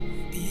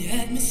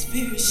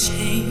atmosphere is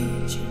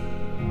changing.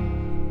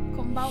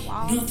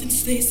 Nothing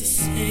stays the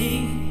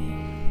same.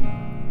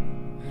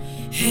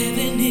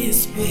 Heaven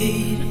is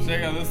waiting.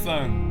 Check out this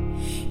song.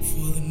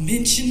 For the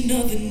mention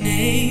of the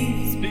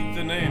name. Speak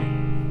the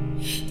name.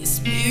 The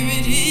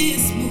Spirit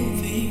is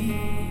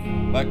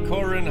moving. By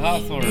Corin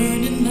Hawthorne.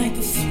 Burning like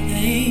a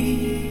flame.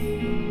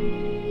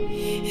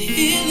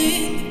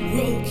 Healing the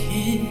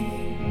broken.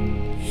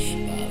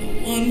 By the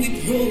one we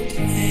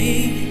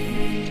proclaim.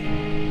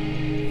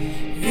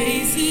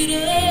 Raise it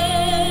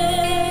up.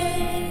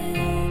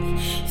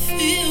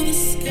 Feel the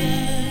sky.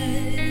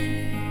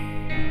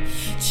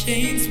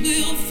 Chains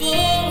will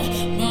fall.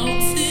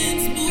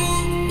 Mountains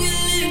move. We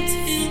lift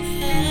him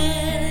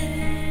high.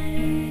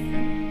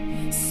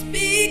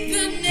 Speak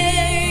the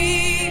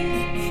name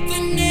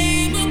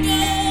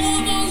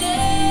above all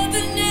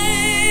other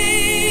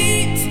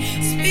names.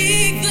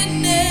 Speak the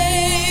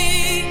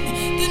name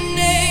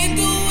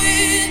the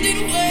wind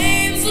and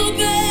waves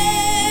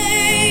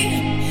obey.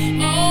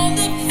 All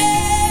of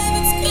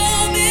heaven's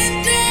coming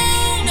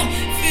down.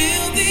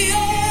 Fill the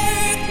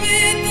earth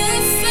with the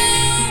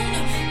sound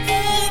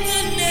of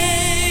the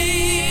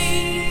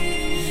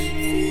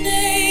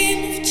name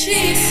of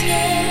Jesus.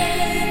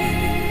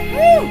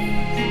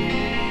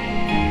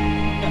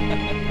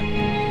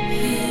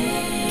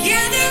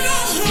 Gather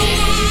all who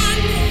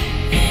wander,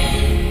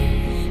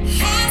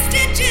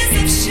 hostages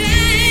of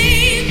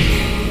shame.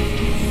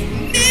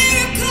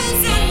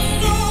 Miracles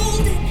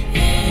unfolding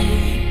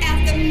at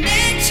the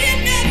mention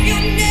of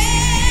your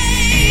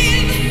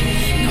name.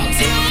 Now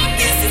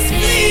darkness is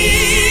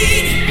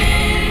fleeing,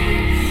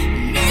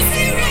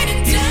 mercy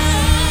raining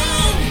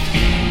down,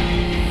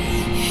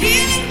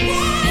 healing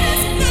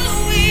waters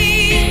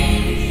flowing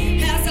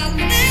as our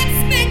lips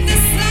make the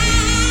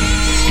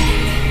sound.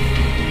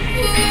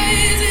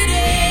 Raise it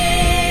up,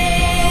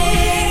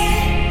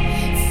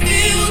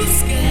 fill the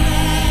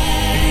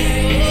sky.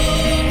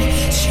 Oh,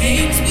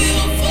 chains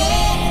will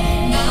fall,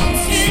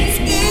 mountains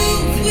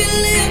move. We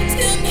lift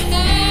him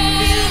high.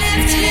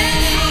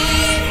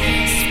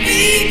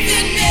 Speak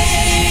the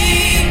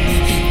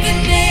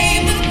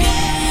name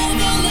above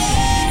all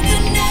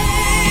other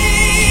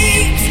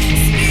names.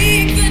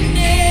 Speak the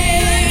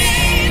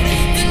name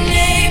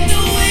the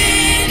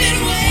wind and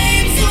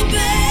waves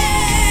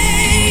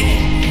obey.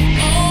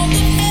 All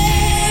of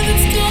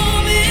heaven's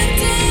coming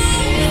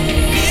down.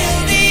 Fill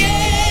the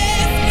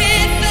earth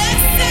with the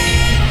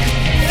sound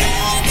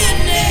of the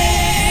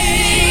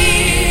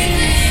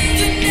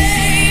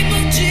name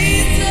of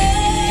Jesus.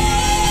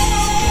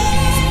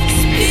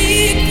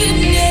 Speak the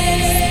name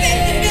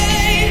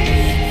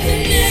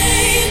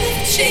of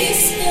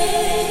Jesus.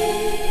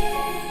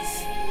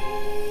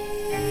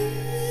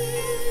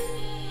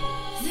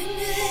 The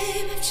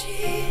name of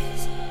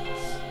Jesus.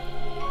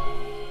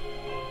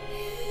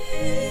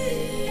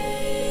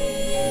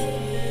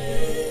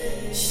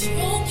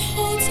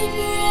 Strongholds are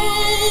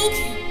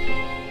broken.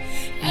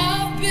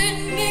 I've been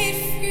made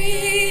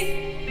free.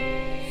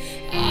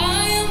 I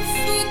am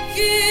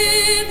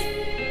forgiven.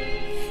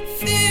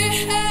 Fear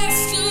has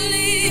to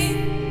leave.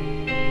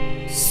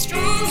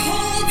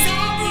 Strongholds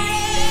are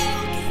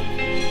broken.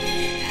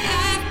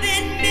 I've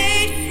been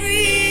made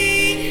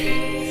free.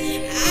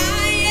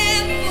 I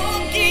am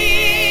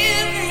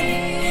forgiven.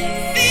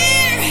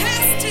 Fear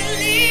has to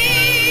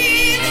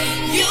leave.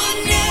 Your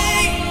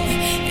name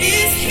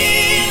is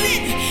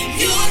healing.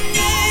 Your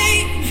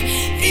name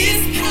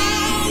is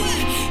power.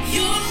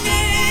 Your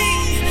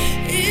name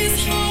is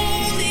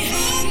holy.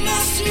 My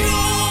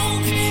strong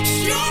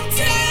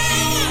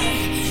tower.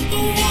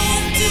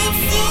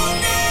 Wonderful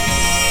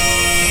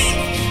name.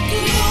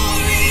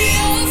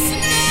 Glorious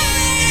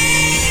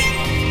name.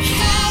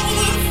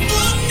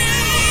 Powerful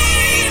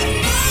name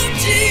of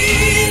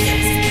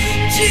Jesus.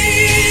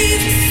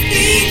 Jesus,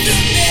 speak the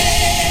name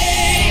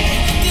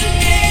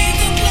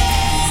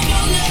above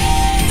all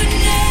other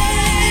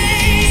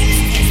names.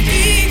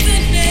 Speak the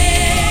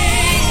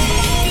name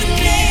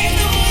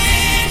the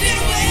wind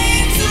and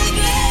waves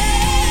obey.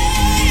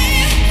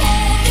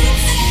 All of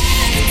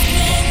heaven's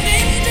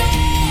coming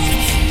down.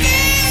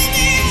 Fill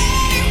the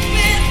earth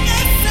with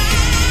the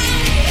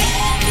sound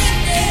of the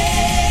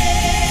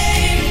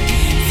name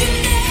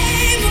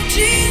of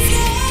Jesus.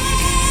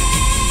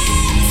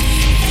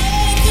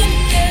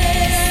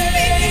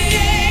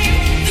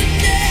 The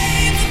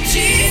name of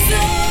Jesus.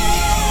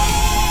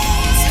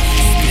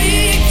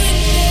 Speak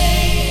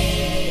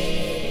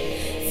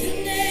the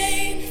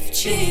name of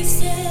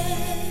Jesus.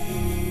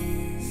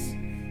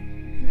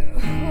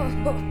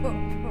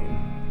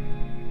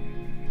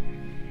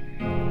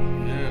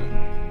 Yeah.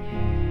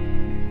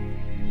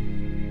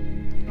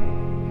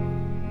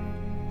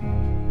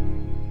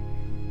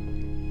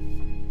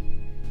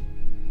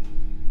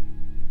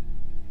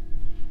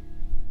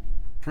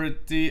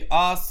 Pretty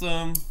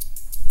awesome.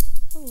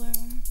 Hello.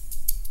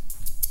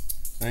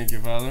 Thank you,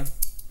 Father.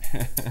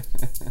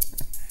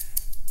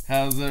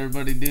 How's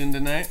everybody doing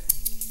tonight?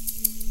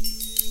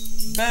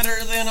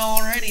 Better than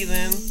already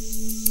then.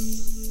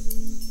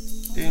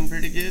 Doing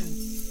pretty good.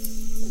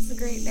 It was a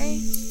great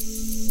day.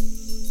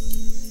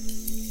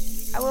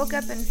 I woke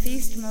up in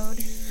feast mode.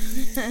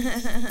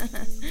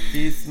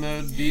 Feast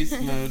mode,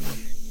 beast mode.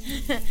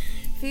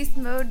 Feast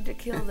mode to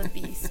kill the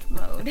beast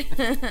mode.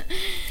 Did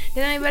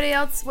anybody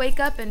else wake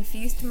up in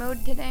feast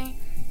mode today?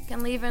 You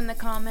can leave in the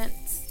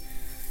comments.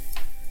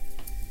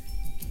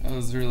 I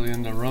was really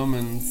into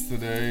Romans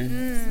today.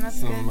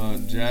 That's Some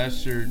good.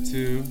 Jasher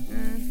too.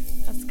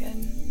 That's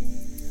good.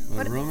 But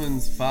What-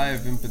 Romans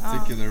 5 in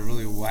particular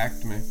really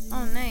whacked me.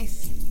 Oh,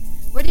 nice.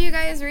 What are you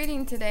guys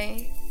reading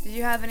today? Did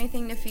you have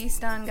anything to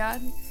feast on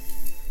God?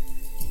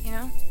 You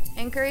know,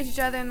 encourage each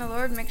other in the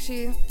Lord. Make sure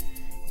you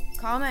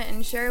comment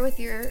and share with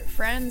your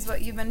friends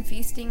what you've been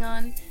feasting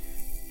on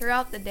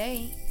throughout the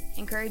day.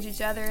 Encourage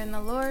each other in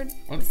the Lord.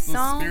 What's the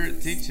Psalms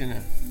Spirit teaching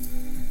you?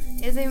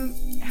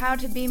 is how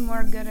to be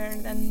more gooder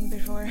than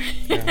before.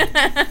 Yeah.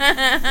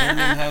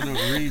 Learning how to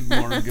read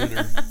more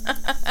gooder.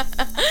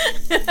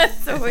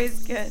 That's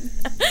always good.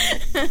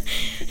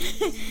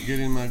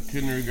 Getting my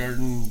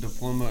kindergarten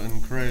diploma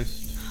in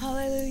Christ.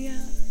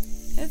 Hallelujah.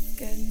 It's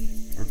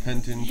good.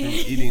 Repenting from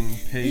eating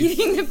paste.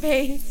 Eating the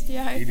paste,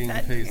 yeah. Eating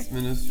that's Paste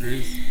good.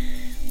 Ministries.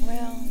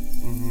 Well.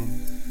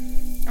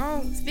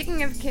 Oh,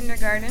 speaking of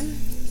kindergarten,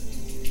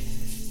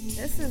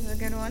 this is a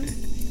good one.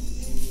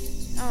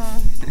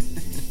 Oh,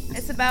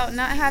 it's about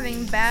not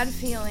having bad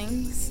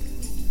feelings.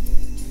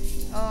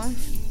 Oh,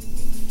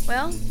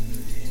 well,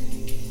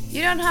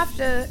 you don't have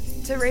to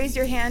raise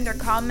your hand or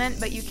comment,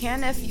 but you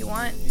can if you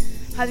want.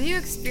 Have you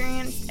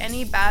experienced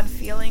any bad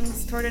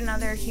feelings toward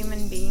another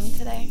human being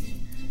today?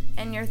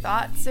 And your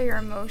thoughts or your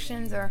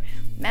emotions or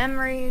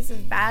memories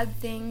of bad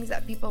things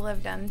that people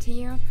have done to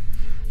you?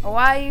 Or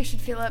why you should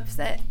feel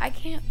upset? I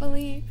can't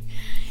believe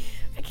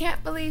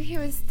he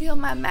would steal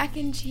my mac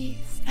and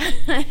cheese.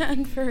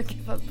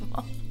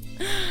 Unforgivable.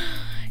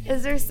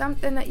 Is there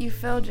something that you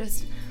feel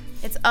just,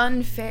 it's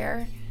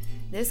unfair?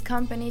 This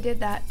company did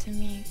that to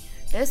me.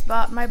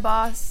 My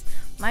boss,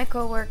 my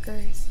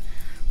coworkers,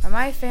 or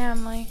my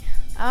family.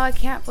 Oh, I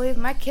can't believe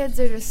my kids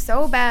are just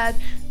so bad.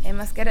 They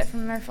must get it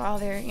from their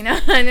father, you know?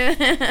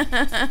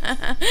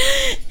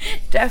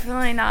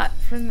 Definitely not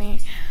from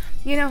me.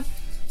 You know,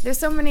 there's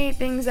so many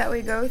things that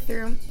we go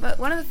through, but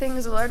one of the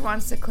things the Lord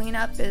wants to clean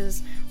up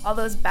is all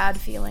those bad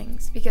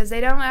feelings, because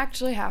they don't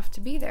actually have to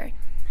be there.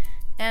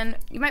 And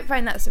you might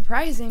find that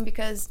surprising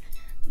because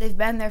they've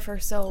been there for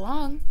so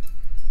long.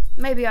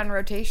 Maybe on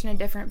rotation, a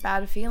different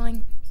bad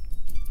feeling.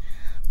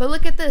 But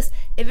look at this.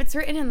 If it's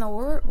written in the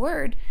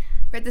word,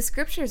 right, the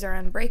scriptures are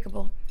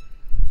unbreakable.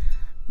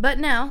 But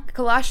now,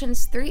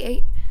 Colossians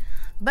 3:8,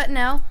 but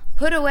now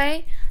put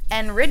away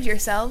and rid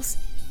yourselves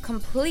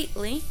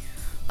completely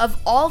of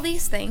all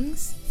these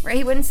things, right?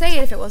 He wouldn't say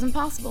it if it wasn't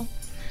possible.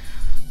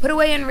 Put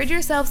away and rid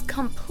yourselves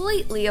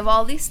completely of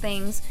all these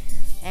things: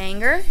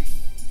 anger,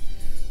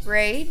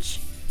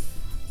 rage,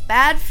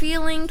 bad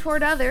feeling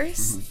toward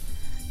others,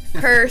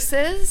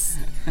 curses,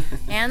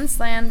 and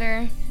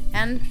slander,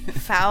 and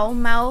foul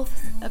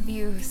mouth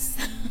abuse.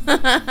 I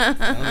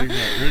like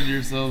that. Rid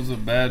yourselves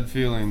of bad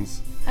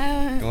feelings.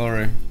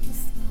 Glory.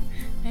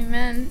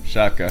 Amen.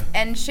 Shaka.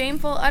 And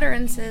shameful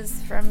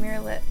utterances from your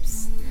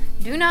lips.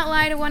 Do not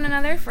lie to one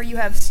another, for you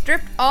have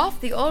stripped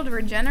off the old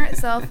regenerate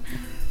self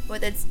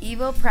with its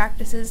evil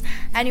practices,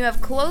 and you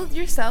have clothed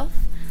yourself.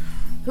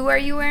 Who are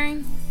you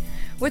wearing?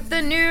 With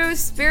the new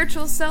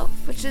spiritual self,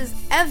 which is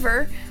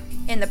ever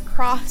in the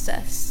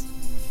process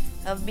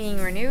of being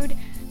renewed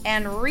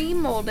and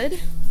remolded.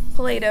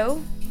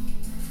 Play-Doh,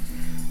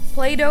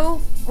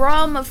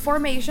 realm of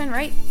formation,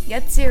 right?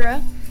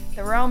 Yetzirah,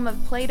 the realm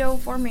of Play-Doh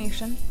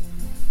formation.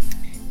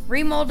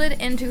 Remolded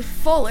into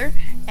fuller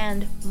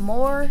and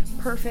more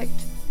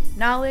perfect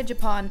knowledge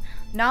upon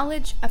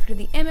knowledge after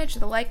the image of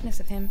the likeness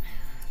of him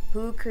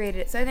who created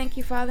it. So I thank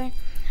you, Father,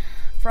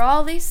 for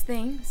all these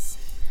things,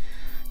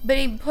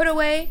 being put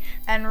away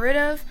and rid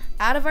of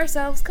out of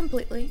ourselves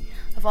completely,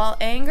 of all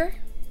anger,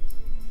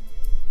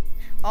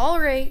 all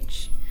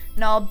rage,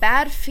 and all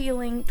bad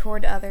feeling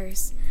toward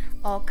others,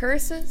 all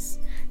curses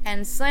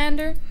and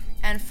slander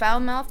and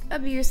foul-mouthed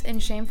abuse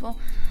and shameful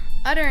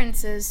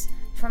utterances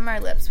from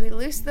our lips. We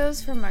loose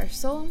those from our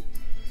soul.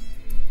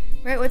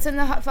 Right, what's in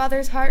the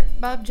Father's heart,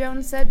 Bob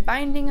Jones said,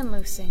 binding and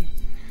loosing.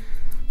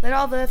 Let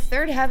all the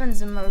third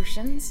heaven's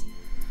emotions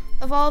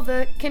of all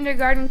the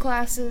kindergarten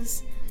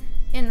classes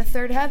in the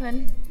third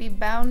heaven be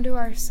bound to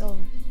our soul.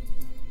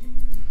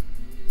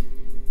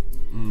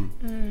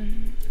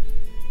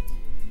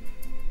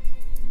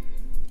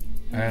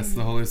 I asked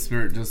the Holy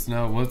Spirit just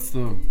now, what's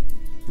the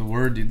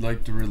word you'd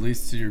like to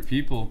release to your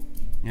people?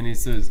 And he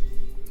says,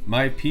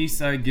 my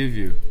peace I give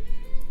you.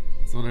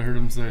 That's what I heard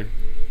him say.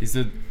 He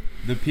said,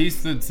 the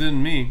peace that's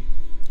in me,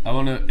 I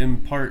want to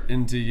impart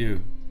into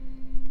you.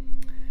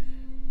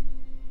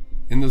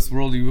 In this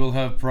world you will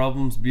have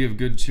problems. Be of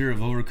good cheer.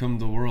 I've overcome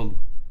the world.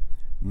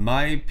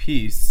 My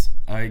peace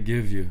I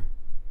give you.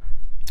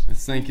 I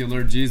thank you,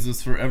 Lord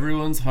Jesus, for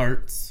everyone's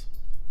hearts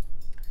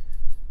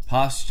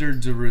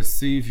postured to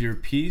receive your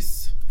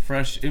peace,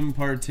 fresh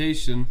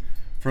impartation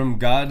from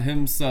God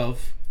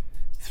himself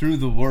through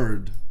the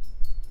word.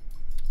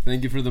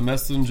 Thank you for the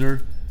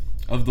messenger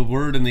of the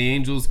word and the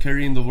angels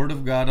carrying the word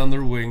of God on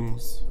their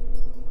wings.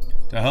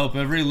 to help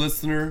every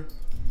listener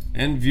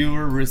and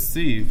viewer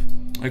receive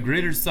a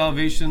greater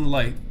salvation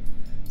light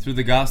through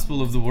the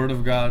gospel of the Word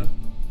of God.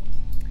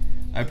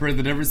 I pray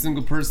that every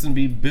single person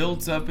be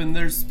built up in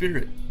their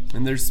spirit,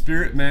 and their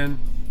spirit man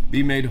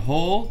be made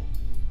whole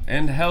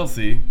and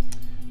healthy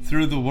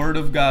through the Word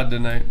of God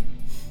tonight.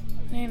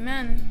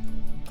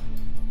 Amen.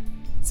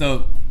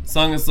 So,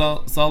 Song of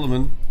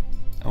Solomon,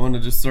 I want to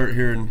just start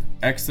here in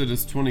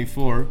Exodus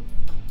 24,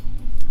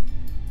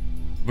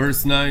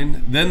 verse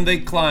 9. Then they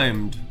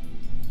climbed.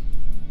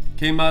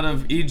 Came out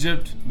of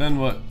Egypt, then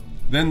what?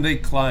 Then they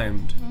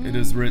climbed. It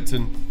is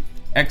written,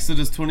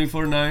 Exodus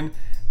 24:9.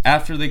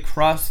 After they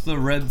crossed the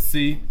Red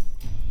Sea,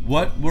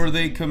 what were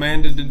they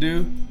commanded to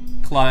do?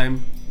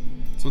 Climb.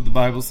 That's what the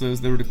Bible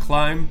says. They were to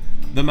climb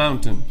the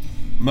mountain.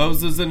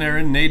 Moses and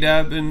Aaron,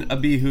 Nadab and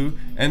Abihu,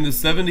 and the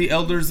 70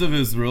 elders of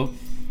Israel,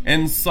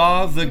 and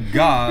saw the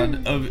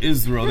God of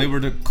Israel. They were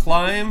to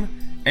climb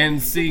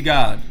and see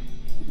God.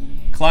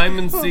 Climb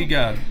and see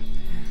God.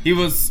 He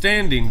was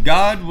standing.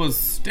 God was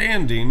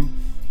standing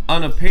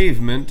on a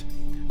pavement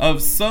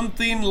of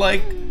something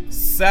like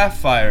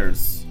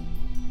sapphires.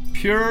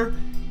 Pure,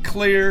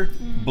 clear,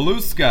 blue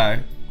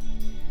sky.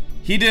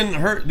 He didn't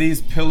hurt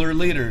these pillar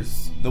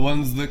leaders. The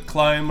ones that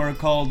climb are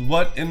called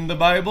what in the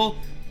Bible?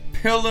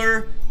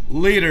 Pillar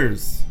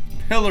leaders.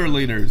 Pillar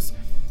leaders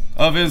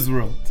of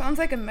Israel. Sounds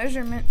like a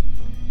measurement.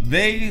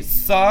 They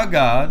saw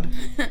God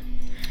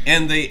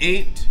and they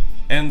ate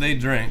and they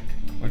drank,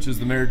 which is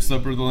the marriage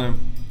supper of the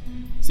Lamb.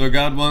 So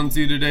God wants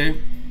you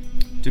today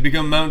to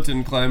become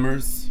mountain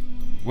climbers.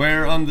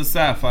 Where on the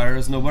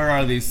sapphires? Now, where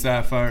are these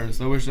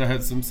sapphires? I wish I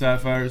had some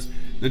sapphires.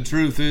 The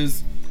truth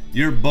is,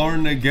 you're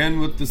born again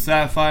with the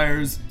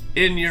sapphires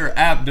in your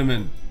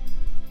abdomen.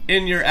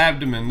 In your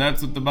abdomen.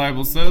 That's what the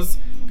Bible says.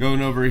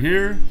 Going over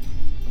here,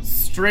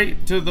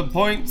 straight to the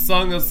point.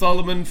 Song of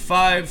Solomon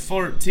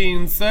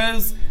 5:14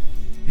 says,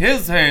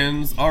 his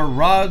hands are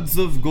rods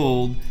of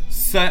gold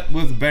set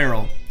with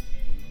beryl.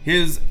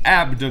 His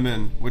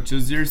abdomen, which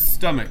is your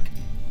stomach,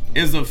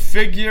 is a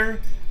figure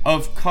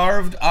of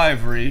carved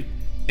ivory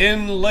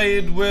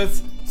inlaid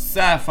with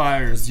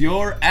sapphires.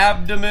 Your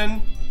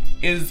abdomen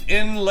is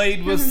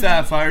inlaid with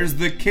sapphires.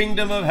 The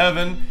kingdom of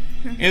heaven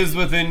is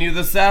within you.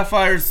 The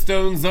sapphire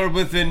stones are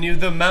within you.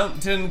 The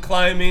mountain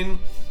climbing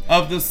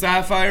of the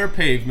sapphire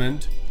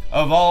pavement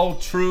of all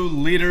true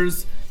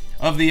leaders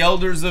of the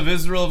elders of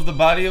Israel of the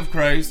body of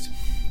Christ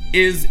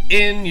is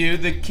in you.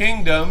 The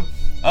kingdom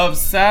of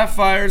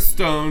sapphire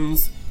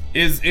stones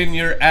is in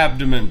your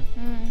abdomen.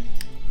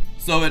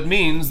 So it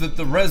means that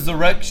the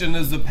resurrection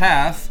is a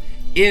path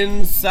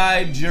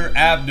inside your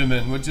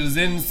abdomen, which is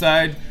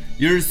inside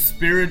your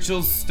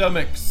spiritual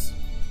stomachs.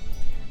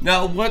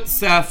 Now, what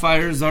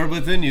sapphires are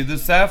within you? The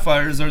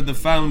sapphires are the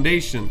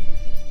foundation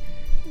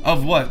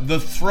of what? The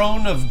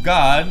throne of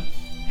God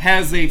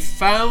has a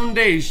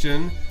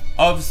foundation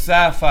of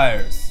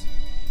sapphires.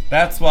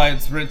 That's why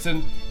it's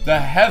written, the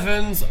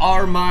heavens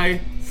are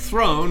my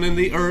throne and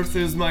the earth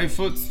is my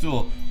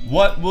footstool.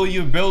 What will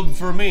you build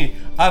for me?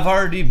 I've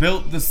already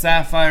built the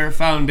sapphire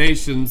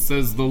foundation,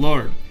 says the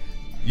Lord.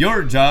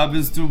 Your job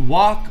is to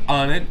walk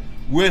on it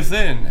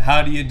within.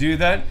 How do you do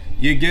that?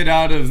 You get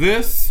out of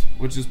this,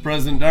 which is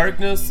present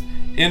darkness,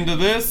 into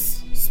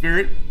this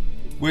spirit,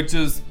 which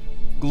is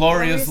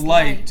glorious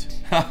light.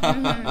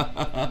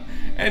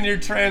 And you're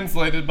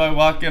translated by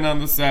walking on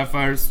the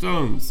sapphire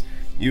stones.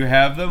 You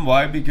have them.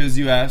 Why? Because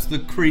you asked the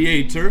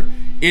Creator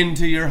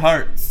into your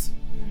hearts.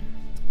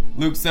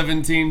 Luke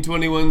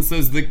 17:21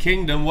 says, the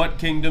kingdom, what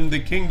kingdom?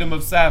 The kingdom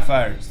of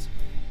sapphires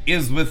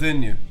is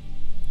within you.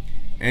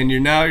 And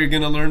you're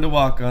going to learn to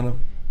walk on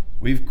them.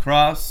 We've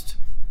crossed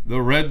the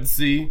Red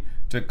Sea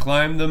to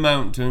climb the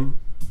mountain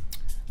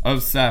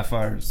of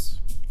sapphires.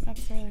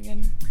 That's really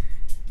good.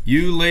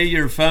 You lay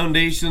your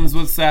foundations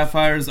with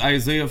sapphires,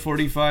 Isaiah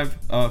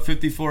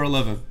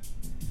 54:11.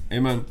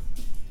 Amen.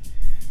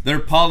 Their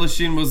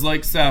polishing was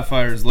like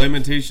sapphires,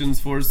 Lamentations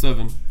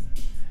 4:7.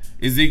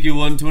 Ezekiel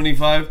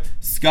 1:25,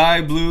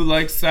 sky blue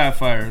like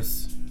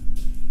sapphires.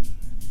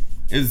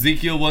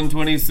 Ezekiel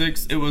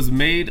 1:26, it was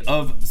made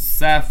of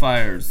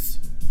sapphires.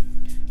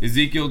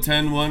 Ezekiel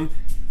 10:1,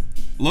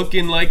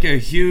 looking like a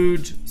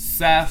huge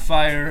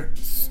sapphire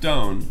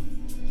stone.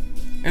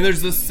 And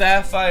there's the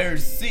sapphire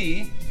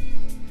sea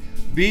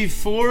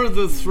before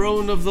the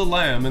throne of the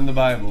Lamb in the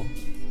Bible,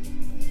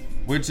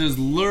 which is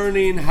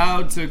learning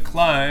how to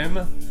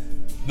climb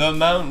the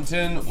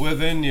mountain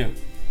within you.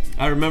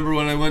 I remember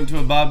when I went to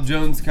a Bob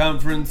Jones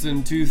conference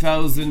in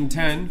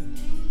 2010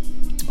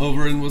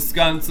 over in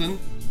Wisconsin,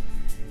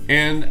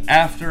 and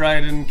after I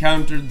had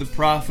encountered the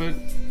prophet,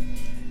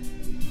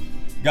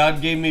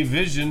 God gave me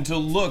vision to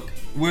look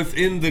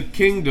within the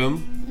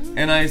kingdom,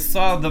 and I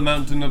saw the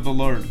mountain of the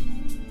Lord.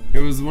 It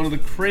was one of the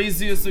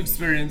craziest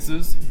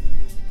experiences.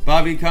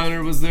 Bobby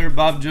Conner was there,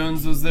 Bob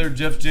Jones was there,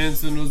 Jeff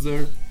Jansen was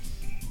there.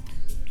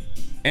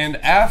 And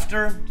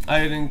after I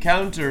had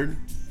encountered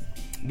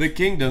the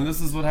kingdom,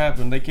 this is what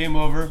happened. They came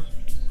over.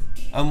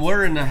 I'm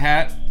wearing a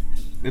hat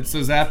that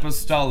says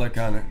apostolic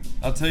on it.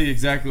 I'll tell you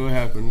exactly what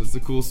happened. It's a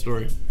cool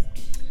story.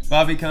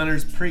 Bobby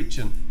Conner's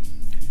preaching.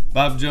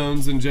 Bob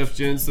Jones and Jeff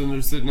Jensen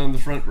are sitting on the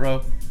front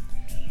row.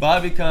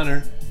 Bobby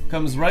Connor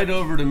comes right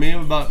over to me,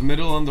 about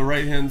middle on the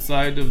right-hand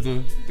side of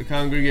the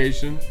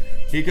congregation.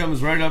 He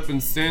comes right up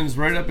and stands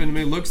right up into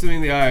me, looks at me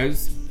in the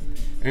eyes,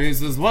 and he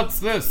says, "What's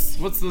this?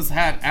 What's this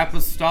hat?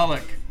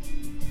 Apostolic."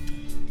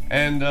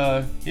 And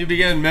he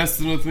began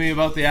messing with me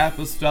about the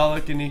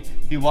apostolic, and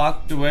he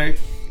walked away.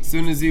 As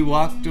soon as he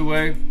walked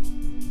away,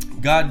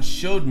 God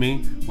showed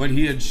me what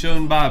he had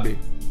shown Bobby.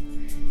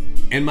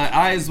 And my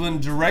eyes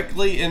went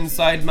directly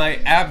inside my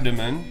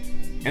abdomen,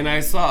 and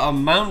I saw a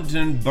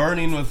mountain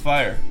burning with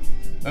fire.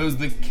 It was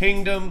the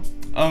kingdom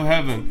of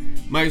heaven.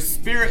 My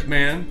spirit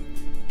man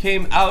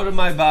came out of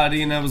my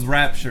body, and I was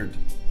raptured.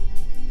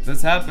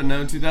 This happened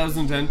now in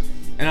 2010,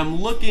 and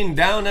I'm looking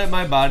down at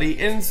my body.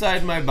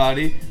 Inside my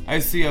body, I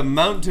see a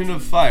mountain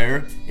of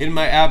fire in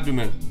my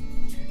abdomen.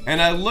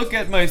 And I look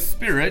at my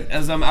spirit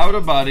as I'm out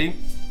of body,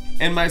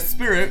 and my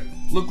spirit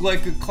looked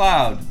like a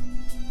cloud.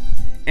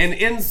 And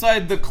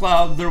inside the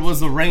cloud there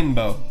was a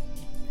rainbow,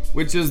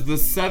 which is the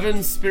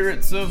 7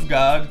 spirits of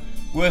God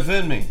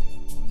within me.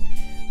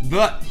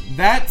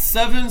 That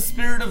 7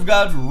 Spirit of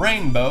God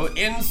rainbow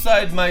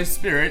inside my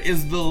spirit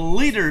is the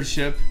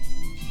leadership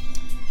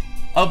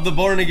of the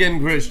born-again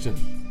Christian.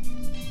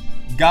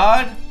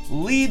 God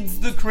leads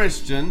the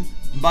Christian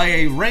by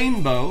a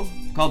rainbow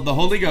called the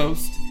Holy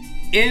Ghost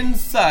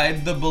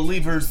inside the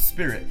believer's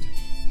spirit.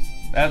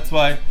 That's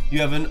why you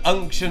have an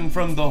unction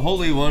from the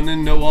Holy One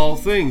and know all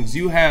things.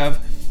 You have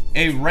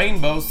a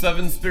rainbow,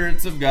 7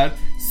 spirits of God,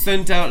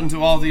 sent out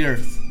into all the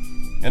earth.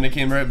 And it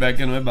came right back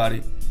into my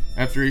body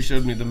after he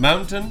showed me the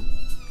mountain,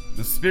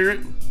 the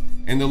Spirit,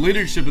 and the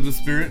leadership of the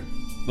Spirit,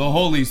 the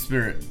Holy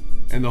Spirit.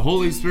 And the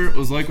Holy Spirit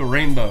was like a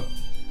rainbow,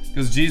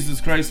 because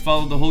Jesus Christ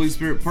followed the Holy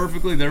Spirit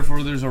perfectly.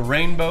 Therefore, there's a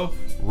rainbow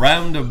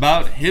round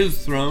about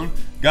his throne.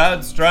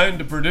 God's trying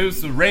to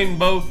produce a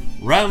rainbow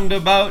round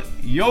about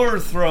your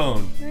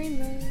throne.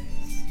 Rainbows.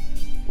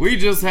 We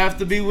just have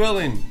to be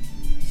willing.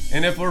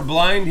 And if we're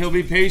blind, he'll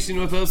be patient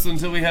with us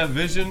until we have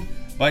vision.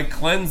 By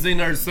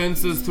cleansing our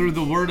senses through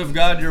the Word of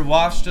God, you're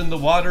washed in the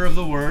water of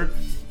the Word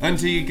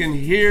until you can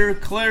hear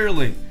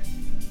clearly,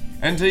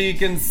 until you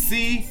can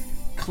see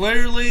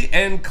clearly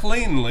and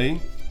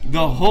cleanly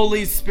the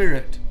Holy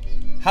Spirit.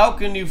 How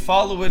can you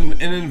follow an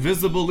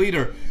invisible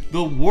leader?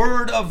 The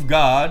Word of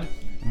God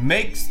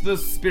makes the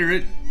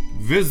Spirit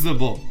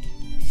visible.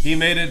 He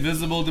made it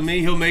visible to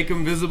me. He'll make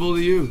him visible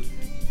to you.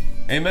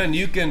 Amen.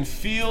 You can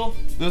feel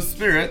the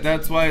Spirit.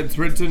 That's why it's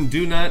written,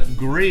 do not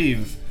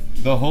grieve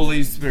the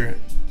Holy Spirit.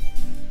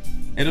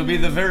 It'll be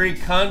the very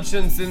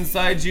conscience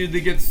inside you that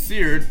gets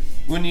seared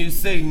when you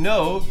say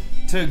no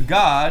to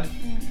God,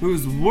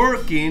 who's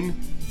working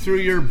through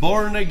your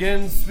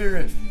born-again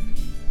spirit.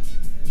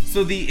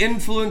 So the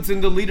influence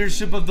and the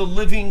leadership of the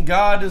living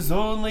God is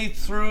only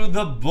through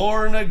the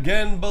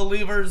born-again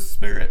believer's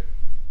spirit.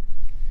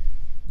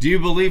 Do you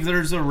believe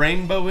there's a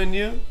rainbow in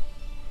you?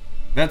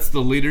 That's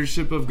the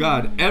leadership of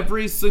God.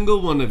 Every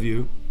single one of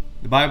you,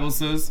 the Bible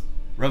says,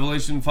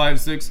 Revelation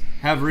 5:6,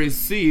 have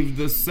received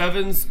the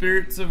 7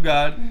 spirits of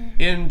God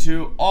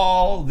into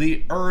all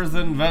the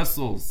earthen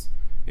vessels,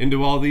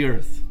 into all the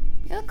earth.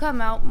 It'll come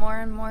out more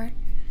and more.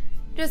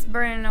 Just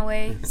burning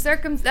away.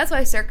 That's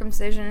why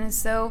circumcision is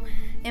so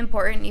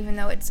important, even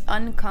though it's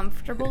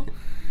uncomfortable.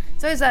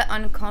 It's always that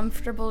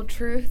uncomfortable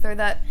truth, or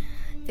that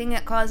thing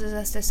that causes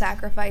us to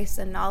sacrifice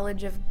the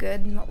knowledge of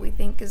good and what we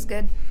think is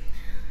good.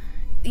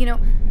 You know,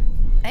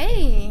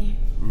 hey,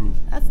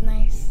 that's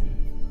nice.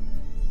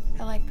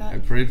 I like that. I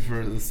prayed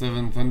for the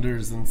 7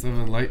 thunders and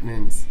 7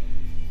 lightnings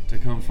to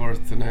come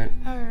forth tonight.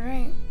 All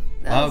right.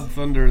 Loud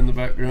thunder in the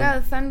background. Yeah,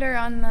 the thunder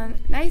on the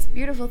nice,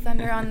 beautiful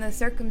thunder on the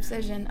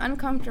circumcision.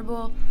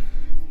 Uncomfortable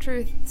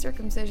truth,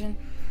 circumcision.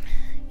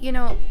 You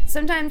know,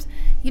 sometimes,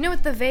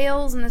 with the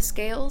veils and the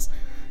scales,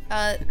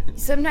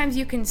 sometimes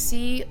you can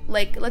see,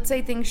 like, let's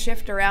say things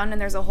shift around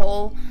and there's a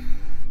hole.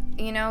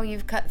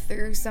 You've cut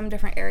through some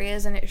different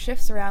areas and it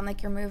shifts around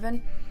like you're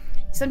moving.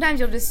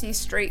 Sometimes you'll just see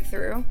straight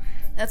through.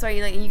 That's why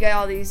you get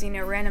all these,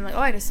 random, like, oh,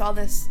 I just saw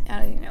this,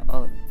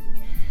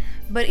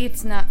 But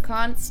it's not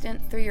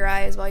constant through your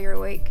eyes while you're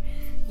awake,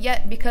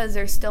 yet, because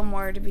there's still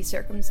more to be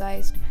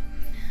circumcised.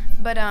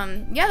 But,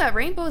 that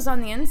rainbow's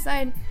on the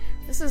inside.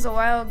 This is a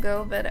while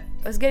ago, but I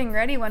was getting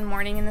ready one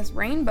morning, and this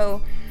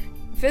rainbow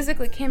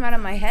physically came out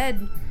of my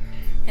head,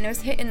 and it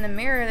was hitting the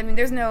mirror. I mean,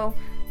 there's no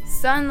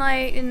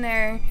sunlight in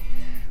there.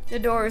 The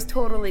door is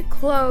totally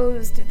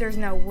closed. There's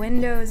no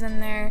windows in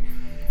there.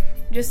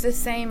 Just the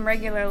same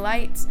regular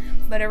lights,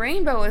 but a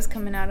rainbow was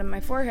coming out of my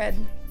forehead.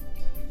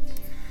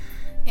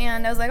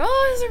 And I was like,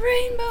 oh, there's a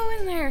rainbow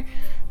in there.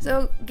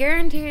 So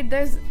guaranteed,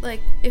 there's,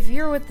 like, if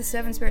you're with the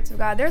 7 spirits of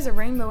God, there's a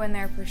rainbow in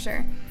there for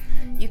sure.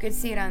 You could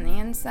see it on the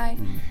inside.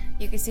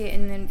 You could see it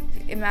in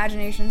the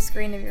imagination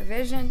screen of your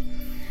vision.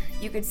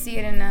 You could see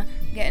it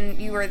in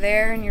you were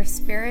there in your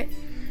spirit.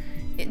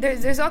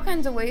 There's all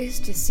kinds of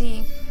ways to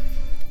see.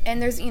 And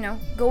there's,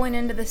 going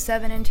into the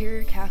 7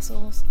 interior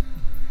castles,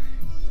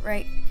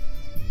 right?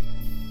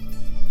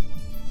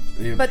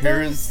 The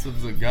appearance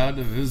of the God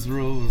of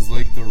Israel was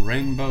like the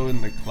rainbow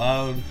in the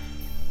cloud.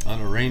 On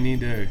a rainy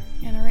day.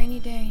 On a rainy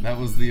day. That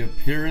was the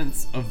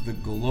appearance of the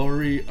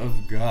glory of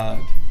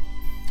God.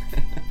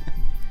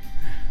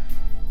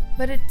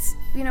 But it's,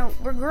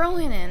 we're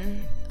growing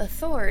in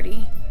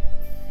authority.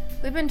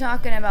 We've been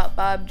talking about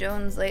Bob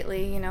Jones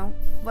lately,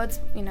 what's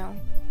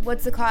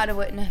the cloud of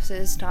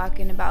witnesses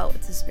talking about?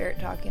 What's the Spirit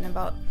talking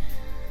about?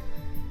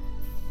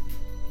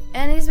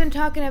 And he's been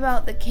talking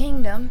about the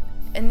kingdom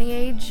and the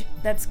age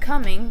that's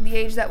coming, the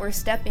age that we're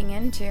stepping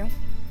into.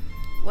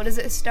 What does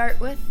it start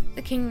with?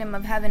 The kingdom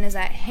of heaven is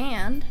at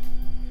hand.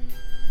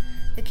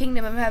 The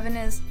kingdom of heaven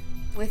is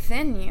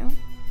within you.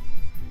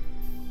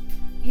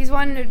 He's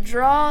wanting to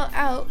draw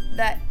out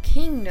that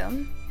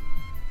kingdom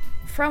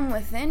from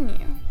within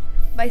you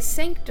by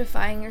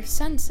sanctifying your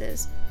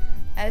senses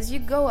as you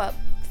go up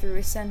through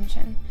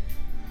ascension.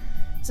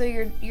 So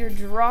you're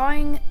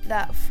drawing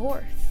that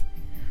forth,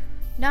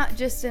 not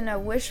just in a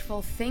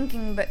wishful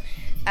thinking, but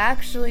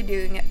actually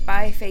doing it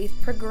by faith,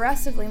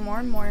 progressively more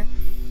and more.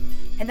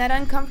 And that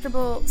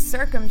uncomfortable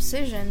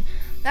circumcision,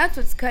 that's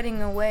what's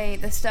cutting away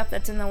the stuff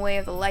that's in the way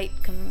of the light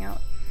coming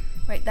out,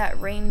 right? That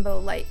rainbow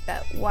light,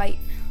 that white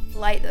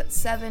light, that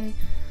 7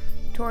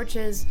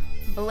 torches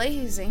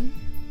blazing.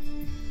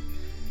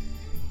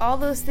 All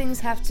those things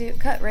have to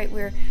cut, right?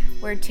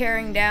 We're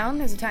tearing down.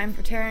 There's a time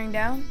for tearing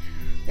down.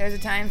 There's a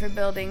time for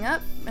building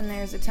up, and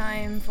there's a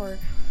time for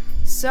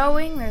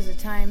sowing. There's a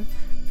time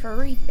for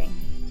reaping.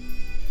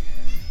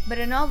 But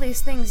in all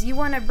these things, you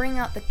want to bring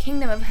out the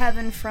kingdom of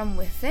heaven from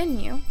within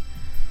you.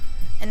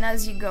 And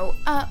as you go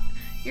up,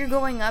 you're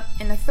going up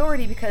in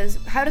authority, because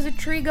how does a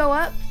tree go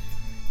up?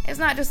 It's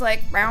not just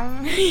like,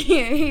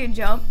 you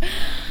jump,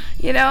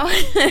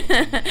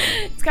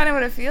 It's kind of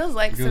what it feels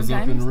like sometimes. It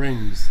goes up in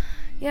rings.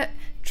 Yeah,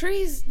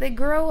 trees, they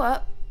grow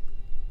up,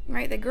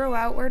 right? They grow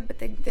outward, but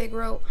they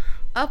grow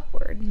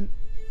upward.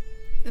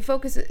 The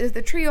focus is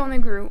the tree only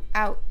grew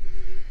out.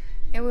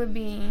 It would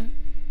be,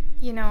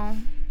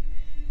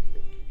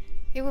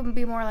 it would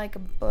be more like a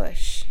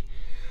bush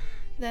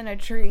than a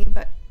tree,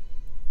 but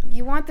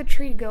you want the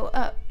tree to go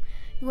up.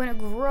 You want to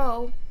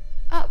grow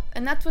up,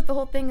 and that's what the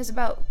whole thing is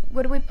about.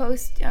 What did we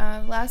post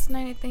last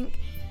night, I think?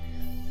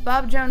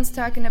 Bob Jones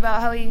talking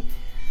about how he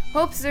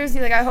hopes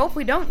I hope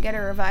we don't get a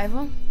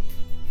revival.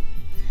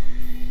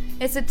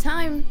 It's a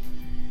time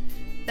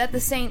that the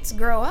saints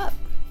grow up.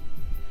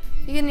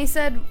 And he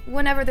said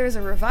whenever there's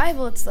a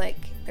revival, it's like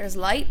there's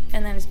light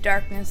and then it's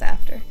darkness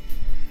after.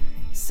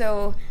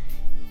 So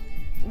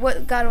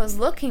what God was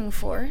looking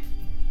for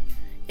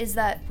is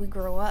that we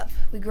grow up.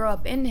 We grow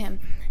up in Him.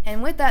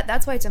 And with that,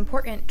 that's why it's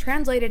important.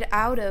 Translated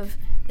out of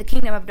the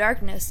kingdom of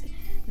darkness,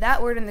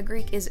 that word in the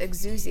Greek is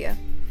exousia.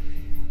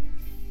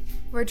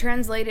 We're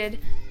translated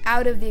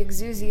out of the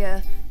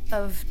exousia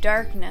of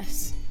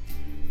darkness.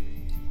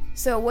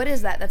 So what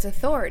is that? That's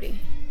authority.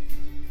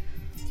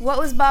 What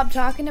was Bob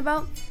talking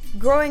about?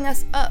 Growing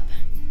us up.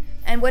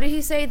 And what did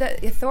he say?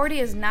 That authority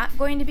is not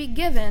going to be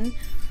given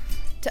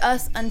to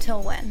us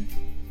until when?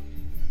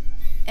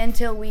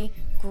 Until we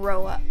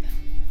grow up.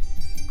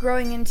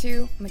 Growing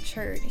into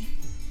maturity.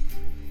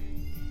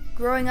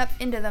 Growing up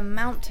into the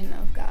mountain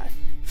of God.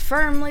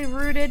 Firmly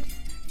rooted,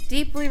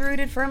 deeply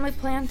rooted, firmly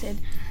planted,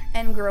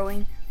 and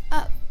growing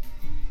up.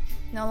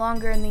 No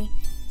longer in the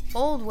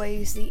old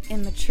ways, the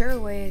immature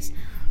ways,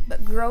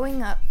 but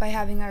growing up by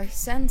having our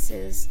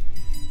senses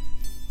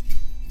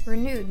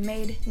renewed,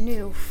 made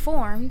new,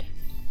 formed,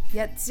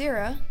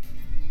 Yetzirah,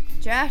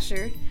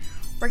 jashered.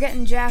 We're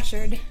getting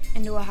jashered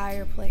into a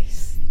higher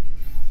place.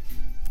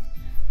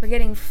 We're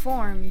getting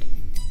formed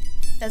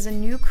as a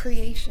new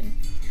creation.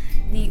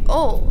 The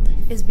old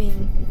is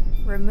being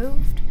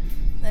removed.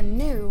 The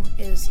new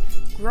is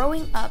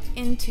growing up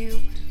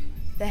into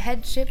the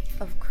headship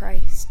of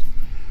Christ.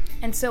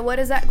 And so what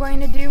is that going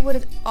to do? What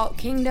is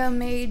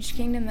kingdom age,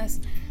 kingdom this?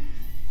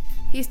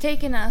 He's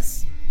taken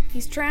us,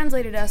 he's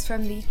translated us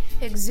from the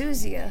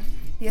exousia,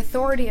 the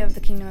authority of the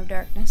kingdom of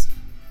darkness,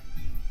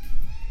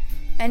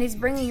 and he's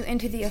bringing you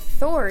into the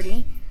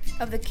authority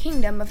of the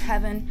kingdom of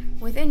heaven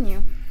within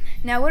you.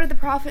 Now, what did the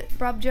prophet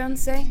Bob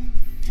Jones say?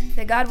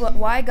 That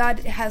why God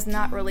has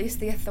not released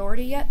the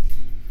authority yet,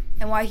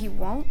 and why He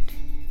won't?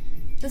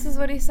 This is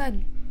what he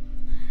said.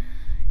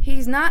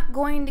 He's not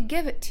going to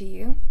give it to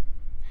you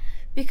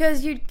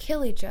because you'd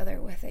kill each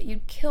other with it.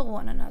 You'd kill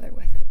one another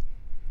with it.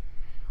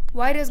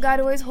 Why does God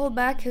always hold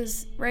back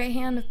His right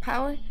hand of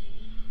power?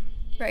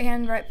 Right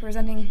hand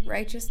representing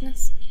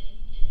righteousness?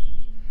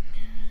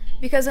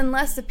 Because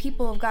unless the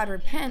people of God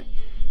repent,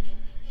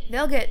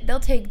 they'll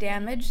take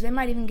damage. They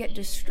might even get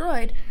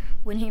destroyed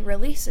when He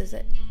releases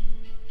it.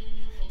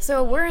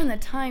 So we're in the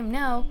time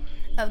now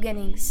of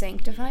getting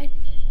sanctified,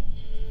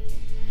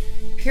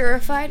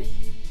 purified.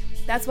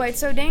 That's why it's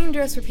so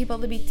dangerous for people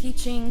to be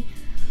teaching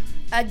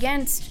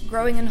against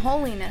growing in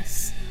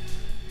holiness.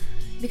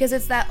 Because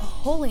it's that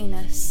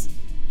holiness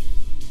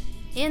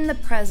in the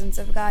presence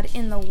of God,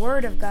 in the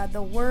Word of God,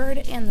 the Word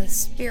and the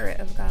Spirit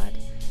of God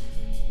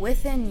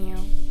within you,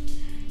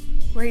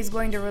 where He's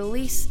going to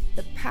release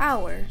the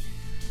power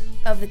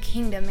of the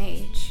kingdom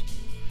age.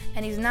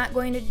 And He's not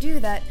going to do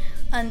that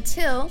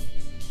until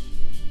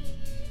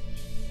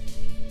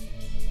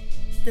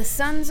the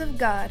sons of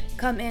God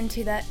come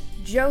into that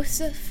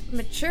Joseph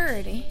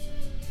maturity,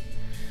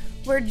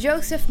 where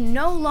Joseph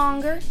no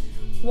longer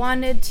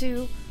wanted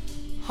to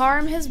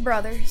harm his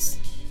brothers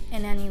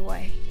in any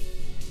way.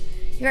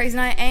 He's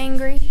not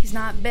angry, he's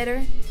not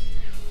bitter.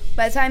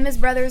 By the time his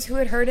brothers who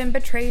had hurt him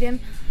betrayed him,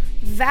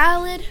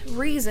 valid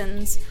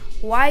reasons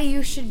why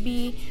you should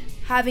be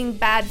having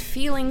bad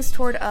feelings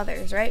toward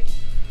others, right?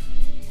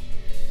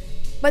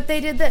 But they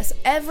did this.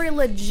 Every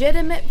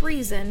legitimate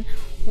reason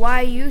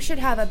why you should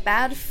have a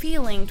bad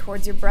feeling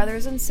towards your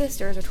brothers and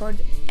sisters, or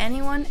towards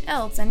anyone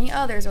else, any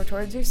others, or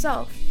towards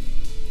yourself.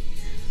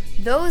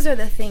 Those are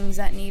the things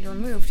that need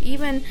removed.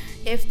 Even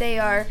if they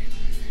are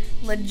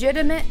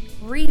legitimate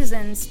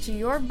reasons to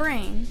your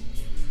brain,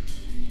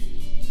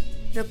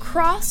 the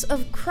cross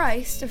of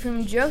Christ, of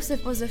whom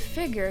Joseph was a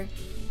figure,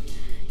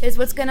 is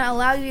what's going to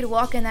allow you to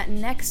walk in that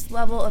next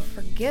level of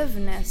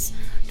forgiveness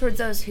towards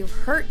those who've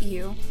hurt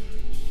you.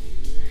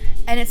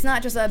 And it's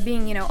not just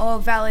being,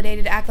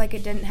 validated, act like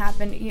it didn't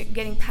happen. You're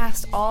getting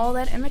past all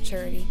that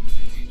immaturity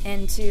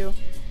into,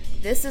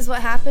 this is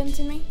what happened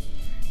to me.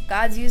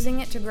 God's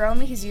using it to grow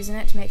me. He's using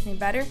it to make me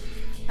better.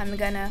 I'm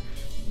going to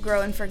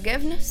grow in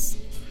forgiveness.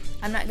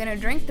 I'm not going to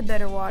drink the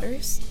bitter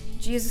waters.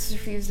 Jesus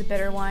refused the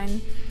bitter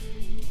wine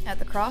at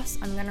the cross.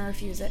 I'm going to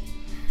refuse it.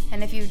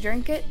 And if you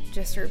drink it,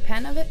 just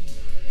repent of it.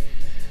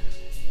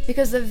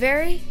 Because the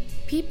very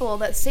people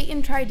that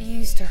Satan tried to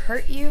use to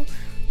hurt you,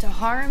 to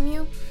harm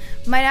you,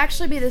 might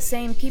actually be the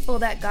same people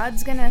that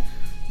God's going to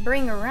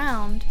bring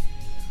around.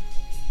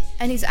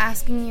 And he's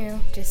asking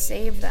you to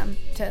save them,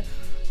 to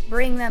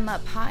bring them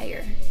up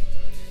higher.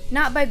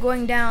 Not by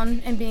going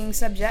down and being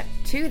subject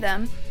to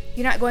them.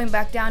 You're not going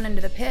back down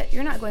into the pit.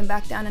 You're not going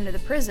back down into the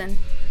prison.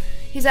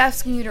 He's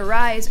asking you to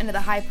rise into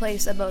the high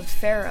place above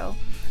Pharaoh,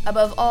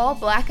 above all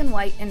black and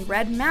white and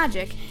red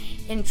magic,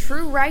 in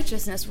true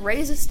righteousness,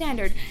 raise a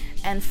standard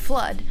and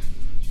flood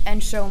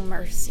and show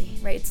mercy.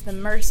 Right? It's the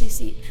mercy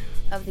seat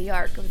of the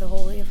Ark of the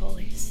Holy of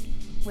Holies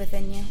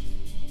within you.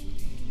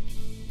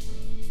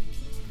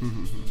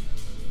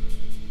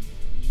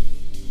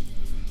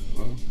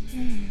 Well,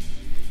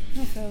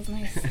 that feels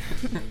nice.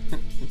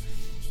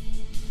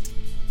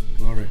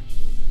 Glory.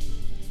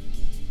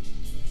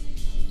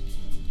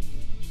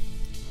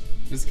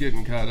 Just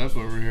getting caught up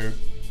over here.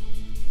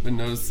 Been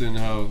noticing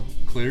how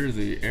clear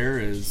the air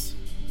is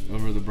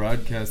over the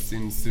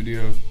broadcasting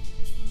studio.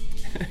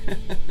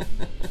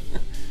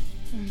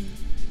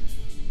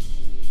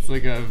 It's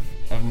like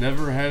I've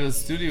never had a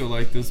studio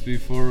like this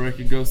before where I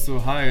could go so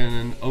high in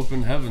an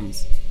open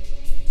heavens.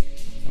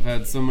 I've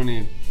had so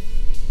many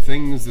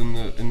things in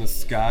the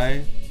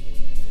sky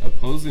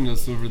opposing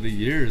us over the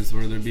years,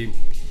 where there'd be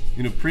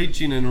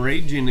preaching and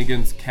raging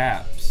against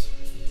caps.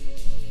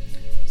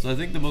 So I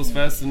think the most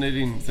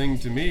fascinating thing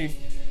to me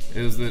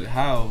is that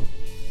how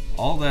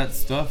all that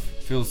stuff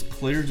feels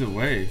cleared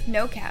away.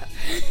 No cap.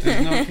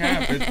 There's no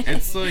cap.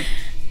 It's like,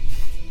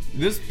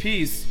 this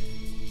peace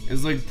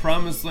is like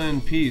promised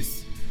land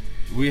peace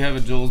we have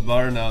at Joel's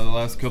Bar now the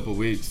last couple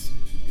weeks.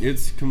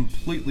 It's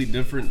completely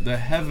different. The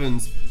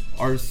heavens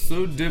are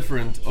so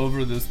different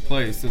over this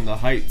place and the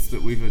heights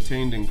that we've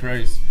attained in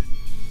Christ.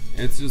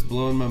 It's just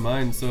blowing my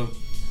mind. So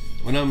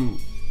when I'm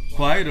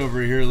quiet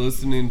over here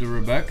listening to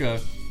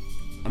Rebecca,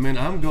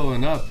 I'm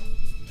going up.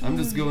 I'm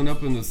just going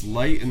up in this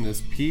light and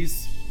this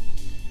peace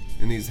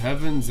in these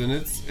heavens, and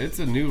it's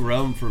a new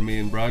realm for me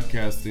in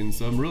broadcasting.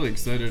 So I'm really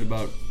excited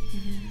about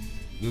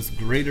this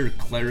greater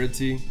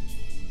clarity.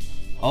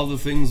 All the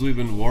things we've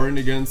been warring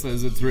against,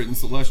 as it's written,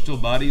 celestial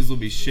bodies will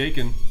be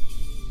shaken.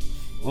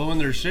 Well, when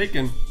they're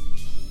shaken,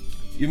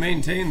 you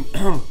maintain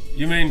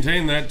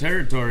that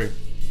territory.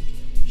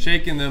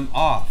 Shaking them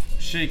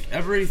off. Shake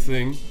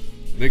everything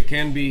that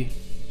can be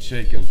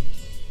shaken.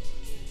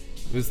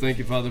 Just thank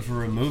you, Father, for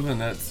removing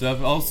that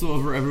stuff. Also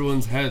over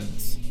everyone's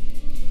heads.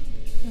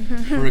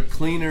 For a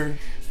cleaner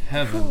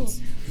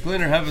heavens. A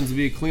cleaner heavens would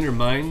be a cleaner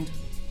mind.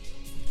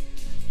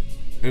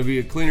 It would be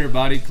a cleaner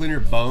body, cleaner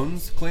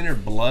bones, cleaner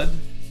blood.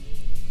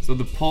 So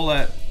the pull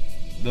at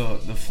the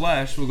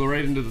flesh will go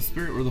right into the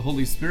spirit where the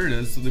Holy Spirit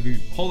is. So they'll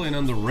be pulling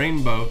on the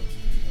rainbow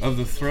of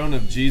the throne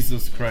of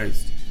Jesus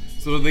Christ.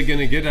 So what are they going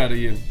to get out of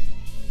you?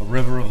 A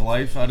river of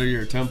life. Out of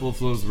your temple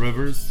flows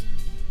rivers.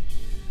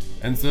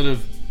 Instead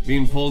of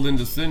being pulled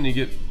into sin, you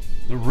get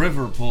the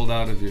river pulled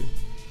out of you.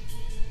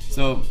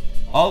 So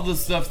all the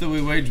stuff that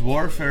we wage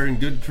warfare and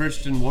good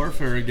Christian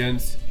warfare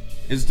against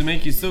is to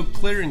make you so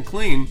clear and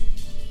clean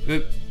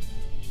that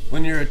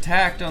when you're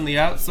attacked on the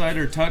outside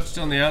or touched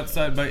on the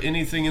outside by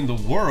anything in the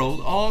world,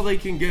 all they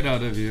can get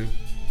out of you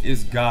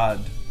is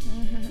God.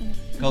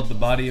 Called the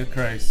body of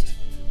Christ.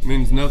 It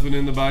means nothing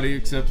in the body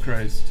except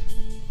Christ.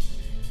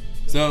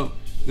 So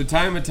the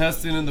time of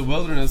testing in the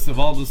wilderness of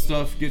all the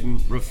stuff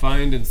getting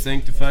refined and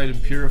sanctified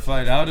and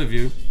purified out of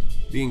you,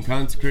 being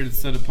consecrated,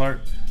 set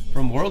apart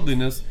from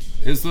worldliness,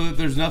 is so that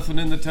there's nothing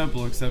in the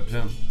temple except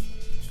Him.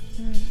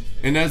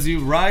 And as you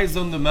rise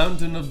on the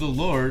mountain of the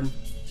Lord,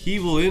 He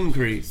will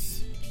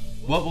increase.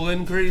 What will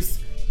increase?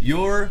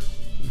 Your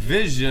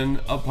vision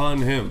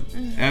upon Him.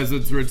 As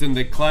it's written,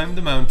 they climbed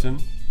the mountain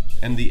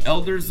And the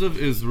elders of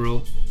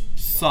Israel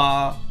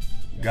saw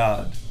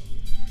God.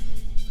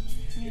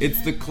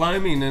 It's the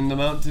climbing, and the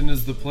mountain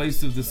is the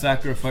place of the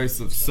sacrifice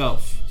of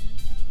self.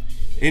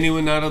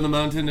 Anyone not on the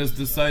mountain has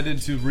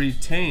decided to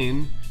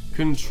retain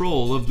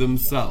control of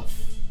themselves.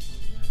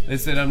 They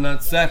said, I'm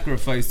not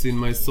sacrificing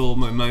my soul,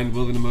 my mind,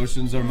 will, and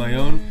emotions are my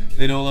own.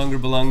 They no longer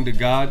belong to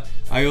God.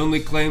 I only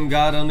claim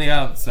God on the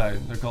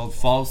outside. They're called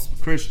false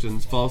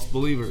Christians, false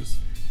believers.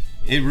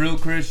 A real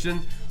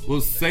Christian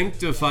will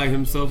sanctify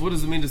himself. What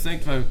does it mean to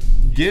sanctify?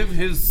 Give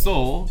his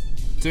soul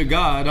to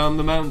God on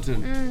the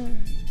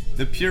mountain.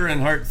 The pure in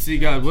heart see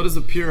God. What is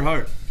a pure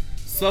heart?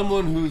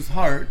 Someone whose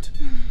heart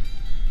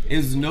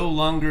is no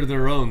longer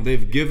their own.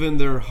 They've given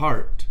their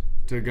heart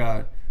to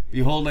God.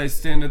 Behold, I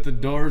stand at the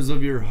doors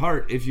of your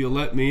heart. If you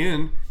let me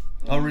in,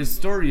 I'll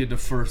restore you to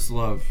first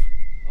love.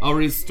 I'll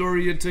restore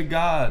you to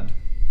God.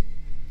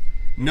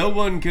 No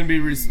one can be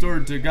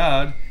restored to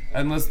God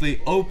unless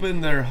they open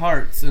their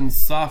hearts and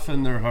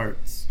soften their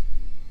hearts.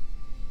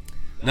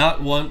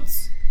 Not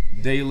once,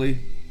 daily.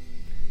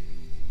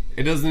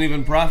 It doesn't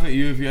even profit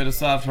you if you had a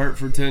soft heart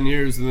for 10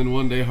 years and then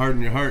one day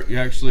harden your heart. You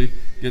actually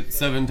get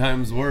 7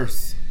 times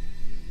worse.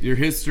 Your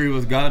history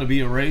with God will be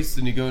erased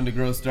and you go into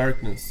gross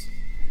darkness.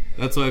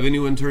 That's why if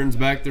anyone turns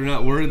back, they're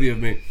not worthy of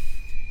me.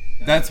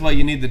 That's why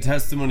you need the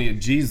testimony of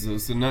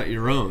Jesus and not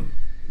your own.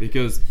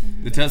 Because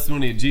the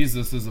testimony of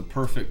Jesus is a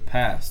perfect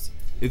past.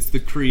 It's the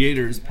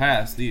Creator's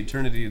past, the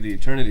eternity of the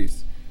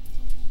eternities.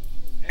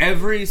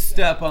 Every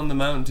step on the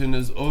mountain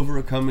is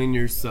overcoming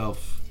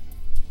yourself.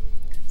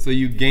 So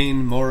you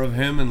gain more of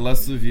Him and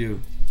less of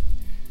you.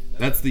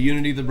 That's the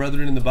unity of the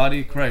brethren in the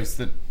body of Christ.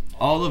 That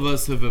all of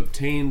us have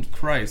obtained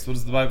Christ. What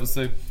does the Bible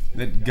say?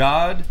 That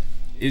God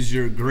is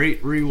your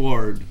great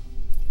reward.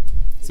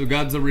 So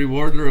God's a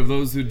rewarder of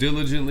those who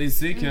diligently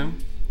seek Him.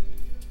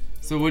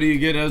 So what do you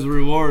get as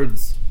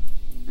rewards?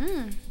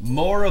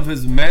 More of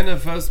His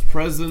manifest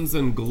presence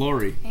and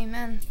glory.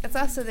 Amen. That's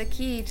also the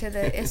key to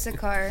the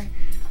Issachar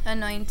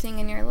anointing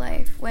in your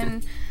life.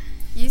 When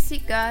you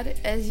seek God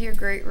as your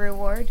great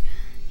reward,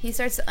 He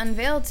starts to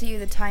unveil to you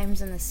the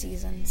times and the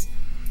seasons.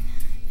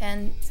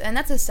 And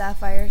that's a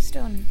sapphire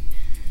stone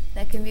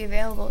that can be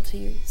available to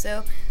you.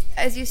 So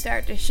as you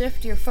start to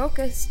shift your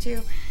focus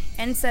to,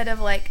 instead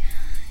of like,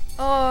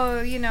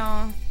 oh,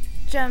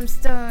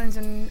 gemstones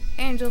and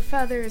angel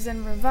feathers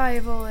and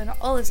revival and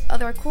all this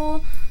other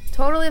cool,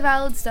 totally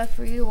valid stuff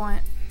for you to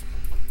want,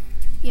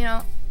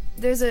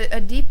 there's a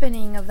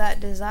deepening of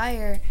that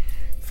desire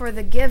for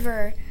the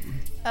giver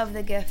of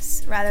the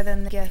gifts rather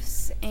than the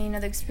gifts. And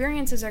the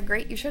experiences are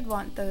great. You should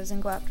want those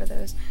and go after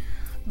those.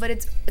 But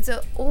it's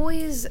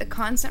always a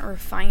constant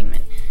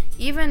refinement.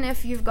 Even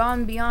if you've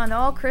gone beyond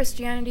all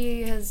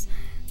Christianity has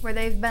where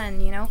they've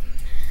been,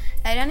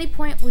 at any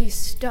point we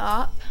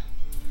stop,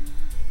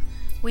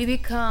 we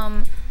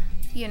become,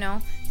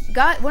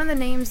 God. One of the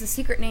names, the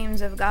secret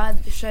names of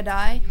God,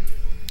 Shaddai,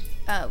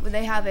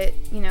 they have it,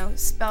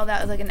 spelled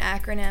out as like an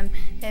acronym.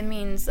 It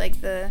means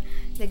like the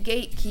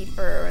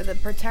gatekeeper or the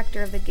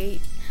protector of the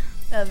gate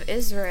of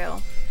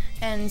Israel.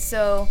 And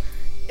so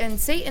in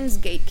Satan's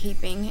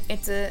gatekeeping,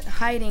 it's a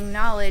hiding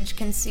knowledge,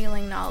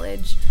 concealing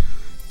knowledge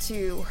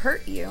to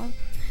hurt you.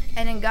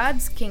 And in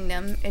God's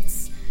kingdom,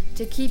 it's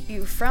to keep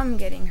you from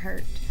getting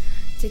hurt,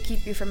 to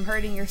keep you from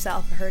hurting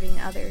yourself or hurting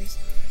others.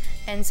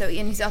 And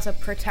He's also a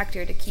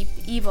protector to keep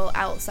the evil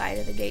outside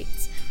of the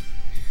gates.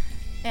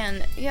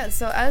 And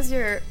so as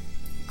you're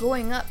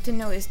going up to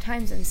know His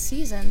times and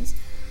seasons,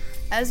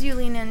 as you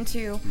lean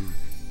into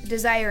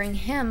desiring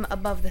Him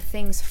above the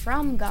things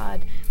from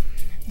God,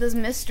 those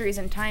mysteries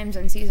and times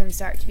and seasons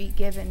start to be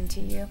given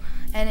to you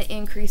in an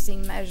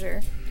increasing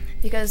measure.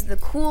 Because the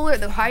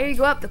higher you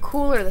go up, the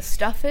cooler the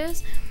stuff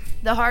is,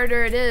 the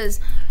harder it is,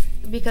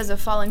 because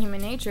of fallen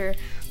human nature,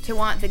 to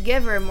want the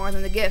giver more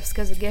than the gifts,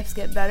 because the gifts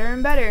get better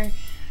and better,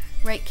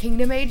 right?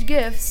 Kingdom age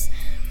gifts.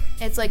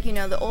 It's like, you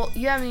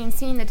haven't even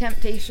seen the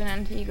temptation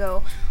until you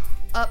go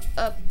up,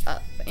 up,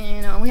 up.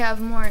 We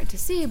have more to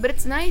see, but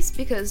it's nice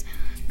because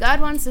God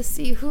wants to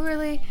see who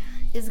really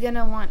is going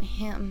to want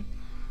Him,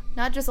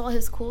 not just all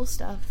His cool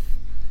stuff,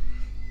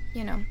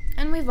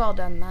 and we've all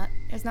done that.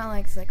 It's not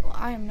like, well,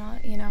 I am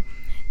not,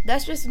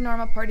 that's just a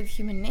normal part of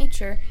human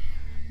nature,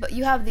 but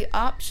you have the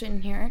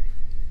option here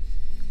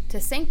to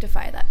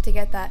sanctify that, to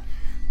get that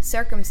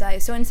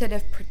circumcised. So instead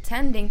of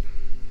pretending,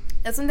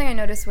 that's something I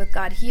noticed with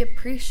God. He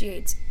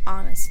appreciates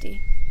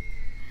honesty.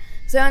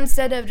 So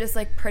instead of just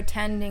like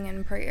pretending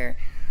in prayer,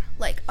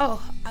 like,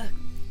 oh, I'm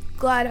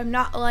glad I'm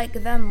not like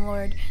them,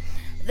 Lord.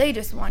 They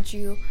just want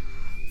you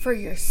for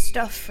your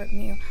stuff from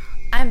you.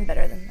 I'm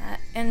better than that.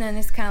 And then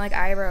it's kind of like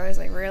eyebrows,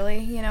 like, really?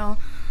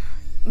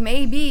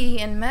 Maybe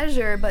in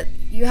measure, but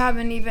you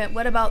haven't even,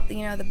 what about,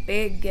 the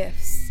big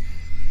gifts?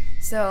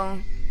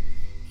 So,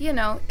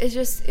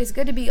 it's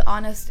good to be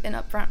honest and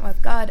upfront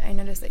with God. I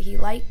notice that He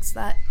likes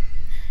that.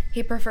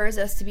 He prefers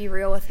us to be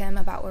real with Him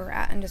about where we're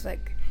at and just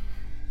like,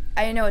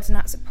 I know it's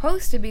not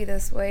supposed to be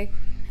this way,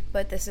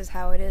 but this is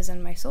how it is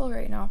in my soul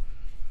right now.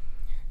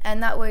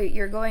 And that way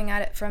you're going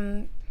at it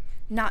from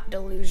not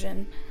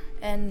delusion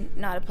and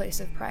not a place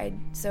of pride.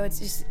 So it's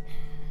just,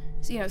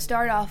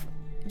 start off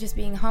just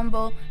being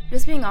humble,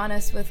 just being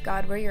honest with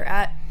God where you're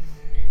at.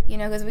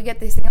 Because we get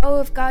this thing,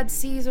 if God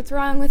sees what's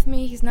wrong with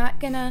me, he's not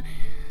gonna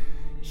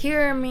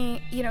hear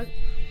me.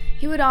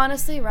 He would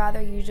honestly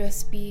rather you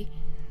just be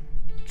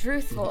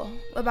truthful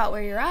about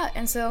where you're at.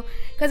 And so,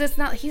 because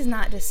he's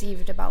not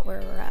deceived about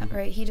where we're at,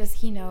 right?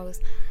 He knows.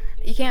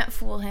 You can't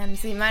fool him,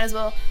 so you might as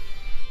well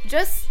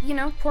just,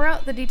 pour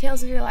out the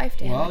details of your life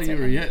to him. While you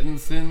were yet in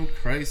sin,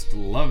 Christ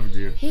loved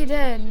you. He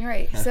did,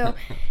 right. So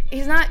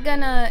he's not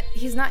gonna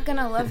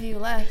love you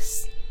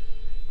less,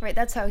 right?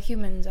 That's how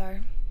humans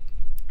are.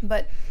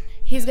 But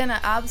he's gonna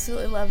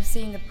absolutely love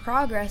seeing the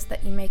progress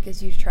that you make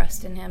as you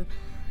trust in him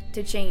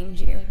to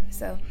change you.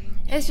 So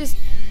it's just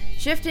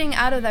shifting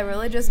out of that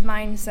religious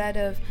mindset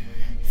of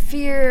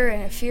fear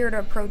and a fear to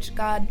approach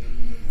God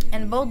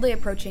and boldly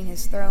approaching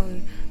his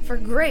throne for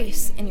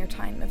grace in your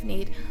time of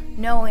need,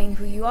 knowing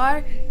who you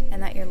are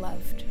and that you're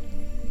loved.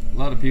 A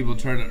lot of people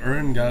try to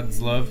earn God's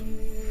love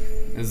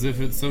as if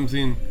it's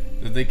something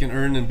that they can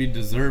earn and be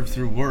deserved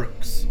through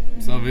works,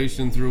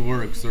 salvation through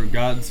works, or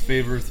God's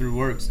favor through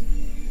works.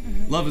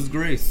 Love is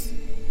grace.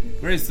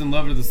 Grace and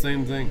love are the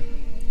same thing.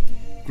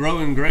 Grow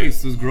in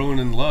grace is growing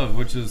in love,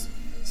 which is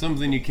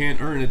something you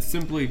can't earn. It's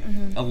simply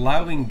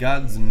allowing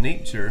God's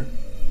nature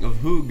of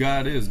who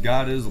God is.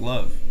 God is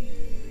love.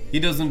 He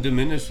doesn't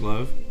diminish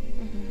love.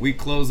 We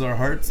close our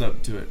hearts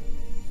up to it.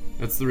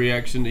 That's the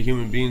reaction to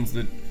human beings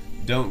that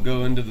don't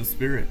go into the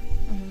Spirit.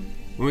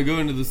 When we go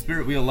into the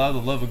Spirit, we allow the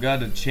love of God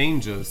to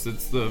change us.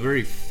 It's the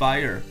very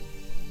fire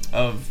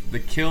of the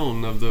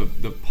kiln of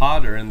the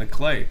potter and the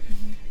clay.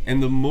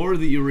 And the more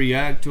that you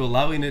react to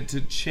allowing it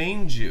to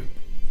change you,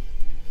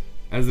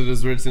 as it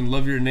is written,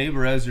 love your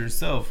neighbor as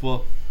yourself.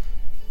 Well,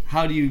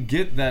 how do you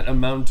get that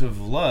amount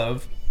of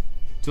love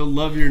to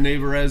love your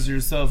neighbor as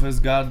yourself, as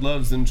God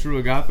loves in true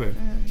agape?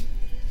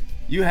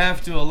 You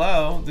have to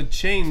allow the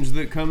change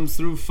that comes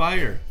through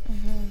fire.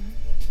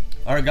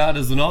 Our God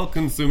is an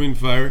all-consuming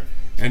fire,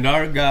 and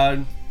our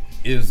God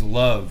is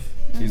love.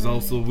 He's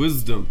also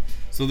wisdom.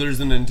 So there's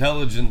an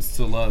intelligence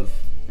to love.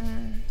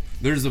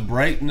 There's a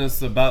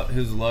brightness about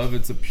his love.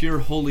 It's a pure,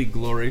 holy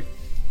glory.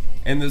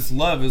 And this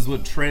love is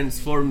what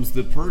transforms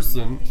the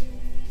person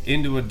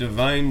into a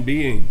divine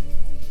being.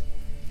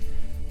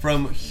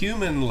 From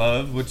human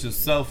love, which is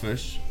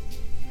selfish,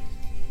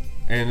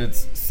 and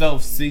it's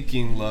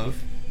self-seeking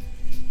love,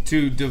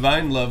 to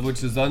divine love,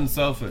 which is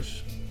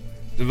unselfish.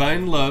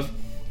 Divine love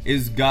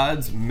is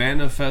God's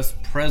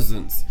manifest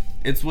presence.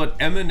 It's what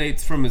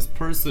emanates from his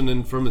person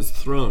and from his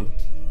throne.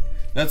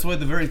 That's why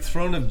the very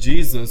throne of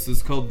Jesus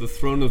is called the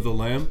throne of the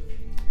Lamb,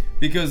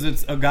 because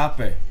it's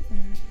agape.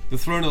 The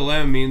throne of the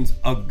Lamb means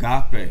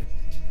agape.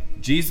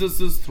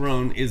 Jesus'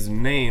 throne is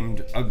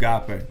named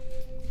agape.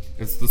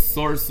 It's the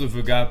source of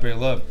agape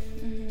love.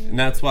 And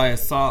that's why I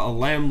saw a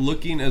lamb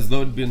looking as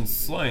though it had been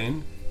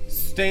slain,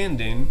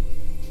 standing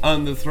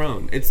on the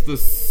throne. It's the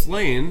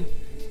slain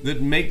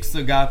that makes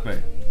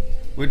agape,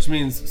 which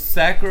means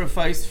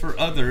sacrifice for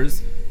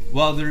others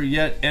while they're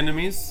yet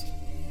enemies.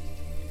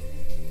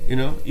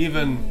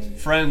 Even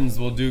friends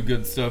will do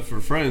good stuff for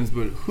friends,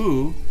 but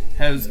who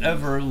has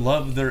ever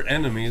loved their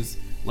enemies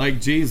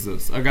like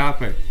Jesus?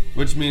 Agape,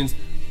 which means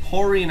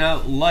pouring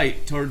out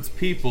light towards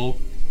people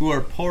who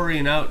are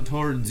pouring out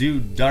towards you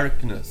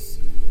darkness.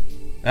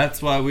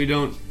 That's why we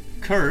don't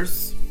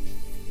curse,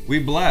 we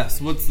bless.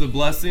 What's the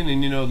blessing?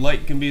 And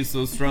light can be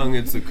so strong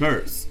it's a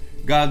curse.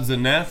 God's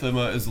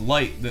anathema is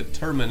light that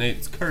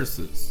terminates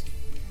curses.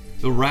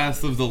 The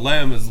wrath of the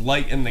Lamb is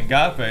light and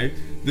agape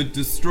that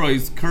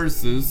destroys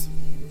curses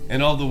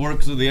and all the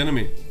works of the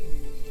enemy.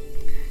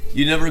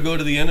 You never go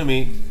to the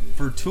enemy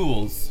for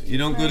tools. You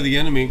don't go to the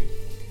enemy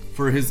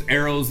for his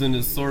arrows and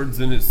his swords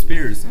and his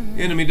spears.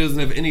 The enemy doesn't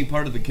have any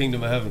part of the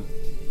kingdom of heaven.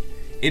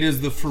 It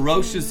is the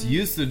ferocious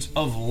usage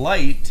of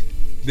light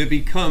that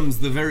becomes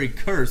the very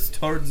curse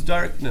towards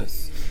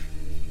darkness.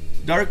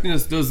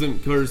 Darkness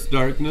doesn't curse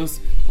darkness.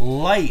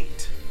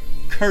 Light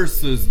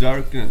curses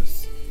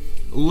darkness.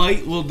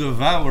 Light will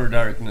devour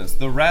darkness.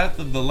 The wrath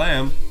of the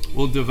Lamb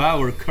will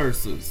devour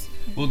curses,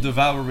 will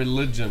devour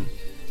religion,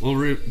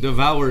 will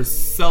devour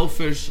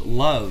selfish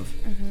love,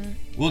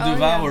 will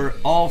devour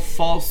all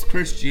false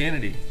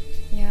Christianity.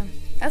 Yeah,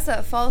 that's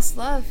a false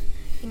love.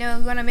 You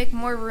want to make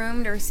more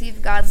room to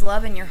receive God's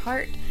love in your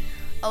heart.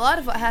 A lot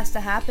of what has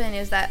to happen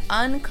is that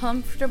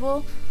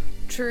uncomfortable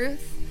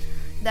truth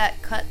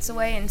that cuts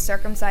away and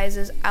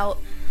circumcises out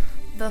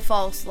the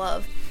false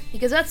love.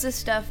 Because that's the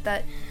stuff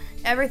that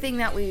everything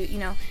that we,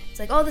 it's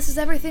like, this is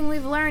everything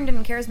we've learned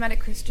in charismatic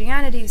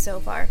Christianity so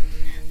far.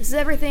 This is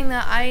everything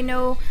that I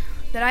know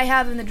that I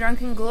have in the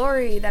drunken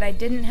glory that I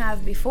didn't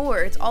have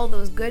before. It's all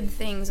those good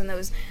things, and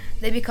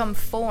they become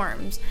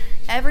forms.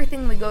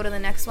 Everything we go to the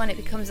next one, it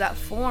becomes that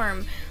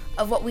form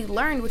of what we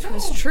learned, which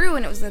was true,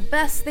 and it was the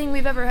best thing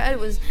we've ever had. It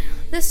was,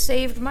 this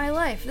saved my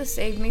life. This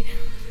saved me,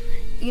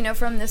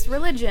 from this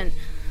religion.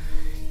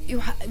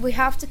 We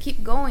have to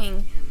keep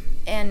going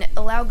and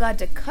allow God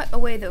to cut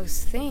away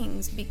those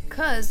things,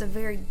 because the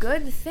very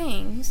good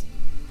things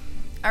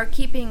are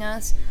keeping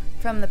us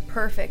from the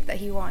perfect that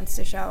he wants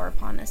to shower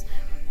upon us.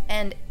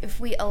 And if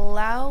we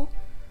allow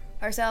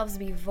ourselves to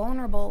be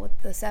vulnerable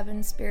with the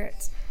 7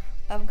 spirits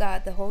of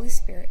God, the Holy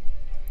Spirit,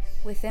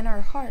 within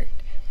our heart,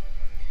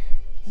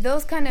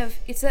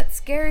 it's that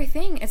scary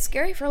thing. It's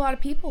scary for a lot of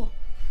people.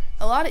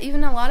 A lot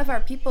of our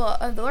people,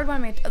 the Lord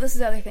wanted me to, this is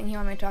the other thing he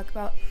wanted me to talk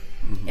about.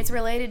 It's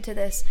related to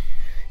this.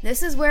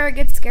 This is where it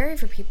gets scary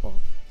for people.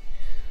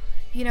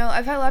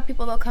 I've had a lot of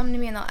people, they'll come to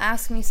me and they'll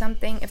ask me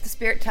something. If the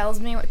Spirit tells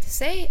me what to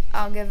say,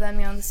 I'll give them,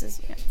 this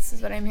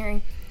is what I'm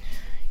hearing.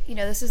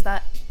 This is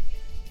that.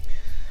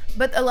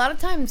 But a lot of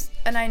times,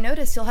 and I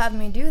notice he'll have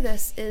me do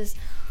this, is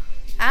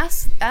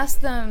ask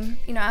them,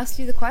 ask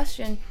you the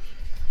question,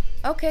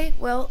 okay,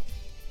 well,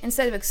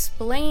 instead of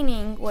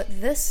explaining what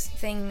this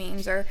thing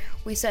means, or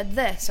we said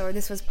this, or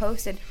this was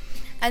posted,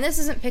 and this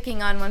isn't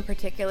picking on one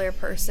particular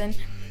person,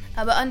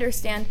 but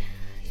understand,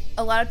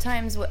 a lot of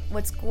times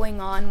what's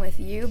going on with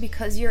you,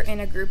 because you're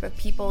in a group of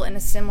people in a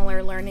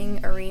similar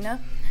learning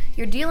arena,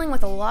 you're dealing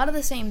with a lot of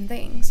the same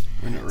things.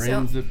 When it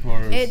rains, it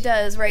pours. It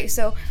does, right?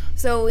 So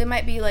it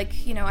might be like,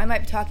 I might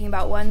be talking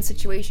about one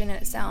situation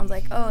and it sounds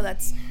like,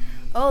 that's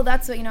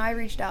what, I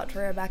reached out to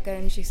Rebecca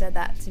and she said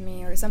that to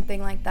me, or something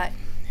like that.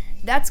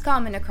 That's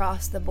common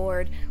across the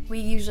board. We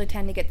usually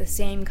tend to get the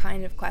same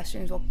kind of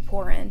questions will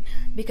pour in,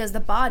 because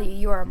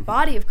you are a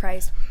body of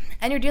Christ,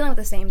 and you're dealing with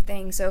the same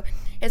thing. So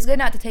it's good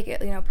not to take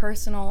it,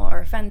 personal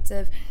or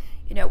offensive.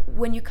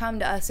 When you come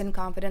to us in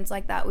confidence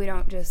like that, we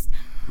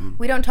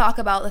don't talk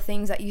about the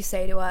things that you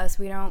say to us.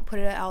 We don't put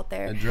it out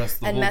there. Address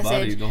the and whole message.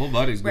 body. The whole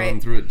body's Right. going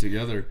through it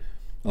together.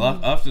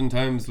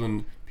 Oftentimes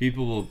when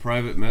people will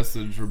private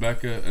message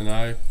Rebecca and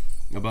I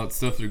about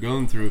stuff they're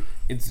going through,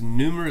 it's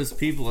numerous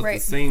people at Right.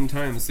 the same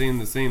time saying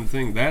the same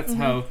thing. That's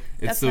how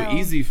it's That's how-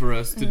 easy for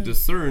us to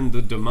discern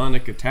the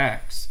demonic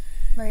attacks.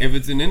 Right. If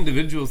it's an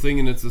individual thing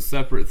and it's a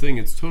separate thing,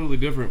 it's totally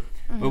different.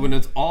 But when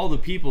it's all the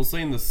people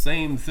saying the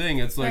same thing,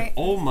 it's like, Right.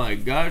 oh my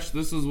gosh,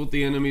 this is what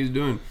the enemy's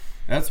doing.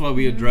 That's why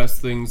we address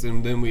things,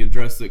 and then we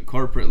address it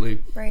corporately.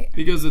 Right.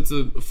 Because it's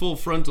a full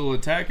frontal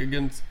attack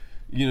against,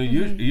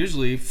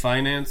 usually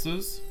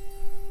finances.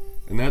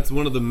 And that's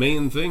one of the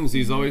main things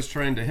he's always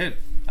trying to hit.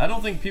 I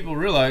don't think people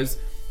realize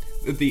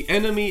that the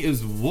enemy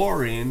is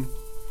warring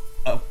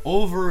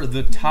over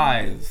the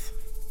tithe.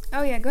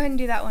 Oh yeah, go ahead and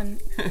do that one.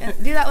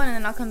 Do that one and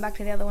then I'll come back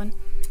to the other one.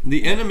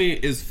 The enemy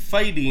is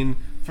fighting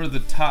for the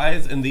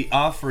tithe and the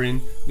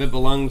offering that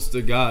belongs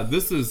to God.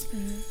 This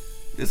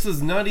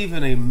is not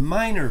even a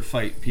minor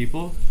fight,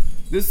 people.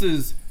 This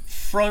is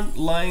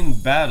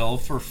frontline battle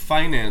for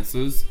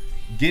finances,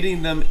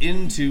 getting them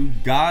into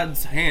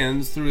God's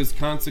hands through his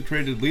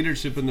consecrated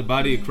leadership in the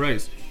body of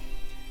Christ.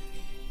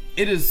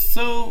 It is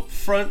so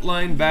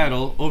frontline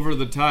battle over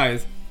the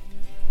tithe.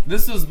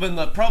 This has been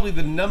probably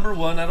the number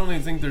one, I don't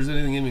even think there's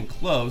anything even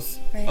close,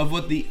 Right. of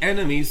what the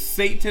enemy,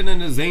 Satan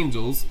and his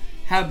angels,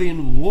 have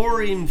been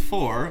warring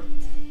for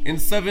in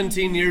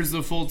 17 years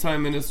of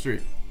full-time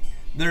ministry.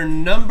 Their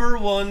number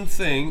one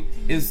thing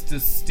is to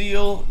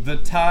steal the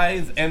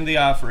tithe and the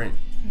offering.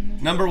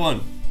 Number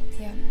one.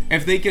 Yeah.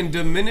 If they can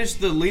diminish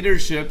the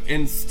leadership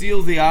and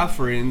steal the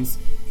offerings,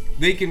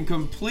 they can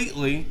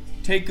completely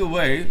take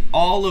away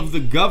all of the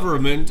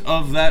government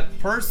of that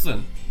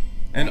person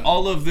and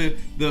all of the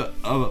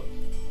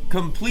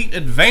complete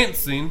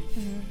advancing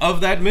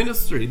of that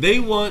ministry. They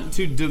want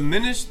to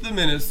diminish the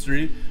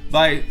ministry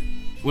by,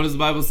 what does the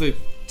Bible say?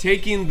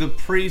 Taking the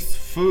priest's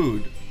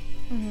food.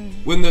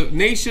 When the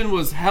nation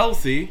was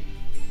healthy,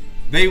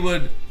 they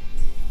would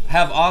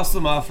have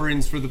awesome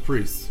offerings for the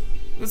priests.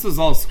 This is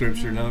all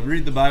scripture. Now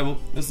read the Bible.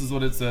 This is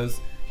what it says.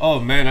 Oh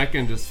man, I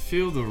can just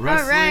feel the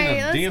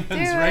wrestling of demons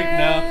right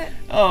now.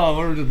 Oh,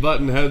 we're just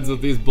butting heads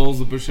with these bulls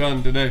of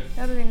Bashan today.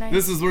 That would be nice.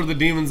 This is where the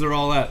demons are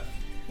all at.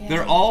 Yeah.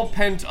 They're all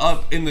pent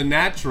up in the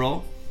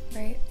natural,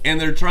 Right. and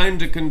they're trying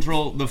to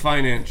control the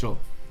financial.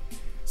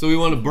 So we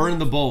want to burn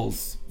the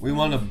bulls. We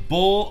want a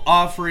bull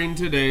offering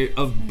today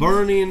of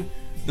burning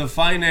the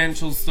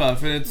financial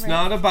stuff. And it's Right.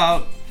 not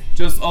about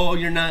just, oh,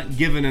 you're not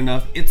giving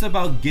enough. It's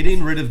about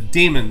getting rid of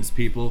demons,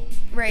 people.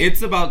 Right.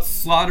 It's about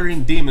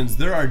slaughtering demons.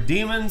 There are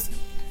demons,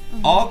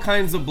 all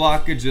kinds of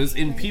blockages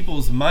in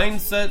people's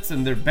mindsets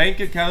and their bank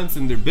accounts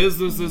and their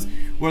businesses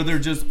where they're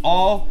just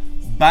all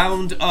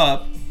bound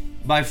up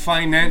by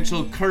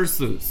financial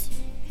curses.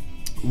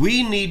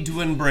 We need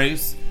to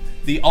embrace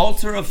the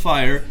altar of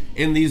fire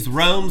in these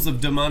realms of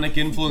demonic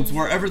influence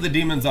wherever the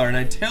demons are. And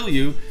I tell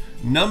you,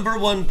 number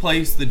one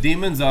place the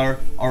demons are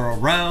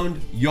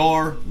around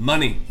your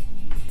money.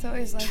 It's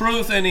always like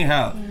Truth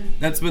anyhow.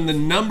 That's been the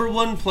number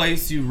one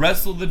place you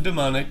wrestle the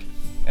demonic,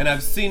 and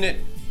I've seen it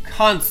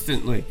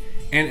constantly.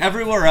 And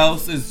everywhere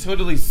else is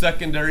totally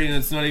secondary, and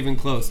it's not even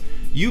close.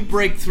 You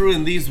break through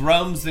in these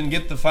realms and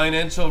get the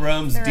financial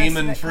realms the rest of it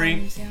demon free.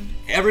 comes, yeah.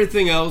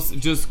 Everything else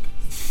just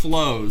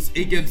flows.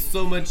 It gets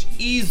so much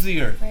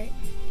easier. Right.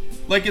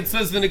 Like it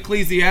says in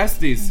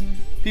Ecclesiastes.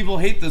 People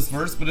hate this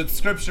verse, but it's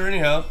scripture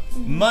anyhow.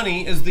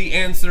 Money is the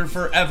answer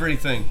for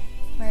everything.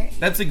 Right.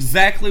 That's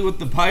exactly what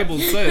the Bible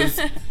says.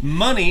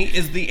 Money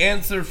is the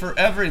answer for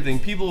everything.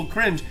 People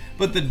cringe,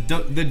 but the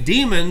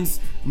demons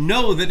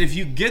know that if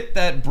you get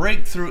that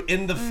breakthrough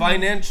in the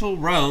financial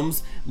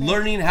realms,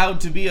 learning how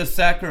to be a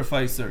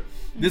sacrificer.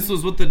 This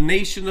was what the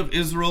nation of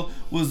Israel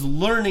was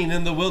learning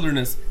in the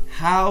wilderness,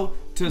 how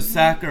to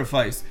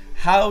sacrifice,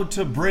 how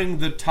to bring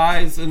the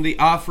tithes and the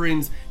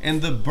offerings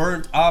and the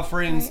burnt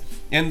offerings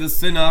and the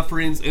sin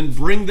offerings and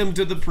bring them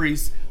to the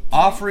priests,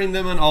 offering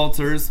them on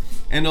altars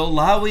and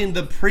allowing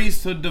the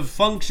priesthood to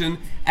function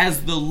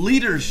as the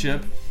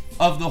leadership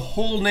of the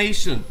whole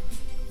nation.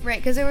 Right,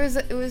 because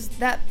it was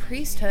that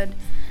priesthood.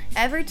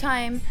 Every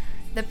time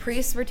the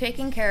priests were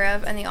taken care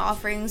of and the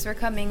offerings were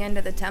coming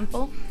into the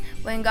temple,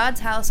 when God's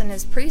house and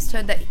his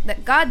priesthood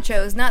that God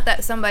chose, not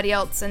that somebody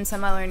else in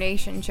some other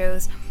nation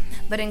chose,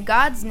 but in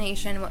God's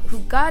nation, who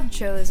God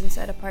chose and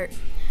set apart,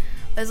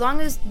 as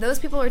long as those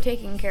people were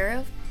taken care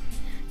of,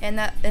 and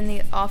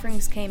the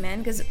offerings came in,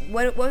 because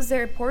what was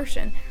their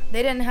portion?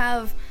 They didn't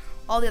have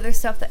all the other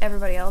stuff that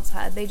everybody else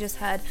had. They just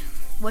had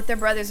what their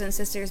brothers and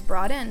sisters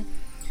brought in,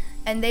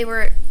 and they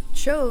were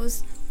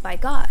chose by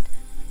God.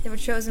 They were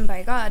chosen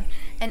by God,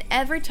 and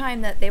every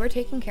time that they were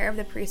taken care of,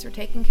 the priests were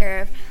taken care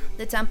of,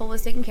 the temple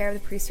was taken care of, the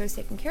priesthood was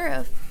taken care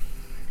of,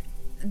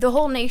 the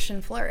whole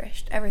nation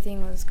flourished.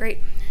 Everything was great.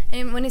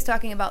 And when he's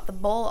talking about the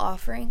bowl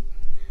offering,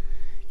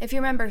 if you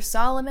remember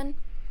Solomon,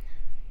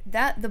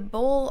 that the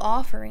bowl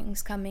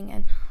offerings coming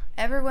in,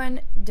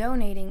 everyone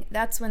donating,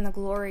 that's when the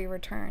glory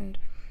returned,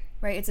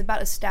 right? It's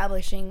about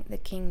establishing the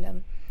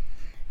kingdom.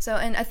 So,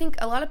 and I think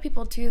a lot of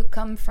people too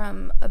come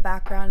from a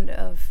background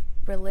of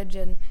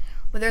religion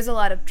where there's a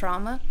lot of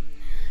trauma,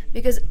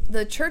 because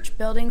the church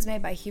buildings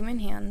made by human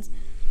hands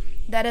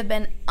that have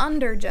been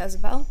under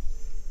Jezebel,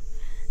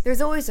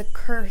 there's always a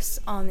curse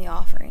on the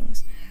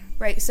offerings,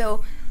 right?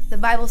 So the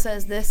Bible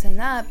says this and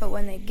that, but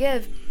when they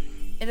give,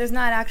 there's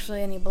not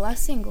actually any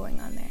blessing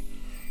going on there.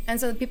 And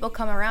so the people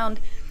come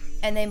around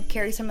and they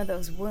carry some of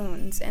those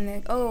wounds and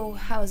they, oh,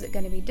 how is it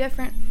going to be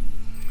different?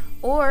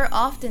 Or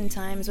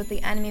oftentimes what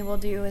the enemy will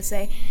do is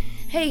say,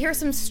 hey, here's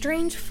some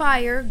strange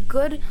fire,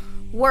 good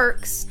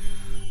works.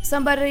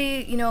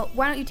 Somebody,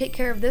 why don't you take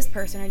care of this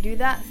person or do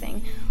that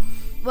thing?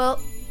 Well,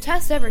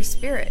 test every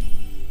spirit,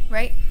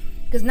 right?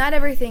 Because not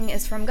everything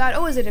is from God.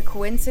 Oh, is it a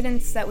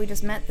coincidence that we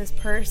just met this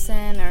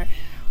person, or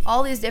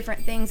all these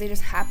different things, they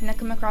just happen to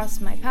come across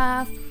my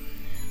path?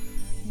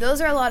 Those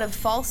are a lot of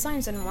false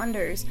signs and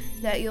wonders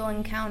that you'll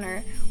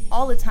encounter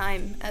all the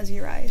time as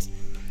you rise.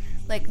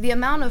 Like the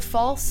amount of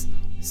false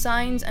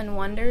signs and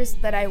wonders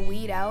that I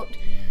weed out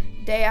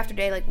day after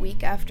day, like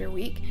week after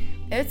week,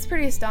 it's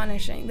pretty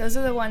astonishing. Those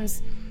are the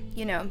ones,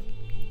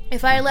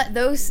 if I let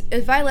those,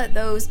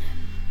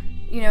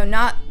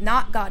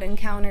 not God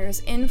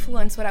encounters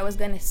influence what I was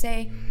going to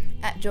say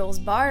at Joel's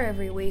bar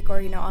every week,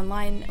 or,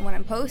 online when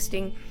I'm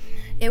posting,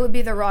 it would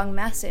be the wrong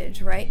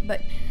message, right?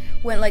 But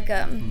when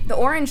the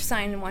orange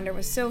sign and wonder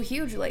was so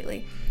huge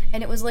lately,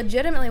 and it was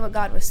legitimately what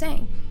God was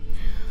saying.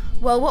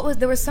 Well,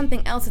 there was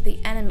something else that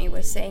the enemy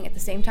was saying at the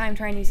same time,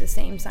 trying to use the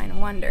same sign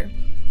and wonder.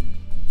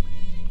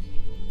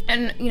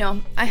 And,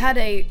 I had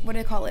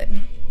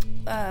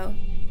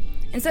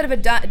instead of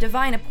a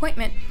divine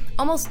appointment,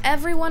 almost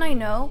everyone I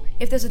know,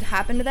 if this had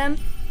happened to them,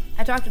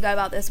 I talked to God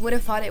about this, would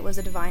have thought it was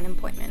a divine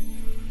appointment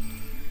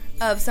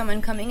of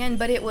someone coming in,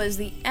 but it was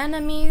the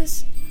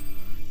enemy's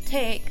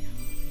take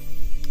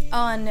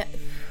on,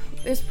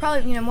 it's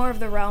probably, more of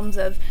the realms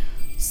of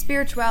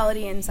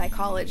spirituality and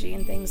psychology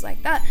and things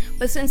like that.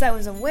 But since I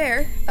was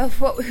aware of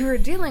what we were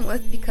dealing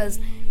with, because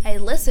I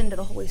listened to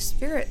the Holy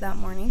Spirit that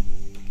morning,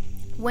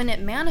 when it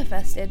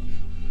manifested,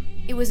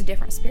 it was a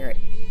different spirit.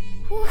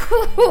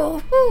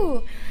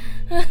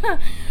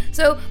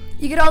 So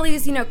you get all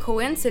these,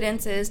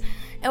 coincidences.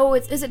 Oh,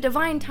 is it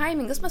divine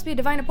timing? This must be a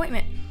divine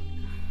appointment.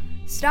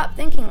 Stop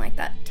thinking like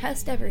that.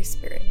 Test every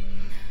spirit.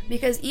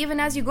 Because even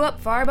as you go up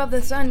far above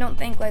the sun, don't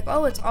think like,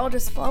 oh, it's all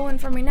just flowing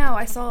for me now.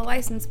 I saw a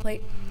license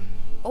plate.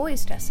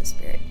 Always test the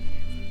spirit.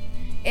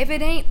 If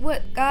it ain't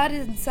what God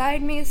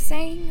inside me is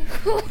saying,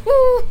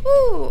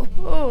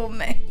 oh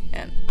man,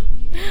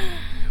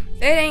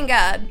 it ain't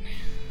God.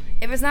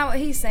 If it's not what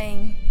he's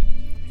saying,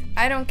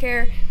 I don't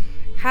care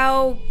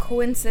how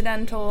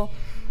coincidental,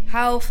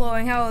 how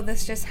flowing, how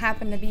this just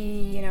happened to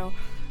be,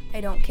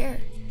 I don't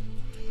care.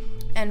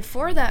 And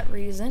for that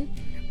reason,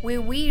 we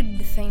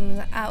weed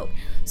things out.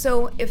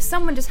 So if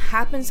someone just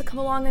happens to come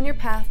along on your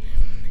path,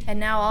 and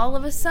now all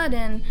of a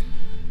sudden,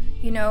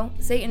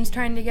 Satan's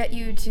trying to get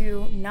you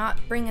to not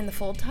bring in the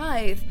full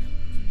tithe,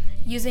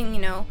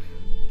 using,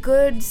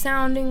 good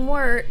sounding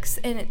works,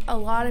 and a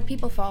lot of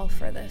people fall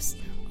for this.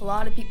 A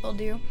lot of people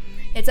do.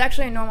 It's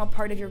actually a normal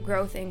part of your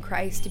growth in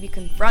Christ to be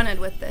confronted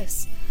with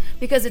this,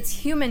 because it's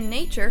human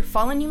nature,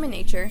 fallen human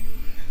nature,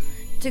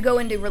 to go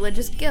into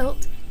religious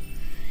guilt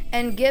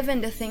and give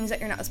into things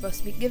that you're not supposed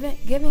to be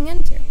giving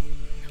into.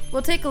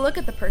 Well, take a look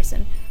at the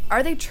person.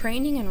 Are they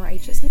training in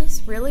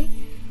righteousness, really?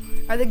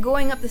 Are they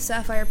going up the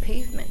sapphire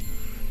pavement?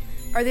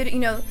 Are they,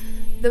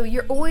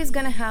 you're always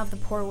going to have the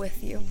poor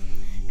with you.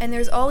 And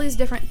there's all these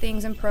different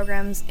things and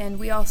programs, and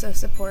we also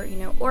support,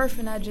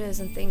 orphanages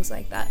and things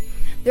like that.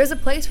 There's a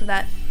place for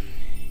that,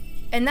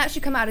 and that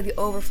should come out of the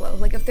overflow.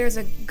 Like if there's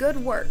a good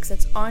works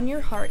that's on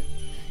your heart,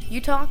 you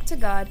talk to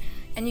God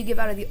and you give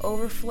out of the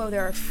overflow.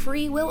 There are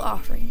free will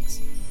offerings,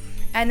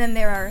 and then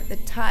there are the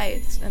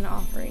tithes and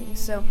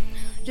offerings. So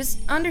just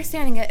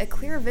understanding a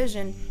clear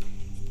vision.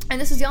 And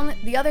this is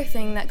the other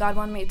thing that God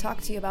wanted me to talk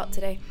to you about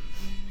today,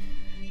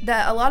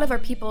 that a lot of our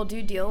people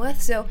do deal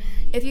with. So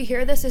if you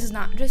hear this is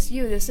not just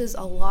you, this is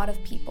a lot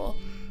of people,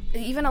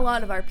 even a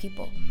lot of our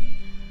people.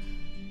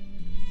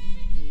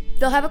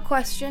 They'll have a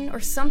question or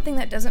something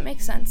that doesn't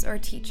make sense or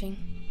teaching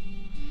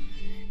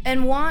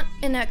and want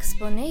an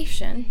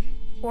explanation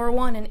or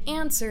want an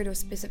answer to a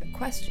specific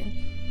question.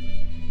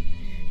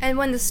 And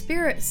when the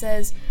Spirit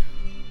says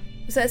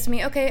to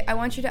me, okay, I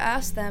want you to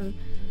ask them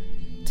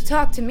to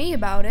talk to me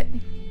about it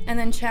and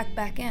then check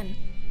back in,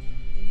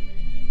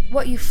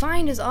 what you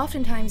find is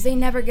oftentimes they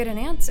never get an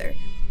answer.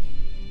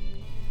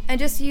 And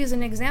just to use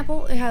an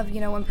example, I have,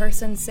 one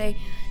person say,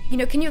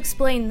 can you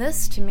explain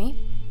this to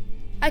me?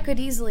 I could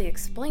easily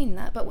explain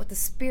that, but what the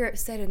Spirit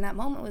said in that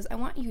moment was, I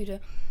want you to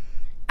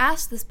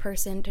ask this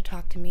person to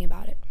talk to me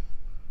about it.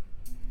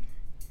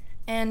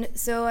 And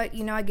so, I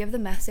give the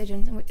message,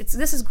 and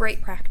this is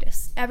great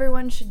practice.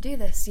 Everyone should do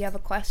this. You have a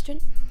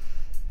question,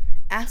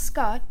 ask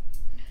God,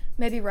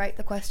 maybe write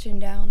the question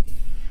down,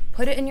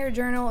 put it in your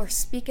journal or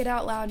speak it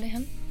out loud to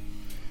Him,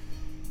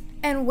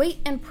 and wait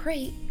and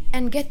pray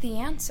and get the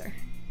answer.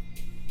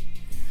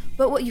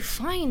 But what you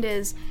find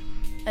is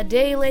a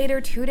day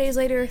later, 2 days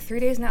later, 3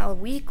 days now, a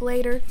week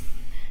later,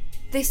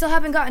 they still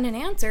haven't gotten an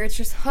answer. It's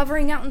just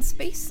hovering out in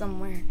space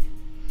somewhere.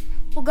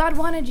 Well, God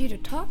wanted you to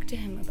talk to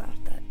Him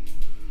about that.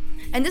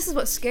 And this is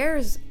what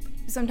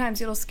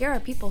sometimes it'll scare our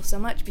people so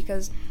much,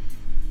 because,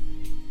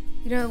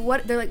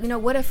 what they're like,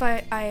 what if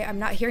I'm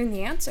not hearing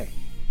the answer?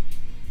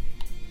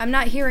 I'm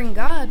not hearing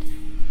God.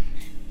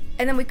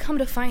 And then we come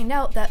to find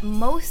out that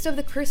most of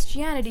the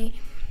Christianity,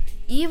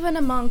 even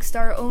amongst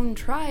our own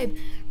tribe,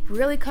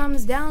 really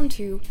comes down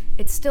to,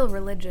 it's still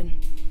religion.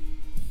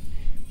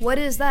 What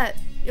is that?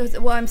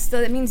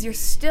 That means you're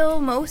still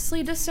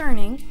mostly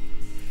discerning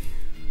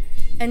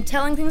and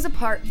telling things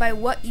apart by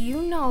what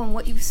you know and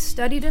what you've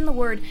studied in the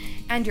Word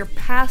and your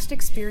past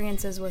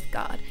experiences with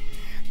God.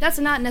 That's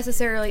not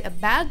necessarily a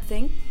bad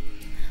thing,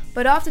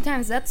 but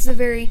oftentimes that's a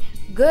very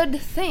good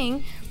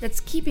thing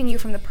that's keeping you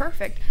from the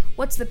perfect.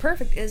 What's the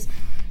perfect is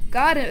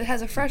God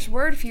has a fresh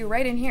word for you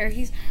right in here.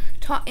 He's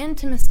taught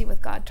intimacy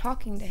with God,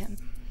 talking to Him.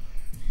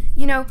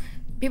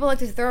 People like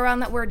to throw around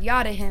that word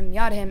yada him,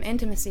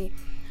 intimacy.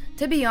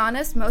 To be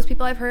honest, most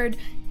people I've heard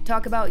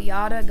talk about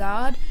yada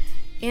God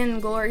in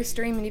Glory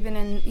Stream and even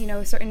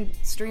in, certain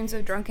streams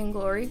of Drunken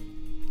Glory,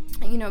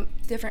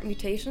 different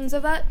mutations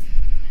of that.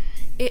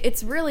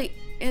 It's really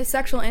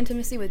sexual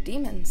intimacy with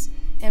demons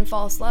and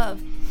false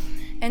love.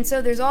 And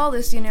so there's all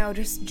this,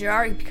 just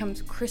jargon,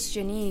 becomes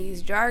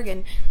Christianese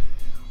jargon.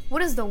 What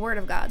does the Word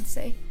of God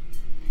say?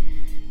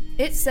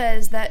 It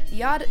says that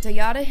to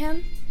yada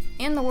Him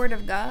in the Word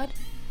of God,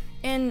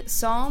 in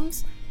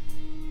Psalms,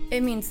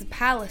 it means the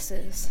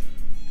palaces.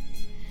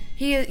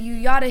 You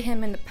yada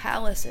Him in the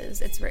palaces,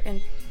 it's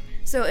written.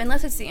 So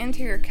unless it's the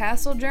interior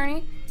castle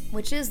journey,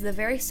 which is the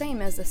very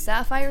same as the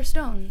sapphire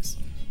stones,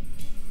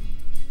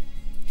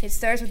 it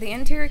starts with the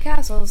interior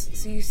castles,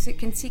 so you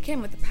can seek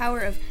Him with the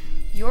power of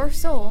your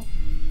soul.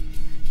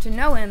 To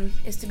know Him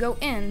is to go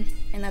in,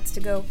 and that's to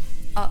go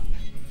up.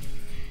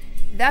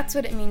 That's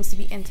what it means to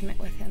be intimate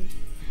with Him.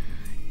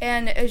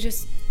 And it's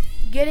just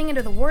getting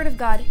into the Word of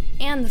God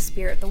and the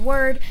Spirit, the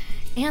Word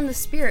and the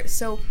Spirit.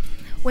 So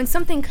when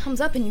something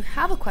comes up and you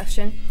have a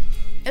question,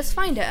 it's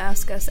fine to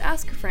ask a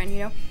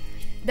friend,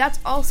 That's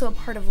also a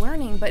part of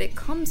learning, but it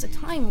comes a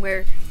time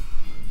where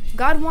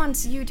God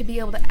wants you to be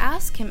able to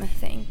ask Him a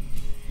thing,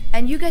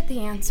 and you get the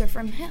answer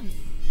from Him.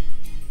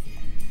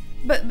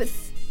 But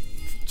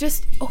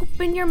just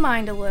open your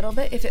mind a little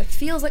bit. If it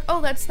feels like,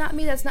 oh, that's not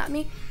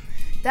me,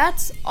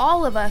 that's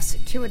all of us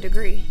to a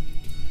degree.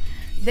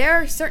 There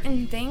are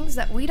certain things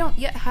that we don't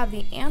yet have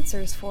the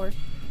answers for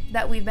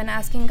that we've been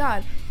asking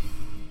God.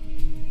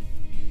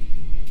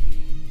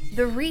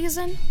 The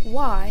reason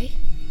why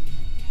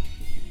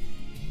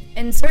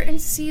in certain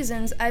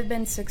seasons I've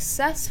been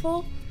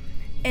successful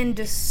in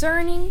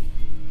discerning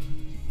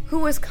who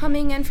was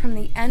coming in from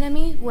the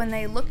enemy when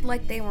they looked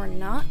like they were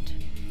not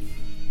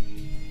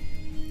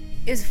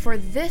is for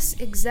this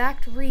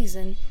exact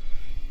reason.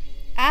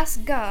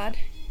 Ask God,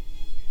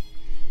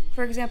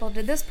 for example,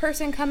 did this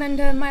person come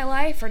into my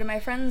life or to my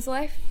friend's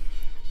life?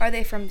 Were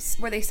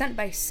they sent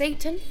by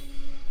Satan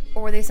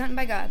or were they sent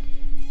by God?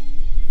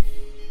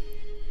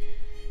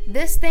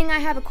 This thing I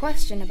have a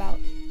question about.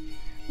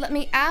 Let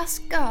me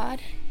ask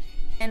God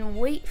and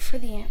wait for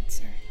the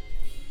answer.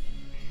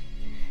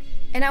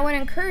 And I want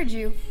to encourage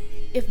you,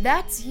 if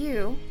that's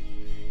you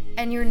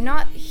and you're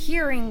not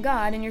hearing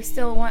God and you're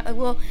still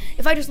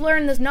if I just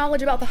learn this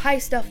knowledge about the high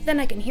stuff, then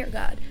I can hear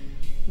God.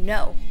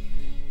 No,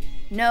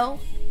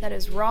 that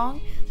is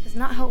wrong. That's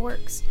not how it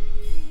works.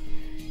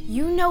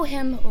 You know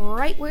Him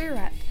right where you're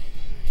at.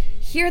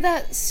 Hear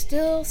that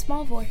still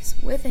small voice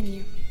within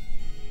you,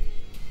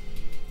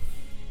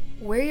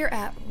 where you're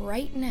at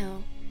right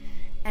now,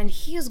 and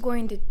he is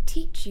going to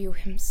teach you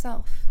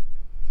himself.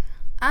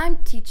 I'm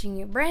teaching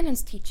you,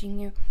 Brandon's teaching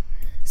you,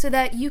 so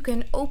that you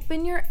can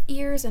open your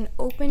ears and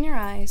open your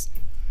eyes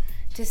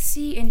to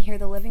see and hear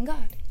the living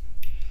God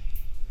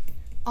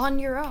on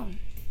your own.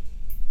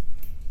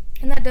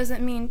 And that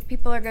doesn't mean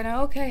people are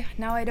gonna, okay,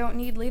 now I don't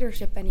need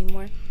leadership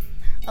anymore.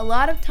 A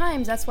lot of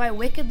times, that's why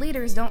wicked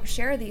leaders don't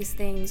share these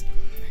things,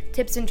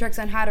 tips and tricks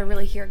on how to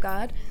really hear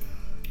God.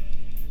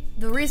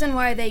 The reason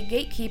why they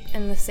gatekeep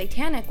in the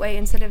satanic way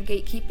instead of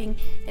gatekeeping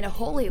in a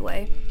holy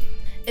way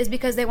is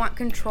because they want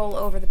control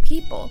over the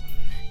people.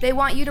 They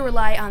want you to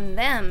rely on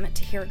them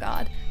to hear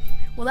God.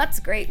 Well, that's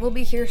great. We'll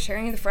be here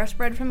sharing the fresh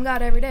bread from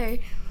God every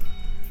day.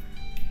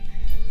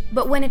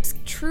 But when it's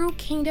true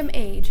kingdom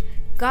age,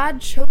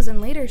 God-chosen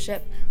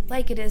leadership,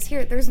 like it is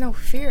here, there's no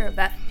fear of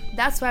that.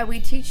 That's why we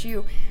teach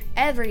you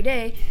every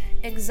day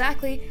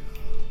exactly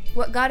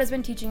what God has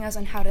been teaching us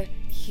on how to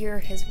hear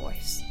his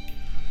voice,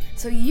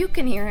 so you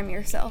can hear him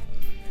yourself.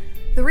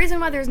 The reason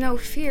why there's no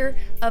fear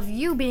of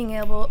you being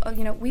able,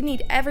 we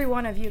need every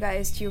one of you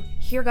guys to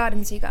hear God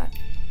and see God.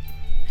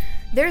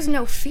 There's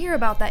no fear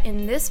about that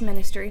in this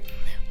ministry,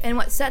 and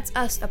what sets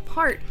us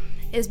apart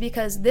is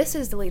because this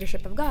is the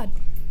leadership of God.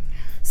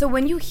 So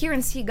when you hear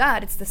and see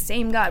God, it's the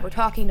same God. We're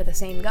talking to the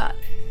same God.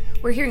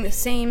 We're hearing the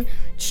same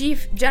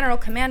chief general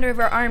commander of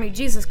our army,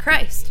 Jesus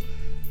Christ,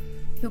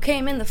 who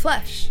came in the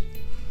flesh.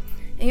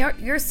 And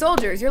you're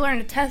soldiers. You're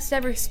learning to test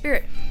every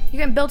spirit.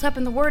 You're getting built up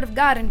in the word of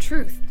God and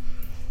truth.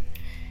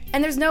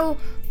 And there's no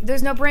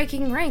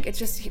breaking rank. It's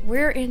just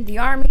we're in the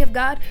army of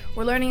God.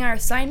 We're learning our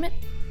assignment.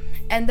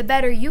 And the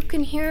better you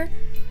can hear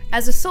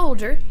as a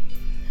soldier,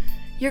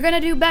 you're going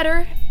to do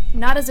better,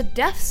 not as a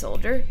deaf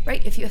soldier,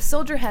 right? If a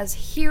soldier has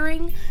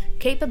hearing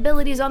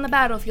capabilities on the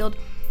battlefield,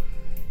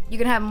 you're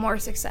going to have more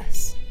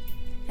success.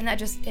 And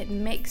it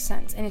makes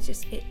sense. And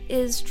it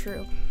is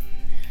true.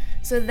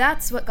 So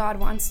that's what God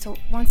wants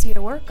you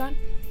to work on.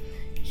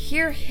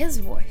 Hear his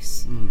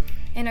voice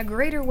in a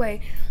greater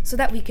way so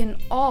that we can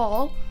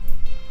all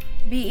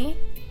be,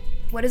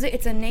 what is it?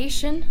 It's a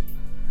nation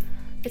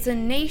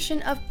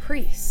of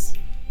priests.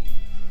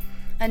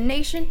 A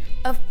nation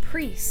of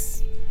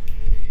priests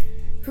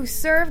who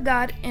serve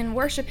God and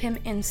worship him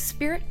in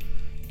spirit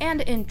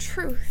and in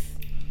truth.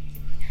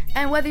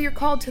 And whether you're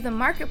called to the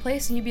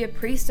marketplace and you be a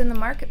priest in the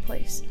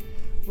marketplace,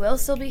 we'll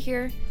still be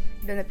here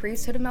in the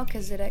priesthood of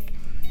Melchizedek.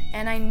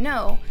 And I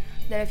know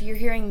that if you're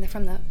hearing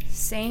from the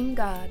same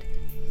God,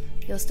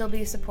 you'll still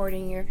be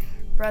supporting your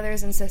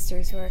brothers and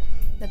sisters who are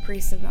the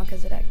priests of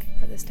Melchizedek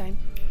for this time.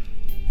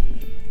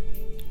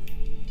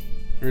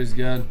 Praise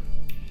God.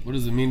 What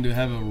does it mean to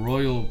have a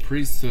royal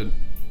priesthood?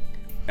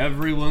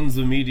 Everyone's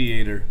a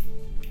mediator,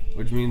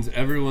 which means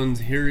everyone's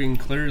hearing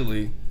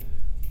clearly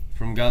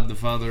from God the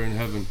Father in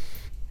heaven.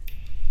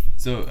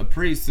 So a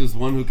priest is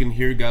one who can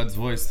hear God's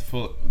voice.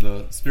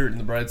 The Spirit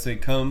and the bride say,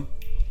 "Come."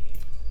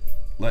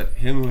 Let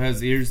him who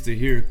has ears to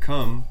hear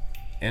come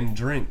and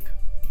drink.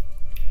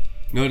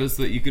 Notice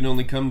that you can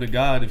only come to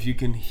God if you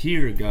can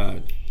hear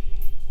God.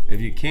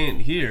 If you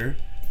can't hear,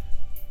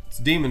 it's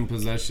demon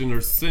possession or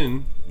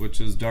sin,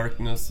 which is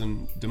darkness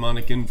and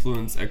demonic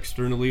influence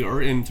externally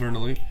or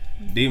internally.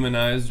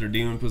 Demonized or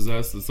demon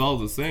possessed, it's all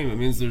the same. It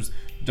means there's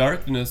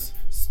darkness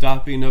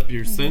stopping up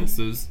your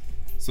senses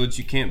so that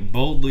you can't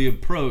boldly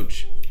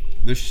approach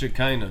the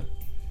Shekinah.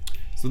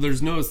 So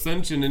there's no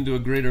ascension into a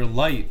greater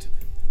light.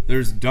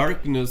 There's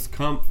darkness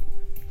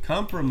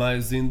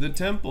compromising the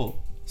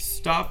temple,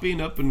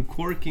 stopping up and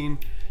quirking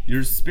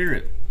your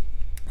spirit.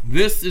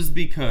 This is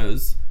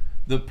because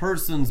the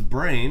person's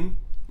brain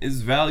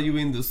is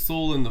valuing the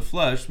soul and the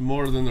flesh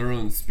more than their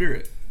own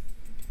spirit.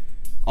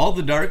 All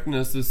the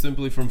darkness is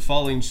simply from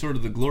falling short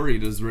of the glory.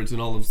 It is written,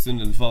 all have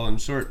sinned and fallen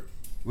short,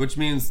 which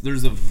means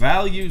there's a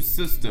value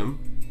system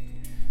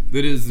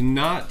that is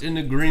not in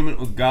agreement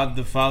with God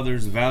the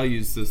Father's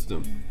value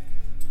system.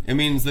 It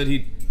means that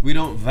we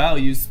don't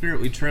value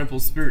spirit, we trample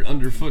spirit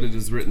underfoot. It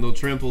is written, they'll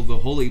trample the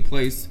holy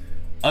place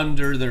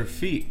under their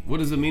feet. What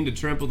does it mean to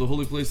trample the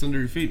holy place under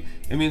your feet?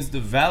 It means to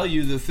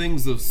value the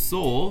things of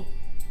soul,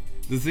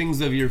 the things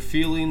of your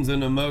feelings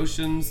and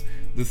emotions,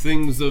 the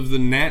things of the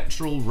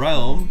natural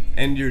realm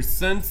and your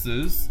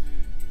senses,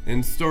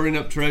 and storing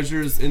up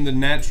treasures in the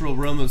natural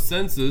realm of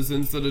senses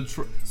instead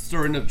of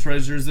storing up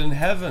treasures in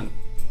heaven.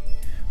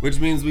 Which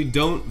means we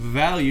don't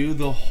value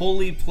the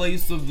holy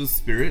place of the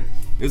Spirit.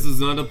 This is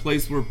not a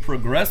place we're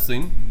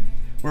progressing.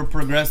 We're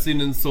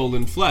progressing in soul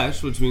and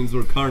flesh, which means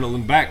we're carnal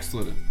and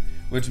backslidden.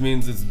 Which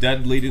means it's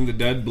dead leading the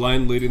dead,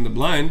 blind leading the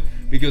blind,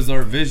 because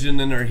our vision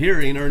and our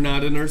hearing are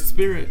not in our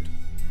spirit.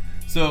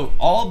 So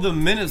all the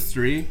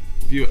ministry,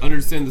 if you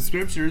understand the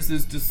scriptures,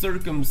 is to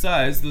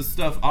circumcise the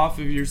stuff off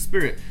of your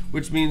spirit,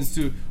 which means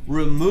to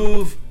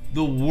remove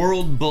the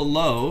world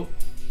below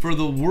for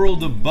the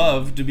world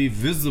above to be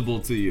visible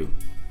to you.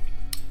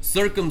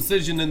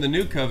 Circumcision in the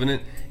new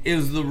covenant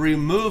is the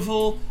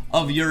removal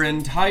of your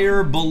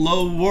entire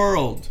below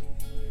world.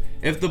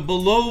 If the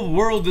below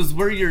world is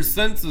where your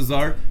senses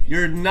are,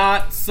 you're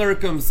not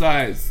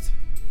circumcised.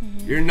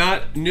 You're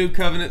not new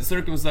covenant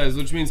circumcised,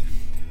 which means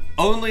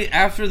only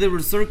after they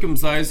were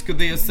circumcised could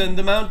they ascend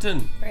the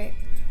mountain. Right.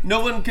 No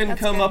one can That's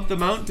come good. up the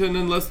mountain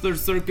unless they're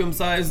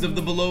circumcised of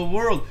the below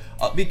world.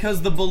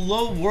 Because the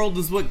below world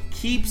is what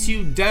keeps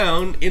you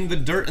down in the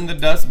dirt and the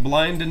dust,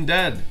 blind and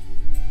dead.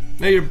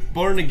 Now you're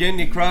born again,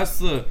 you cross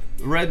the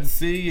Red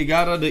Sea, you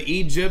got out of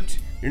Egypt,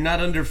 you're not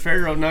under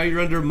Pharaoh, now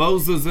you're under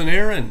Moses and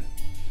Aaron.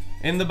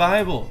 In the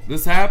Bible,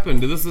 this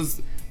happened. This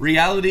is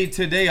reality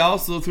today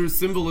also through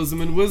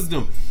symbolism and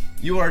wisdom.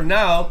 You are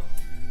now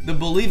the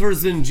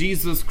believers in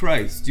Jesus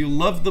Christ. You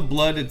love the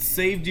blood, it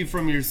saved you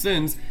from your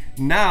sins.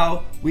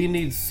 Now we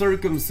need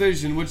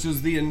circumcision, which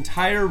is the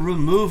entire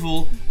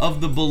removal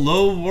of the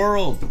below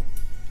world.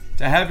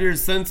 To have your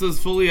senses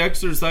fully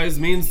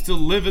exercised means to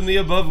live in the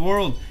above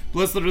world.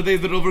 Blessed are they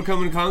that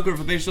overcome and conquer,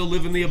 for they shall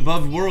live in the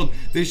above world.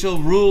 They shall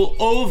rule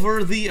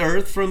over the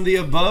earth from the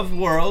above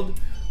world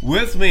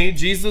with me,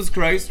 Jesus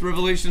Christ,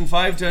 Revelation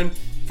 5:10,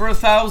 for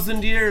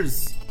 1,000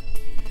 years.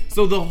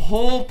 So the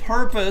whole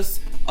purpose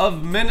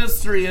of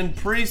ministry and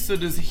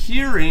priesthood is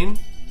hearing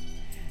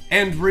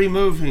and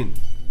removing.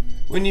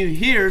 When you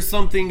hear,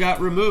 something got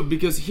removed,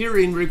 because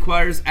hearing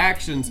requires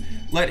actions.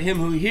 Let him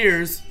who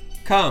hears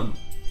come.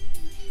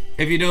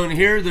 If you don't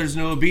hear, there's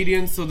no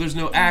obedience, so there's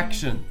no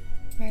action.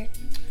 Right.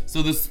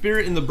 So the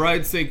Spirit and the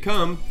bride say,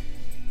 come.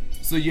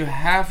 So you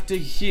have to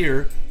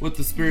hear what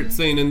the Spirit's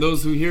saying. And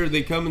those who hear,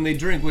 they come and they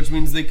drink, which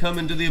means they come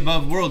into the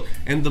above world.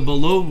 And the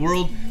below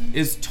world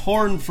is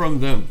torn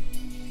from them.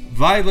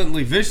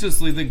 Violently,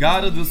 viciously, the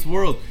God of this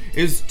world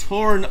is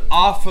torn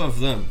off of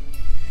them.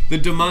 The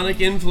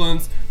demonic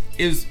influence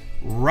is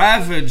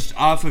ravaged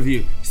off of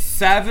you,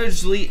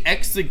 savagely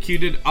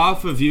executed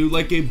off of you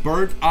like a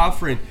burnt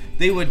offering.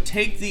 They would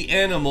take the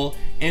animal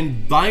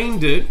and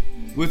bind it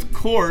with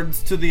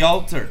cords to the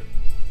altar,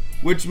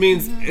 which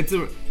means it's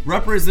a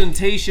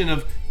representation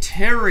of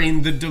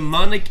tearing the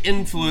demonic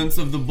influence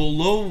of the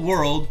below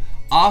world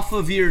off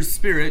of your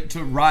spirit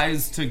to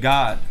rise to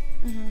God.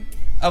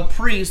 A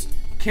priest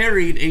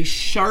carried a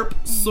sharp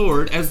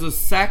sword as a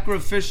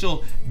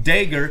sacrificial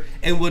dagger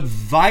and would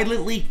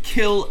violently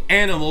kill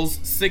animals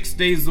 6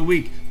 days a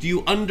week. Do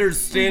you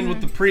understand what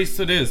the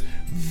priesthood is?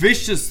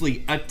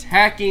 Viciously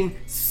attacking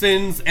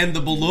sins and the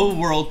below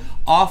world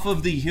off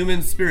of the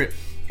human spirit.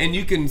 And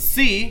you can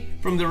see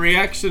from the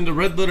reaction to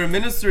Red Letter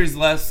Ministries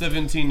last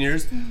 17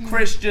 years,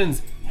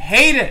 Christians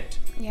hate it.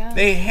 Yeah.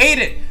 They hate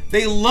it.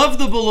 They love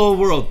the below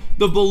world.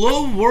 The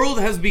below world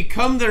has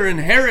become their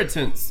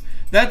inheritance.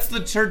 That's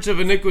the church of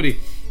iniquity.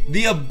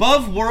 The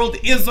above world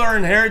is our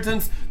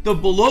inheritance. The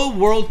below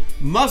world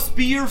must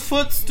be your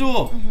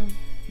footstool.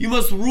 You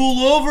must rule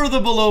over the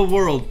below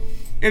world.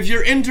 If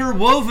you're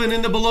interwoven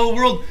in the below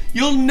world,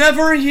 you'll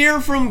never hear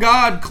from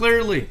God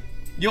clearly.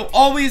 You'll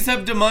always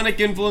have demonic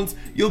influence.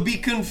 You'll be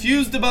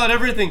confused about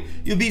everything.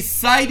 You'll be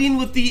siding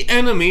with the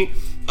enemy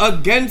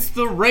against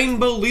the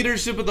rainbow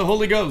leadership of the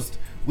Holy Ghost.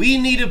 We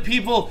need a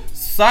people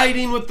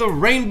siding with the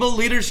rainbow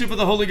leadership of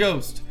the Holy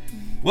Ghost.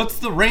 What's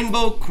the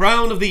rainbow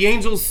crown of the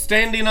angels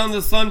standing on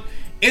the sun?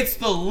 It's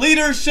the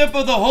leadership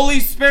of the Holy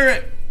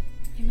Spirit.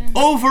 Amen.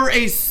 Over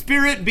a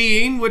spirit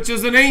being, which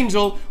is an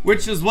angel,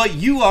 which is what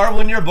you are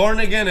when you're born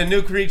again. A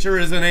new creature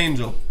is an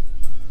angel.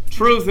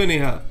 Truth,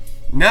 anyhow.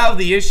 Now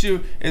the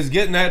issue is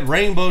getting that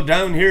rainbow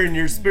down here in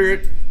your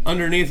spirit,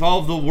 underneath all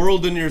of the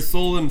world in your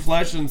soul and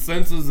flesh and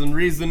senses and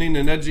reasoning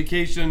and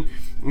education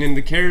and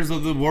the cares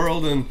of the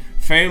world and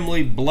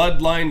family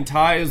bloodline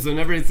ties and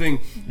everything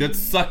that's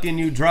sucking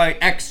you dry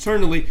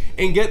externally,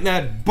 and getting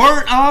that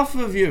burnt off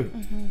of you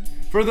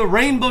for the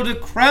rainbow to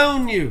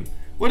crown you.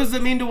 What does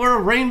it mean to wear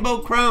a rainbow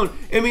crown?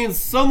 It means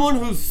someone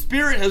whose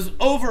spirit has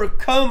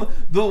overcome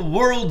the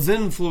world's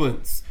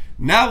influence.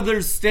 Now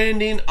they're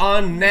standing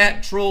on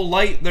natural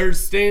light. They're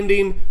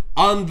standing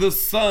on the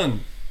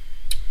sun.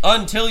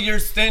 Until you're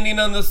standing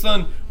on the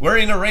sun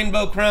wearing a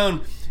rainbow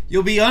crown,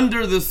 you'll be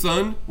under the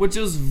sun, which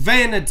is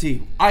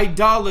vanity,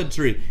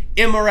 idolatry,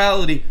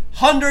 immorality,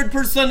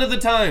 100% of the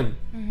time.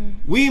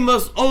 We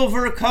must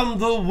overcome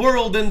the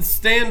world and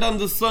stand on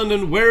the sun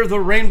and wear the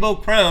rainbow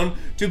crown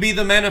to be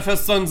the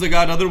manifest sons of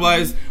God.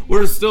 Otherwise,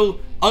 we're still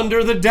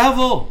under the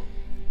devil.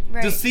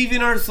 Right.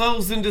 Deceiving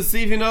ourselves and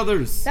deceiving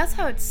others. That's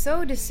how it's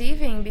so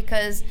deceiving,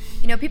 because,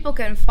 you know, people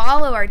can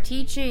follow our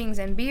teachings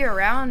and be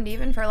around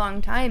even for a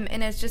long time,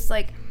 and it's just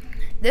like,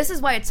 this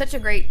is why it's such a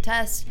great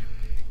test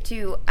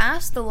to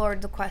ask the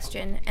Lord the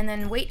question and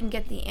then wait and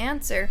get the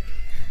answer.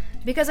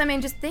 Because, I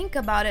mean, just think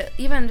about it,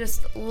 even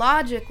just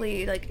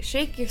logically, like,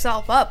 shake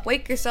yourself up,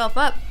 wake yourself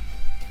up.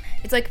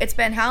 It's like, it's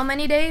been how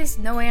many days?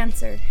 No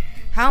answer.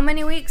 How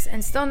many weeks?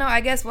 And still no, I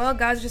guess, well,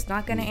 God's just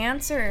not going to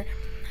answer.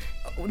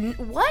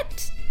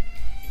 What?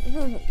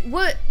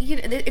 What? You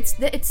know,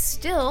 it's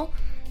still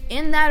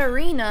in that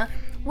arena.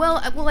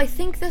 Well, I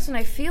think this and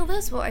I feel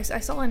this. Well, I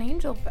saw an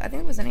angel. I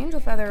think it was an angel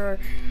feather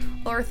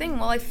or a thing.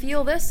 Well, I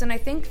feel this and I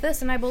think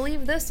this and I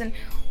believe this. And,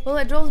 well,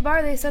 at Joel's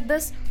bar they said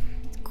this.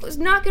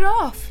 Knock it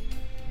off.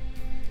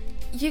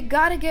 You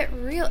gotta get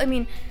real. I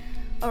mean,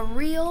 a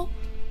real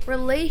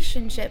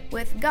relationship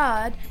with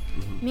God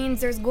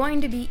means there's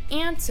going to be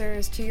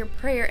answers to your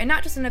prayer, and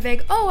not just in a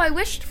vague, oh, I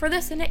wished for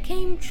this and it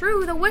came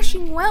true, the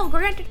wishing well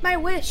granted my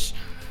wish.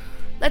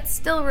 That's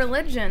still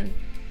religion.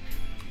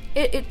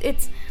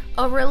 It's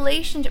a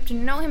relationship to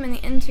know him in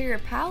the interior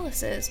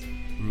palaces.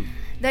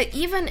 That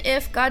even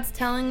if God's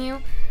telling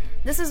you,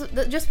 this is,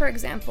 just for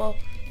example,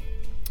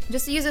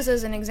 just use this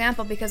as an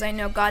example because I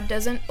know God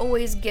doesn't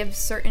always give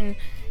certain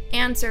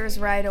answers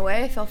right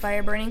away. I feel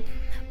fire burning.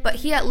 But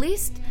he at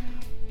least,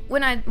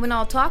 when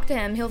I'll talk to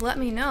him, he'll let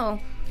me know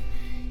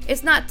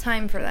it's not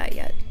time for that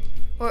yet.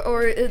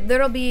 Or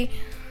there'll be,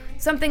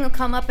 something will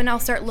come up and I'll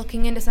start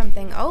looking into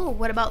something. Oh,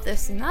 what about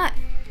this and that?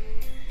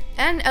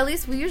 And at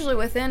least we usually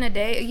within a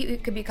day,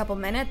 it could be a couple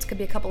minutes, could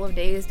be a couple of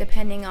days,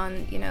 depending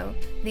on,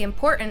 the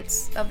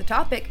importance of the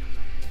topic.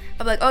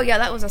 I'm like, oh yeah,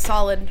 that was a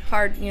solid,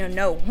 hard,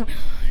 no.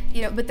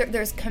 But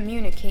there's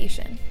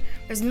communication.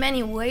 There's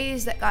many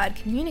ways that God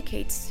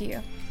communicates to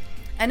you.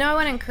 I know I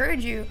want to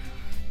encourage you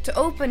to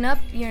open up,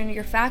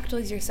 your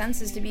faculties, your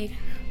senses to be,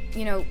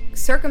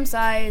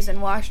 circumcised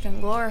and washed and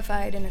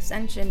glorified in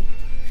ascension,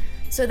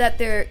 so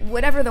that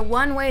whatever the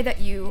one way that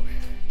you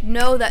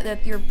know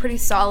that you're pretty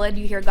solid,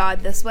 you hear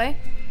God this way,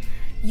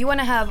 you want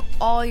to have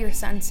all your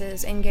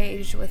senses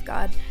engaged with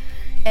God,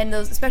 and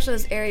especially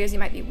those areas you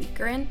might be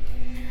weaker in,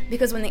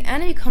 because when the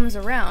enemy comes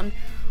around,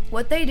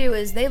 what they do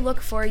is they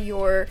look for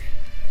your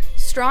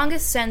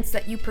strongest sense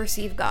that you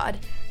perceive God,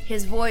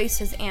 his voice,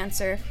 his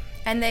answer,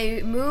 and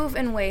they move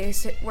in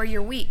ways where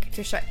you're weak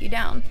to shut you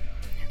down,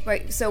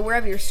 right? So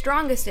wherever your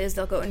strongest is,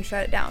 they'll go and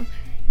shut it down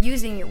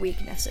using your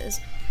weaknesses,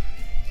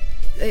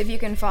 if you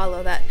can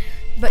follow that.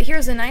 But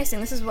here's the nice thing.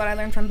 This is what I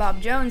learned from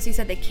Bob Jones. He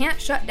said they can't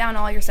shut down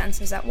all your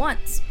senses at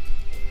once.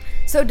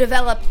 So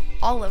develop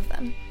all of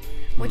them,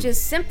 which is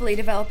simply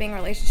developing a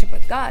relationship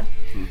with God.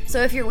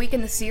 So if you're weak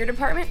in the seer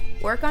department,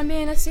 work on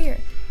being a seer.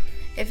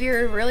 If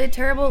you're a really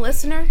terrible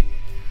listener,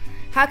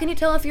 how can you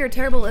tell if you're a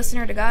terrible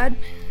listener to God?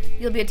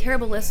 You'll be a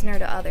terrible listener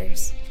to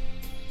others.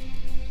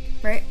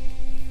 Right?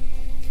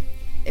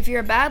 If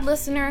you're a bad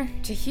listener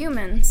to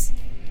humans,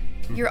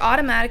 you're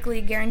automatically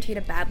guaranteed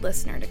a bad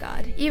listener to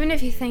God, even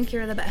if you think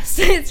you're the best.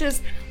 It's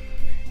just,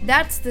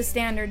 that's the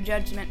standard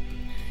judgment.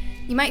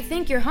 You might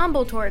think you're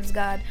humble towards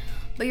God,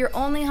 but you're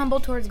only humble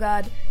towards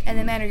God in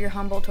the manner you're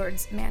humble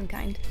towards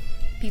mankind,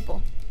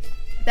 people.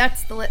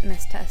 That's the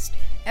litmus test.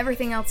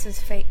 Everything else is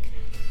fake.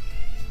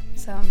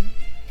 So,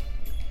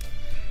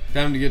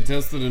 time to get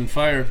tested in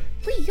fire.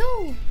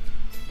 Wee-yo!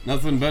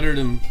 Nothing better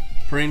than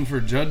praying for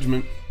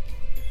judgment.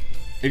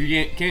 If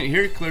you can't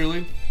hear it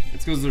clearly,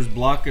 it's because there's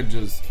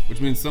blockages,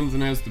 which means something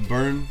has to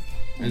burn.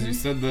 As you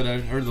said that, I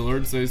heard the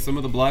Lord say some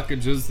of the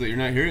blockages that you're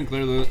not hearing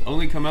clearly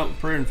only come out with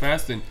prayer and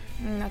fasting.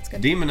 That's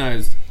good.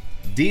 Demonized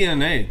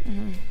DNA.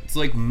 It's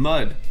like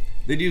mud.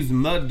 They'd use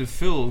mud to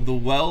fill the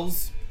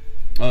wells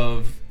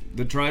of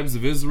the tribes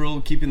of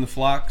Israel, keeping the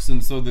flocks,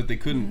 and so that they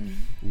couldn't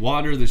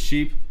water the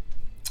sheep,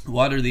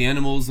 water the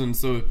animals, and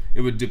so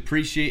it would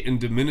depreciate and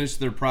diminish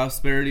their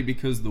prosperity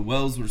because the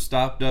wells were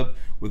stopped up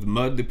with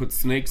mud. They put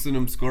snakes in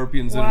them,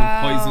 scorpions in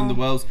them, poisoned the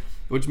wells,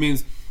 which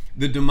means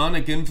the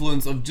demonic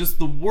influence of just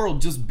the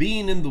world, just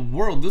being in the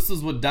world. This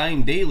is what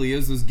dying daily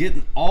is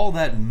getting all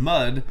that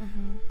mud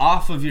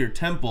off of your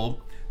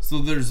temple so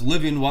there's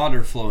living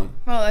water flowing.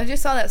 Well, I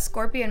just saw that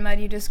scorpion mud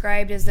you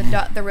described as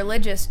the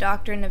religious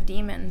doctrine of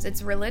demons.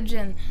 It's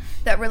religion,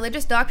 that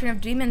religious doctrine of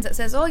demons that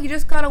says, oh, you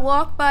just gotta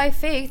walk by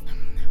faith.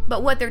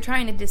 But what they're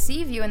trying to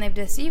deceive you, and they've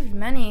deceived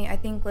many, I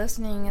think,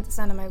 listening at the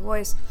sound of my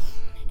voice,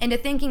 into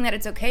thinking that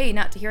it's okay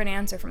not to hear an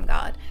answer from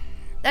God.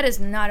 That is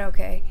not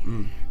okay.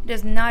 It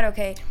is not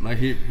okay.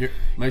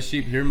 My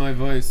sheep hear my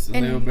voice,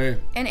 and they obey.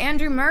 And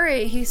Andrew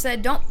Murray, he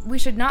said,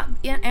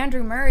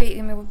 Andrew Murray,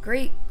 a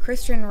great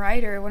Christian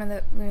writer, one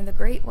of the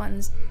great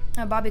ones.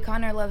 Bobby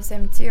Conner loves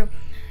him too.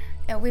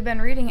 We've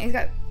been reading.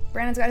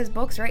 Brandon's got his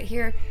books right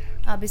here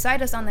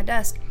beside us on the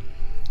desk.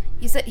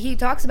 He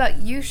talks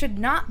about you should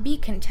not be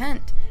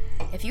content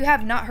if you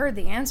have not heard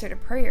the answer to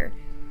prayer.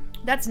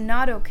 That's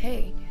not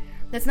okay.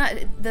 That's not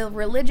the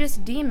religious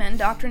demon,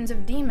 doctrines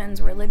of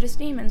demons, religious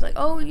demons, like,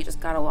 oh, you just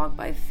gotta walk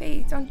by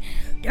faith.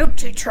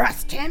 Don't you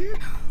trust him?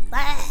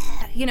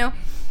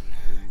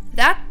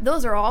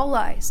 Those are all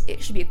lies.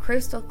 It should be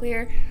crystal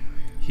clear.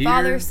 Hear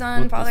Father,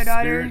 Son, Father,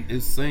 Daughter. Spirit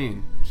is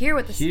saying. Hear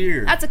what the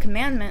Spirit. That's a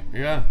commandment.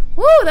 Yeah.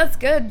 Woo, that's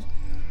good.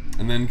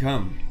 And then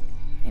come.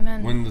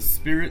 Amen. When the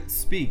Spirit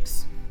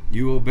speaks,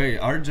 you obey.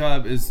 Our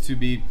job is to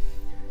be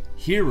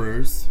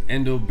hearers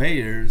and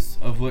obeyers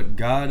of what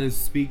God is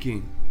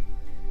speaking.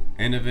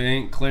 And if it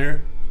ain't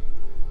clear,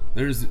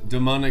 there's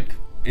demonic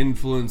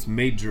influence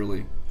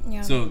majorly.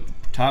 Yeah. So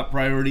top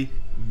priority,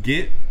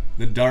 get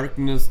the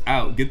darkness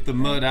out. Get the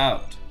mud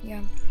out.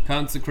 Yeah.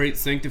 Consecrate,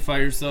 sanctify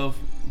yourself.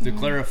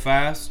 Declare a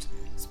fast.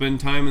 Spend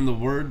time in the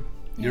Word.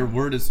 Yeah. Your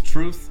Word is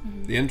truth.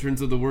 The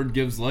entrance of the Word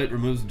gives light,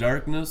 removes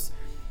darkness.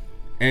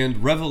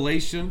 And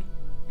revelation,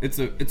 it's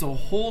a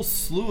whole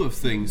slew of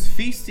things.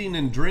 Feasting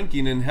and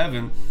drinking in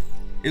heaven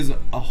is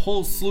a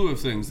whole slew of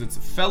things. It's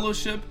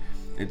fellowship.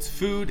 It's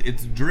food,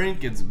 it's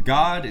drink, it's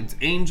God, it's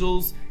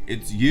angels,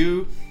 it's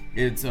you.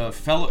 it's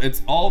fellow.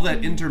 It's all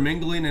that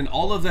intermingling, and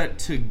all of that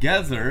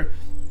together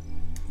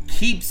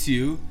keeps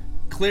you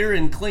clear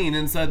and clean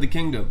inside the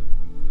kingdom.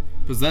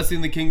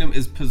 Possessing the kingdom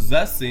is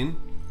possessing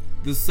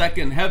the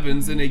second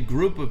heavens in a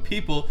group of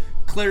people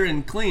clear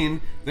and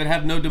clean that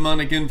have no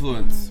demonic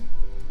influence.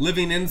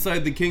 Living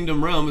inside the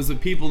kingdom realm is a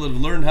people that have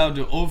learned how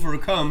to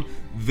overcome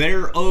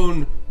their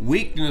own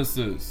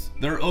weaknesses,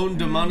 their own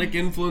demonic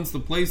influence. The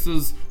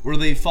places where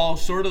they fall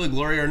short of the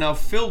glory are now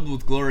filled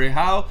with glory.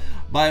 How?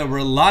 By a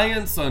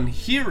reliance on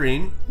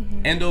hearing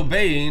and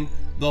obeying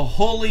the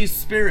Holy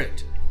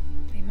Spirit.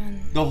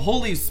 Amen. The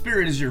Holy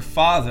Spirit is your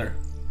Father.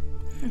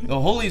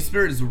 The Holy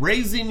Spirit is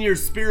raising your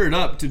spirit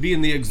up to be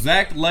in the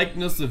exact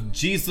likeness of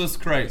Jesus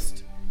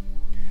Christ.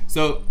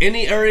 So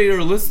any area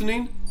you're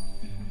listening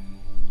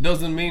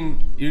doesn't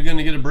mean you're going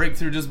to get a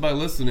breakthrough just by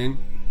listening.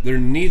 There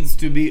needs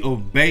to be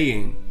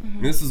obeying.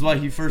 And this is why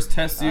he first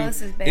tests you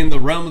in the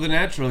realm of the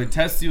natural. He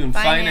tests you in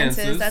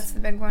finances. That's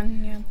the big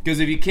one, yeah. Because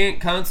if you can't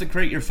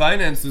consecrate your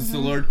finances to the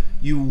Lord,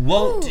 you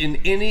won't in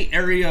any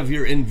area of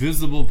your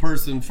invisible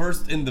person.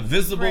 First in the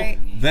visible,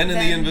 then in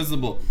the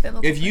invisible.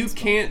 If you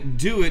can't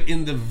do it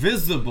in the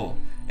visible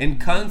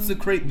and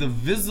consecrate the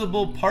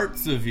visible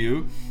parts of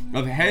you,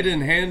 of head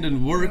and hand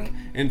and work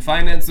and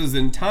finances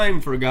and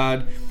time for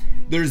God,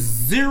 there's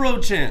zero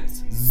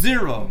chance,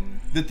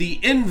 that the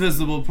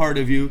invisible part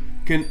of you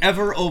can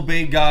ever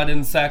obey God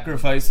in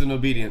sacrifice and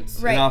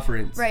obedience and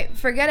offerings. Right.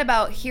 Forget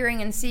about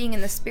hearing and seeing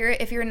in the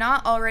Spirit. If you're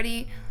not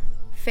already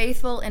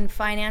faithful in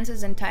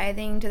finances and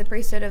tithing to the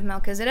priesthood of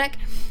Melchizedek,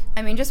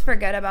 I mean, just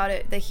forget about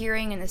it. The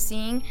hearing and the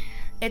seeing,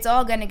 it's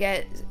all going to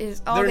get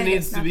There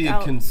needs to be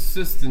a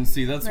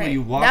consistency. That's why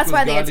you walk with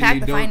God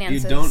and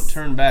you don't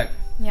turn back.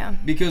 Yeah.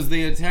 Because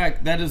they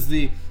attack. That is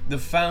the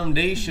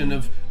foundation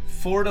of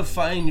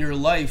fortifying your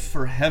life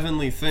for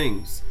heavenly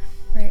things.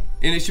 Right.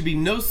 And it should be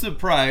no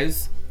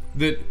surprise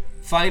that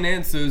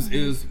finances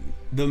is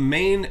the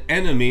main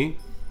enemy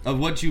of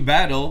what you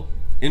battle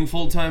in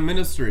full-time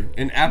ministry,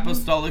 in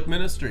apostolic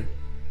ministry.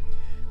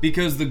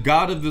 Because the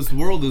god of this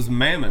world is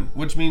mammon,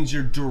 which means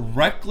you're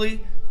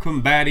directly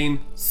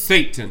combating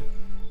Satan.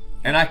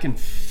 And I can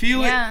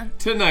feel it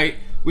tonight.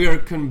 We are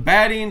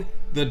combating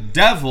the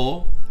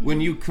devil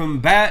when you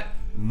combat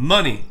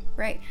money.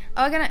 Right.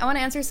 I want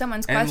to answer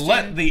someone's question. And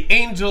let the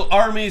angel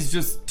armies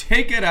just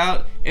take it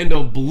out and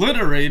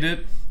obliterate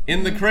it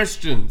in the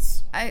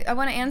Christians. I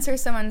want to answer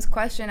someone's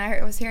question.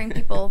 I was hearing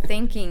people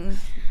thinking.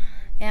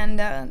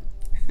 And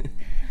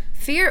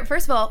fear,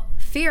 first of all,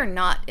 fear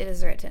not, it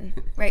is written.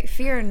 Right?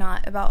 Fear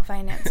not about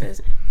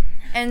finances.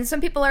 And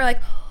some people are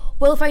like,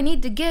 well, if I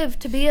need to give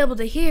to be able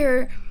to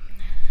hear,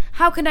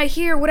 how can I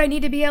hear what I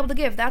need to be able to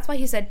give? That's why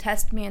he said,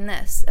 test me in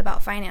this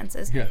about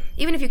finances. Yeah.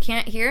 Even if you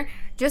can't hear,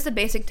 just a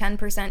basic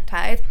 10%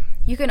 tithe,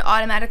 you can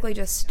automatically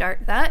just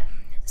start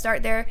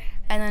there,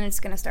 and then it's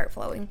going to start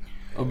flowing.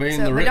 Obeying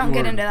so the written we don't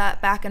get word. Into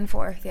that back and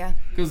forth, yeah.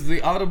 Because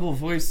the audible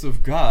voice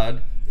of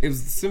God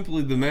is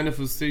simply the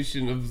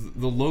manifestation of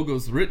the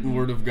Logos written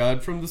word of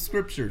God from the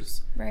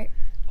scriptures. Right.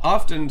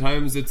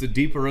 Oftentimes it's a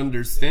deeper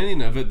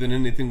understanding of it than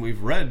anything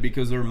we've read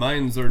because our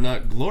minds are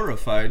not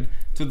glorified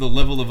to the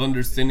level of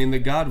understanding that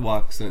God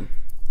walks in.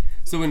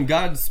 So when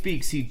God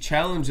speaks, he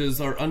challenges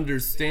our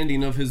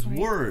understanding of his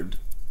word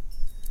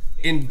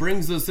and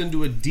brings us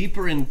into a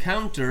deeper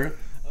encounter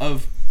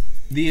of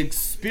the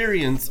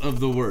experience of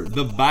the word,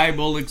 the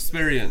Bible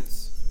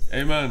experience.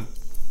 Amen.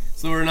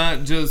 So we're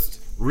not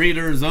just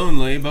readers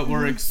only, but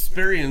we're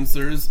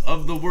experiencers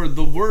of the word.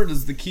 The word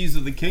is the keys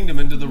of the kingdom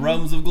into the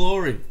realms of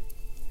glory.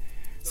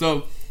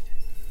 So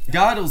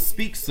God will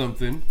speak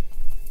something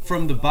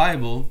from the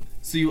Bible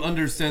so you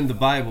understand the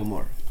Bible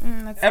more.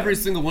 Every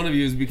single one of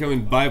you is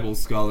becoming Bible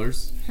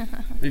scholars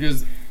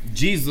because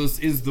Jesus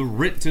is the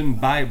written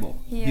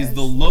Bible. He's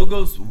the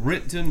Logos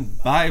written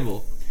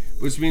Bible,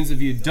 which means if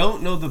you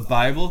don't know the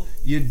Bible,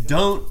 you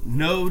don't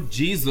know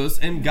Jesus,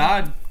 and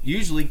God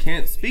usually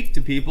can't speak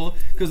to people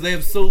because they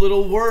have so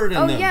little word in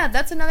them. Oh yeah,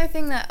 that's another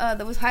thing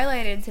that was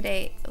highlighted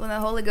today. One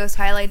of the Holy Ghost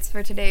highlights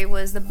for today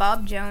was the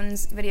Bob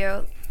Jones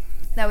video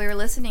that we were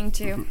listening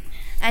to.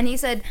 And he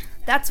said,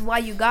 that's why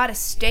you gotta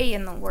stay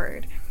in the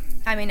Word.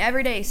 I mean,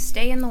 every day,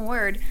 stay in the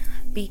Word,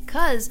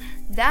 because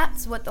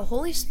that's what the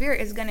Holy Spirit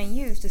is gonna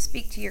use to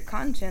speak to your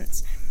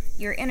conscience,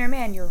 your inner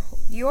man,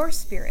 your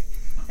spirit.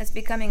 That's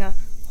becoming a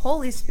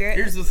Holy Spirit.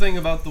 Here's the thing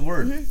about the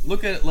Word.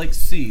 Look at it like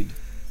seed.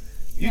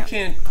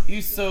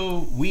 You sow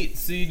wheat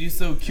seed, you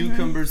sow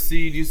cucumber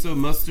seed, you sow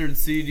mustard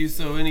seed, you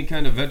sow any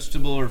kind of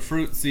vegetable or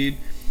fruit seed,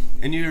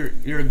 and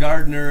you're a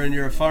gardener and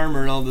you're a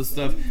farmer and all this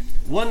stuff.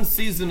 One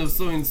season of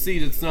sowing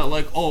seed, it's not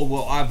like, oh,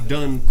 well, I've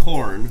done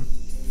corn.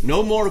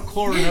 No more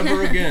corn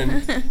ever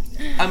again.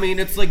 I mean,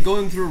 it's like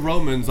going through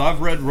Romans. I've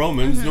read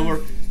Romans no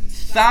more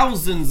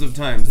thousands of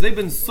times. They've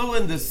been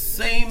sowing the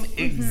same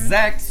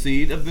exact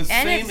seed of the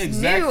same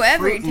exact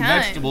fruit and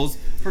vegetables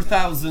for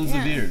thousands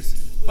of years.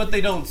 But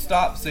they don't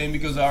stop saying,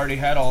 because I already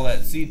had all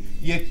that seed.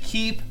 You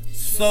keep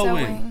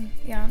sowing.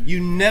 You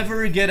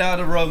never get out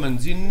of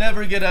Romans. You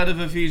never get out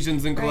of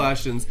Ephesians and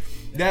Colossians.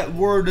 That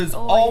word is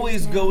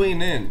always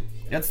going in.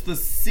 That's the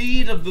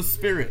seed of the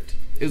Spirit.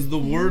 is the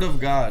Word of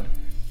God.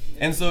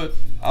 And so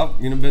I've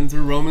been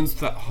through Romans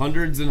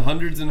hundreds and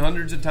hundreds and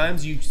hundreds of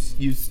times.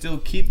 You still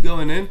keep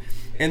going in,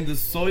 and the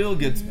soil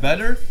gets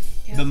better.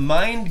 Yeah. The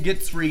mind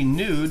gets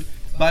renewed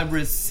by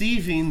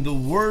receiving the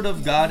Word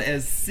of God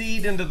as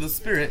seed into the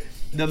Spirit.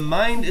 The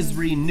mind is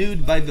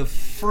renewed by the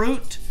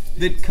fruit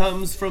that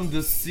comes from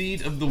the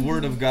seed of the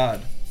Word of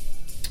God.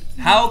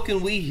 How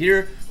can we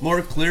hear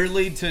more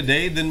clearly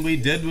today than we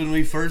did when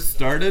we first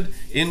started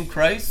in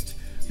Christ?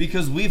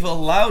 Because we've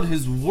allowed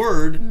His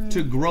Word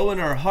to grow in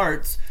our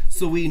hearts,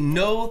 so we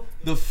know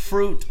the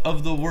fruit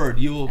of the Word.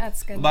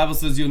 That's good. The Bible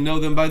says you'll know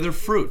them by their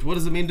fruit. What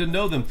does it mean to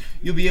know them?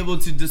 You'll be able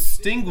to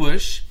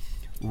distinguish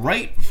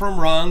right from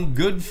wrong,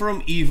 good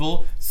from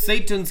evil,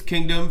 Satan's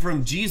kingdom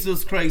from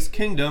Jesus Christ's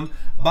kingdom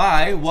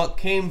by what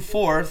came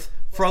forth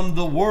from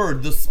the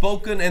Word, the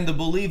spoken and the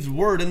believed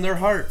Word in their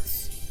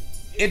hearts.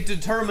 It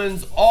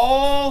determines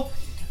all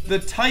the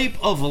type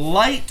of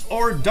light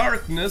or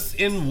darkness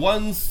in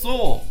one's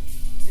soul.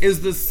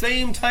 Is the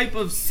same type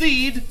of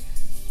seed,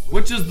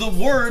 which is the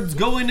words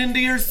going into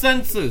your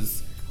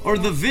senses, or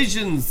the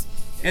visions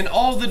and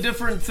all the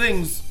different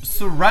things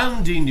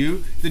surrounding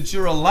you that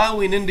you're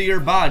allowing into your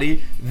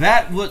body.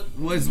 That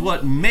was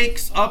what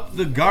makes up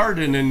the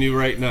garden in you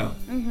right now.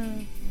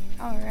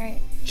 All right.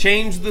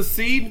 Change the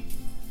seed.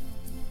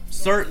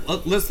 Start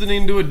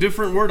listening to a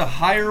different word, a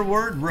higher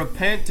word.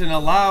 Repent and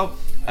allow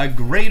a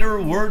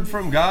greater word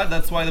from God.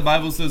 That's why the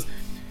Bible says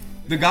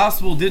the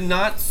gospel did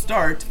not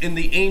start in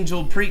the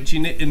angel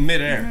preaching it in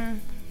midair.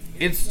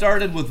 It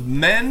started with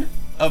men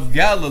of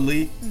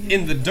Galilee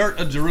in the dirt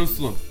of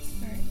Jerusalem.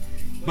 Right.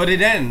 But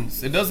it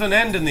ends. It doesn't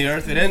end in the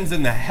earth. It ends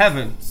in the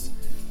heavens.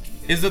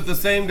 Is it the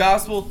same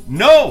gospel?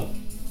 No!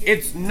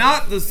 It's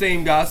not the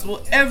same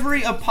gospel.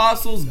 Every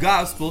apostle's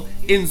gospel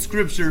in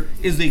Scripture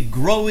is a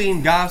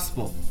growing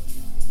gospel.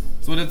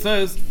 That's what it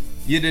says.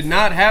 You did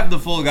not have the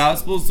full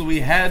gospel, so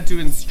we had to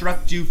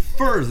instruct you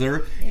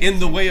further in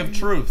the way of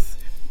truth.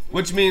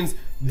 Which means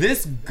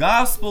this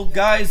gospel,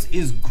 guys,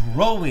 is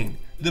growing.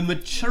 The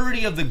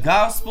maturity of the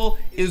gospel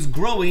is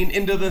growing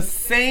into the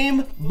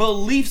same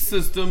belief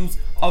systems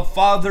of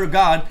Father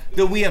God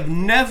that we have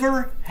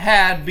never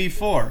had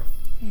before.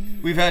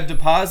 We've had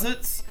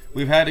deposits.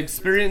 We've had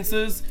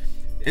experiences.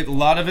 A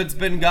lot of it's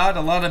been God.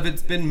 A lot of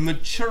it's been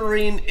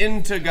maturing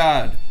into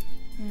God.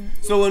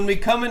 So when we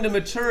come into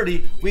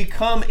maturity, we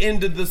come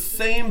into the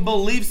same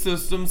belief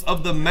systems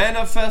of the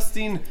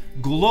manifesting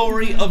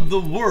glory of the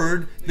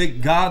Word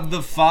that God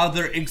the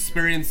Father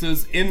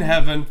experiences in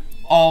heaven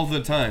all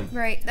the time.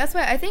 Right. That's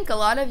why I think a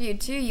lot of you,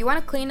 too, you want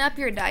to clean up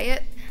your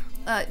diet.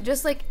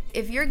 Just like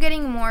if you're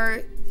getting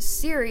more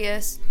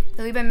serious,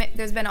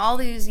 there's been all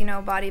these,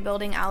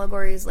 bodybuilding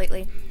allegories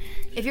lately.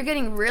 If you're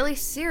getting really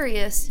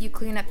serious, you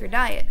clean up your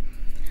diet.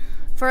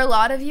 For a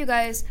lot of you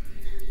guys,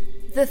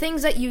 the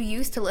things that you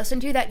used to listen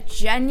to that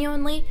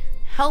genuinely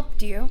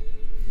helped you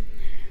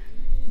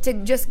to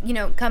just,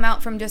 come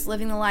out from just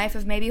living the life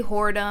of maybe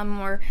whoredom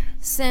or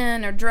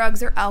sin or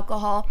drugs or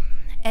alcohol,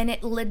 and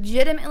it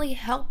legitimately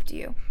helped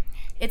you.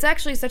 It's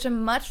actually such a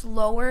much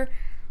lower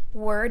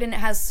word, and it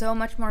has so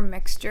much more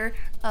mixture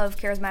of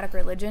charismatic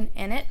religion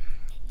in it.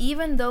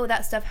 Even though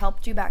that stuff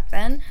helped you back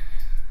then,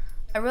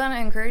 I really want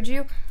to encourage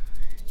you,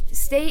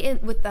 stay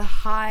in with the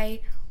high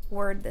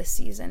word this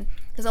season.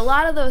 Because a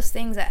lot of those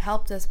things that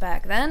helped us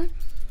back then,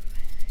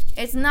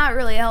 it's not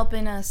really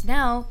helping us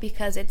now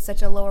because it's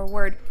such a lower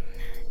word.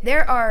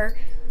 There are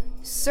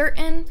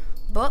certain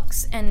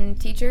books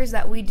and teachers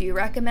that we do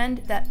recommend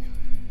that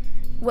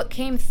what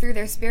came through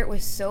their spirit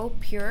was so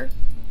pure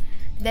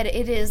that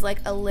it is like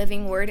a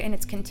living word and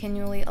it's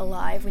continually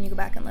alive when you go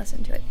back and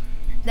listen to it.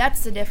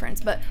 That's the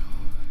difference. But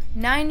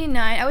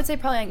I would say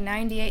probably like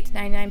 98 to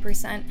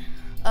 99%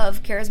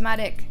 of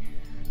charismatic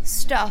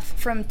stuff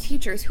from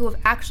teachers who have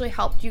actually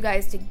helped you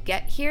guys to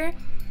get here,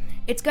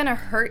 it's gonna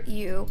hurt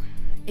you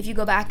if you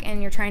go back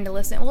and you're trying to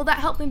listen. Well, that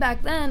helped me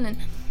back then, and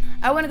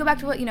I want to go back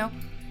to what,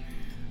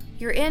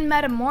 you're in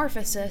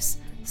metamorphosis,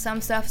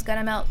 some stuff's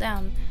gonna melt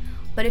down.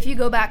 But if you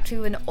go back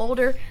to an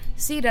older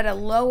seed at a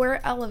lower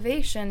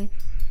elevation,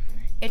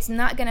 it's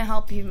not gonna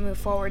help you move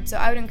forward. So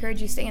I would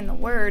encourage you to stay in the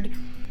Word.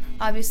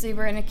 Obviously,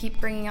 we're gonna keep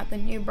bringing out the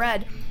new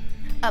bread,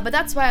 but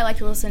that's why I like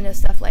to listen to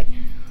stuff like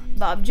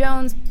Bob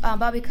Jones.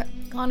 Bobby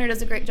Connor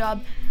does a great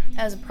job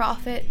as a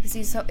prophet because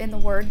he's so in the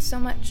Word so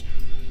much.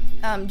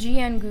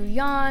 G.N.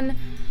 Guyon,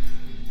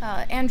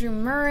 Andrew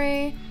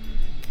Murray,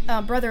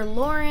 Brother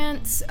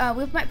Lawrence.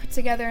 We might put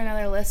together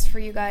another list for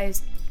you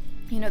guys.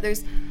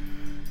 There's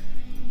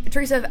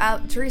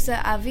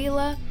Teresa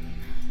Avila.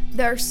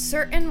 There are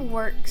certain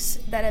works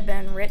that have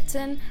been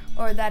written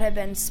or that have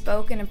been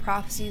spoken and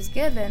prophecies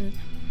given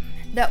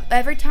that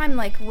every time,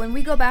 like when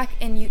we go back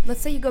and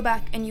let's say you go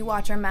back and you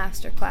watch our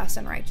master class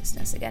on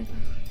righteousness again,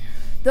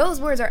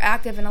 those words are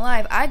active and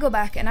alive. I go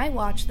back and I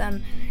watch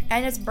them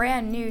and it's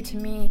brand new to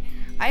me.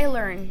 I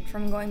learn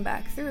from going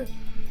back through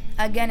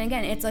again.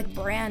 It's like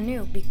brand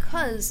new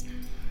because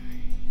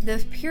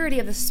the purity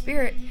of the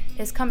Spirit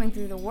is coming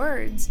through the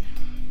words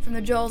from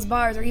the Joel's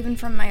bars or even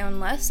from my own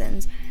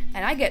lessons,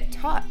 and I get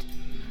taught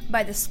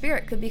by the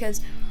Spirit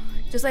because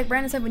Just like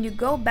Brandon said, when you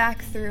go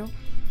back through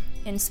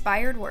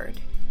inspired word,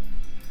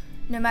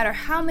 no matter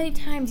how many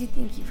times you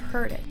think you've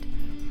heard it,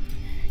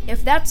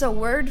 if that's a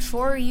word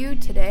for you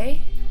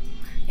today,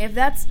 if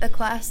that's a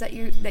class that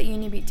you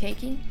need to be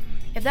taking,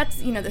 if that's,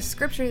 the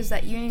scriptures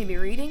that you need to be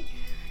reading,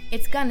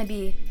 it's going to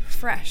be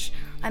fresh.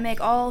 I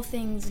make all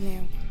things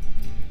new.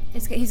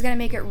 He's going to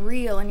make it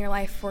real in your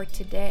life for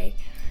today.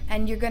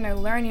 And you're going to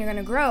learn, you're going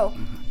to grow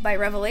by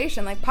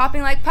revelation, like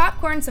popping like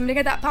popcorn. Somebody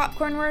get that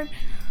popcorn word?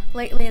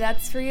 Lately,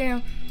 that's for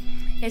you.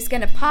 It's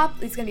going to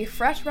pop. It's going to be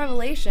fresh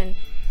revelation,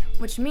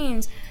 which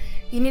means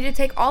you need to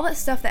take all that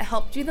stuff that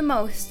helped you the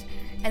most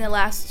in the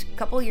last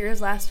couple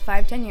years, last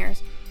 5-10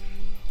 years.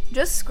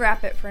 Just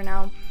scrap it for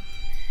now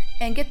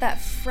and get that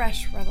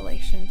fresh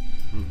revelation.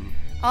 Mm-hmm.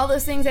 All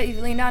those things that you've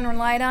leaned on and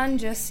relied on,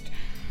 just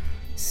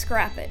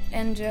scrap it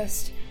and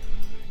just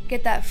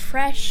get that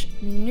fresh,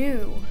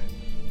 new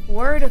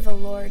word of the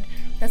Lord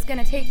that's going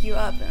to take you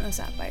up in the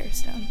sapphire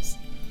stones.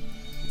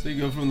 So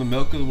you go from the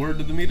milk of the word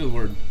to the meat of the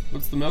word.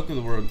 What's the milk of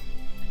the word?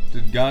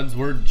 Did God's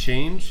word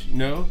change?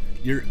 No.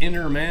 Your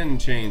inner man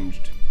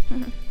changed.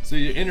 So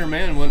your inner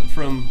man went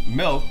from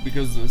milk,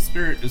 because the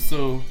spirit is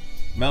so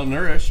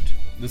malnourished,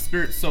 the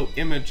spirit's so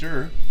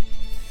immature,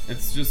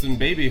 it's just in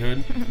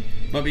babyhood,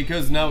 but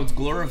because now it's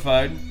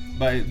glorified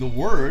by the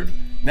word,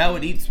 now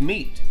it eats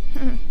meat.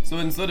 So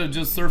instead of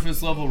just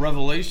surface level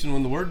revelation,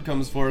 when the word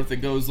comes forth, it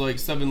goes like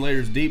 7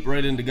 layers deep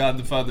right into God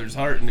the Father's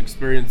heart and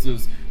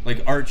experiences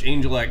like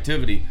archangel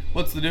activity.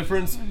 What's the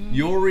difference?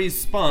 Your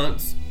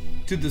response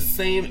to the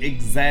same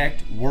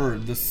exact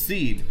word, the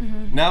seed.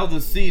 Now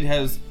the seed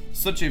has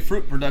such a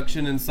fruit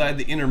production inside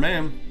the inner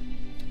man.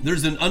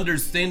 There's an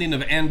understanding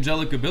of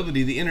angelic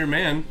ability. The inner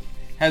man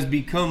has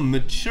become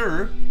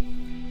mature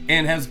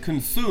and has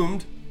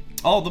consumed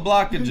all the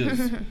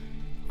blockages.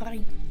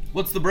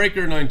 What's the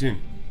breaker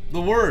anointing?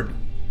 The word.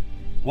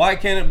 Why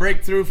can't it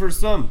break through for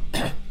some?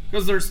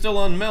 Because they're still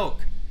on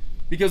milk.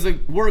 Because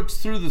it works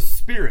through the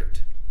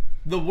spirit.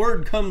 The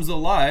word comes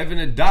alive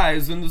and it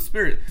dies in the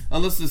spirit.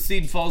 Unless the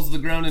seed falls to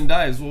the ground and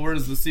dies. Well, where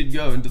does the seed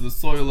go? Into the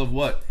soil of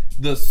what?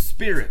 The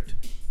spirit.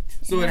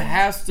 So it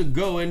has to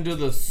go into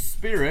the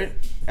spirit,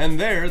 and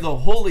there the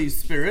Holy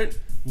Spirit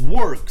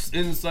works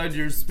inside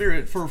your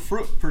spirit for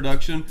fruit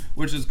production,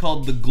 which is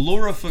called the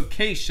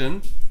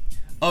glorification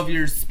of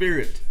your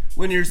spirit.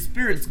 When your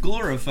spirit's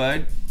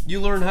glorified,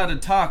 you learn how to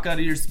talk out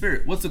of your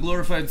spirit. What's a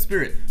glorified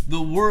spirit?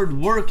 The word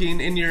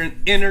working in your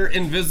inner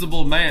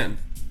invisible man.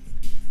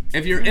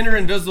 If your inner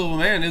invisible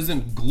man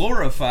isn't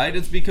glorified,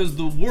 it's because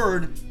the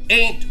word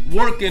ain't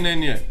working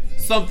in you.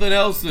 Something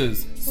else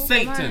is.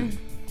 Satan.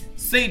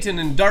 Satan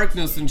and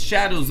darkness and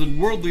shadows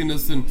and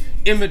worldliness and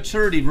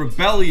immaturity,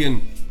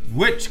 rebellion,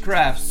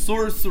 witchcraft,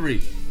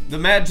 sorcery, the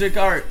magic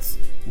arts,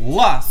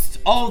 lust,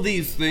 all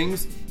these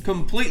things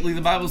completely,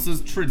 the Bible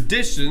says,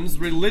 traditions,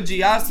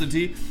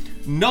 religiosity,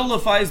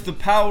 nullifies the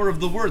power of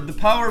the word. The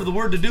power of the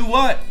word to do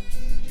what?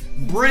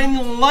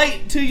 Bring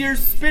light to your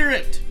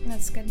spirit.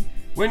 That's good.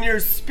 When your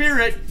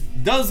spirit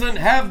doesn't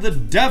have the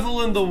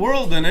devil in the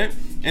world in it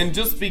and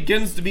just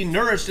begins to be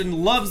nourished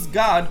and loves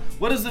God,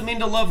 what does it mean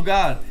to love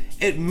God?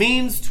 It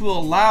means to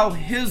allow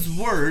His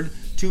word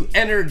to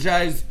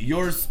energize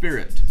your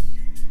spirit.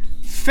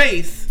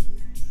 Faith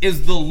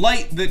is the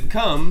light that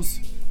comes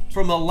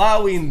from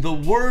allowing the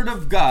word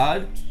of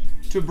God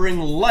to bring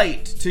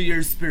light to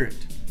your spirit.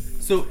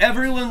 So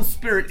everyone's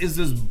spirit is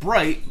as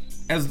bright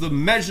as the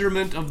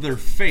measurement of their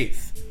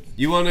faith.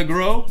 You want to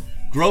grow?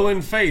 Grow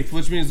in faith,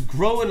 which means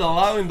grow in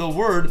allowing the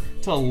word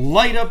to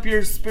light up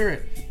your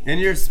spirit, and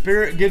your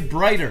spirit get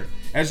brighter.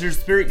 As your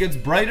spirit gets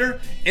brighter,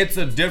 it's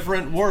a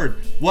different word.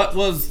 What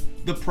was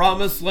the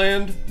promised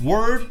land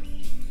word?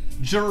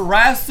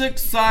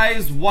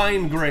 Jurassic-sized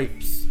wine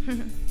grapes.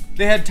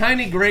 They had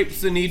tiny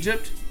grapes in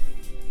Egypt.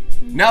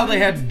 Now they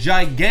had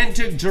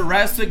gigantic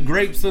Jurassic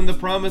grapes in the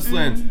promised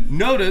land.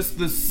 Notice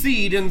the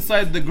seed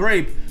inside the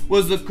grape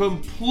was a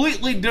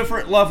completely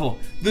different level.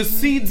 The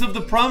seeds of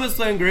the promised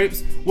land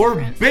grapes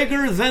were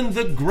bigger than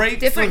the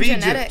grapes of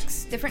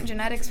Egypt. Different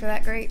genetics for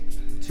that grape.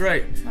 That's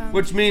right. Wow.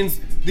 Which means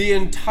the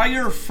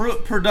entire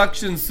fruit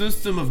production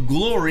system of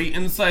glory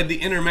inside the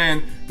inner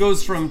man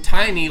goes from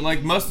tiny,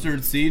 like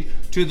mustard seed,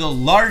 to the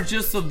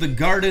largest of the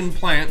garden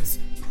plants,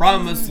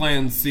 promised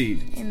land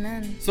seed.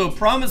 Amen. So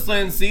promised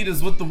land seed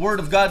is what the word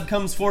of God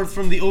comes forth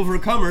from the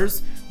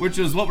overcomers, which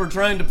is what we're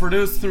trying to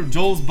produce through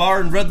Joel's Bar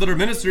and Red Letter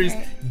Ministries,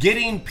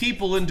 getting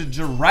people into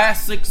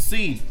Jurassic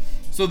seed.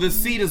 So the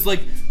seed is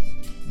like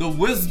the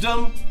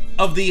wisdom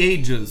of the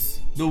ages,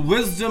 the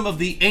wisdom of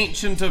the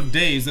Ancient of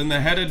Days and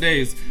the Head of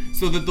Days,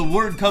 so that the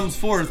word comes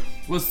forth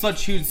with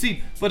such huge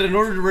seed. But in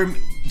order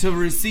to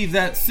receive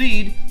that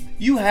seed,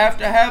 you have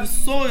to have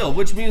soil,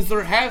 which means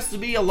there has to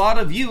be a lot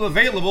of you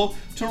available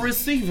to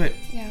receive it.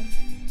 Yeah.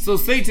 So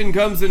Satan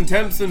comes and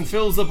tempts and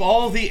fills up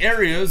all the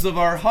areas of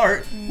our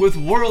heart with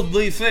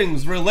worldly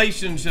things,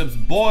 relationships,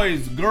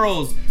 boys,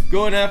 girls,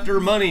 going after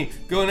money,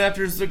 going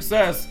after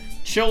success,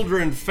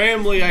 children,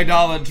 family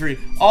idolatry,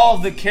 all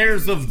the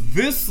cares of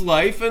this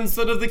life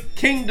instead of the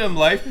kingdom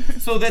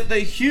life, so that the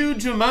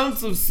huge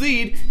amounts of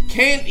seed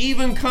can't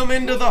even come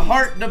into the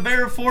heart to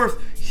bear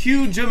forth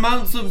huge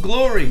amounts of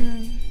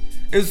glory.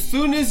 As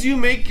soon as you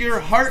make your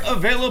heart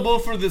available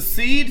for the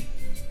seed,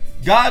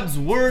 God's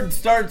word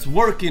starts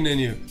working in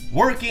you.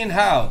 Working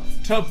how?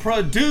 To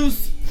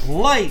produce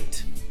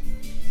light.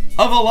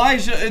 Of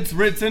Elijah, it's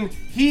written,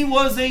 he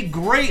was a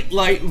great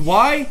light.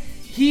 Why?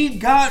 He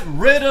got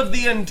rid of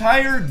the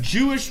entire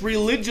Jewish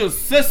religious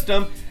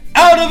system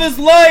out of his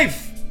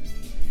life.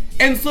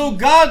 And so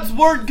God's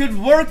word could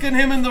work in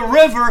him in the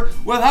river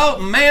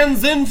without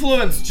man's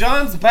influence.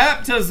 John's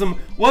baptism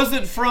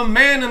wasn't from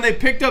man and they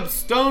picked up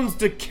stones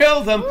to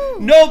kill them.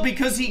 No,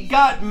 because he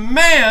got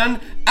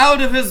man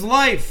out of his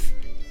life.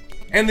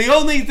 And the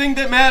only thing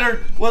that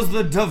mattered was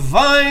the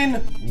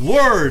divine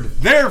word.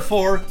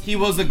 Therefore, he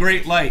was a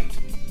great light.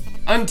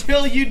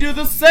 Until you do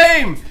the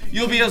same,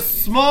 you'll be a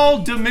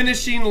small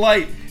diminishing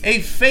light, a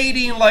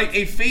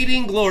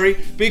fading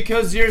glory,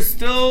 because you're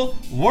still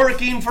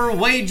working for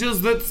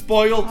wages that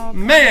spoil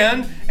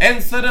man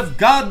instead of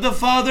God the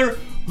Father,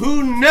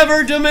 who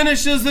never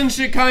diminishes in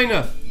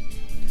Shekinah,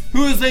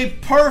 who is a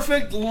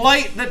perfect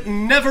light that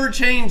never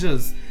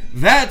changes.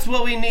 That's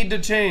what we need to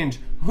change.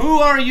 Who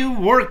are you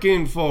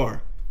working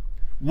for?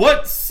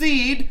 What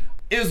seed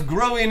is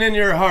growing in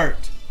your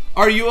heart?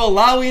 Are you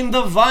allowing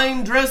the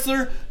vine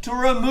dresser to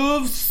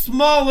remove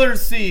smaller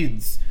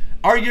seeds?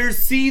 Are your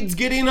seeds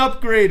getting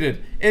upgraded?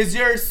 Is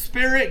your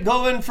spirit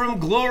going from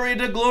glory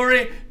to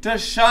glory to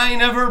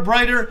shine ever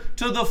brighter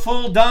to the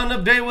full dawn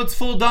of day? What's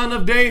full dawn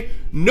of day?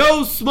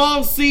 No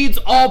small seeds,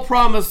 all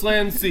promised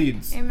land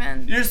seeds.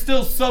 Amen. You're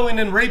still sowing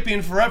and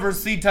reaping forever.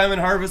 Seed time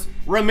and harvest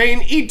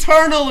remain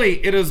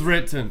eternally, it is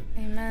written.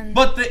 Amen.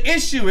 But the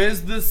issue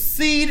is the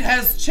seed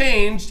has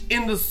changed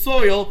in the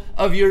soil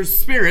of your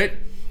spirit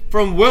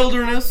from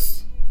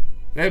wilderness.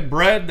 They had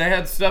bread, they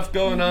had stuff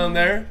going on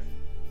there.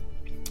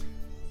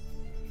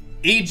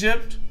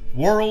 Egypt,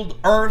 world,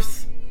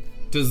 earth,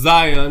 to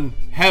Zion,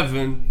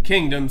 heaven,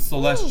 kingdom,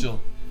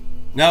 celestial.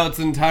 Now it's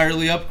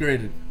entirely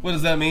upgraded. What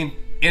does that mean?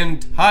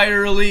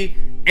 Entirely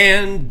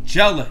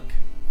angelic.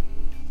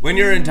 When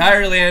you're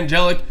entirely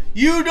angelic,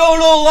 you don't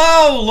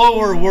allow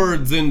lower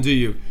words into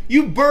you.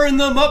 You burn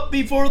them up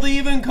before they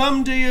even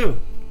come to you.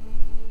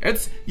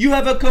 You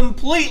have a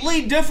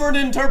completely different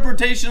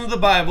interpretation of the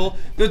Bible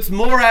that's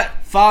more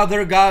at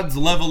Father God's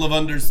level of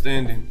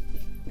understanding.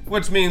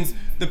 Which means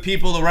the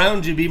people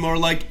around you be more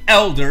like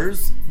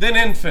elders than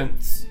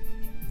infants.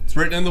 It's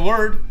written in the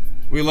Word.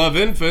 We love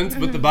infants,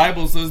 but the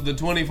Bible says the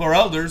 24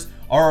 elders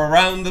are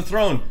around the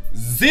throne.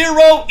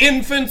 0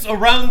 infants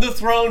around the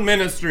throne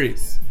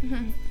ministries.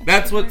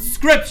 That's what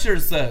Scripture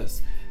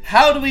says.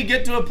 How do we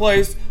get to a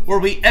place where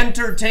we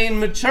entertain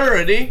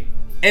maturity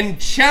and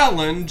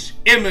challenge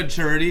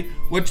immaturity,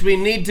 which we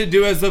need to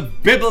do as a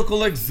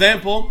biblical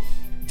example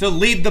to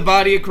lead the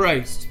body of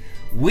Christ?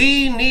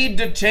 We need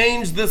to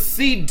change the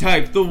seed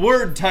type, the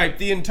word type,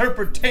 the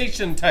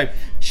interpretation type,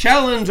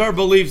 challenge our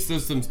belief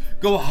systems,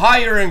 go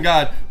higher in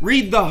God,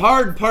 read the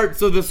hard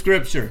parts of the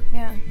Scripture.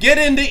 Yeah. Get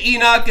into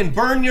Enoch and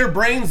burn your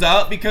brains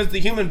out because the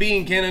human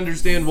being can't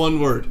understand one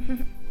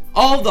word.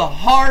 All the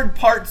hard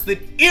parts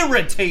that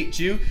irritate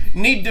you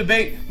need to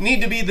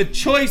be the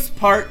choice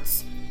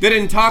parts that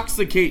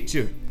intoxicate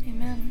you.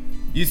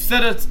 Amen. You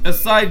set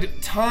aside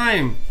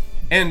time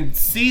and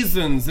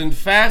seasons and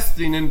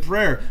fasting and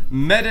prayer,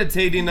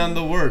 meditating on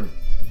the Word.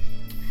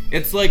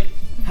 It's like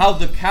how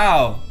the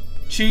cow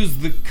chews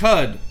the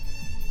cud,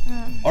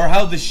 or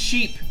how the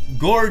sheep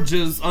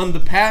gorges on the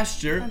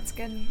pasture. That's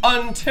good.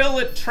 Until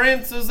it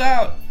trances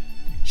out.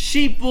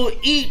 Sheep will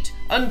eat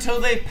until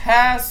they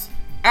pass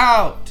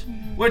out,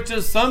 which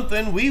is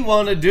something we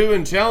want to do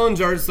and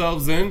challenge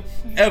ourselves in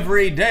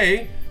every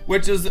day.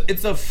 Which is,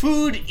 it's a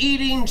food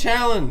eating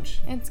challenge.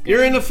 It's good.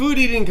 You're in a food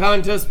eating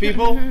contest,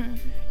 people.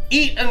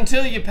 Eat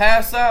until you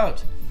pass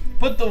out.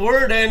 Put the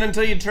word in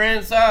until you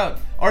trance out.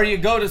 Or you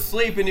go to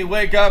sleep and you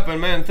wake up and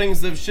man,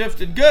 things have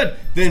shifted. Good.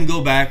 Then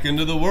go back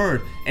into the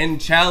word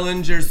and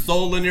challenge your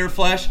soul and your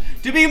flesh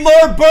to be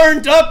more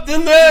burnt up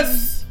than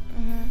this.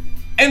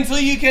 Until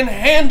you can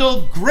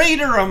handle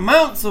greater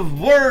amounts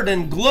of word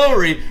and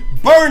glory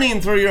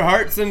burning through your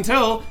hearts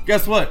until,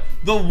 guess what?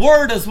 The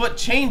word is what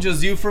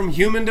changes you from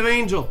human to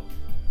angel.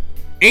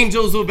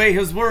 Angels obey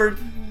his word.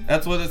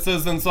 That's what it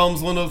says in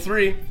Psalms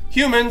 103.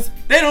 Humans,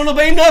 they don't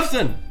obey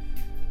nothing.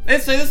 They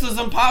say this is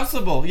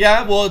impossible.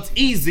 Yeah, well, it's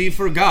easy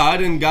for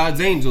God and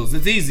God's angels.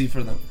 It's easy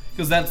for them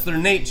because that's their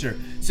nature.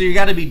 So you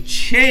got to be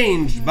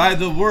changed by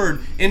the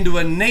word into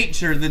a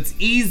nature that's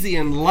easy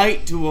and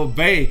light to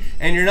obey.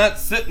 And you're not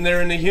sitting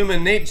there in the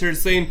human nature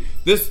saying,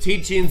 this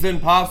teaching's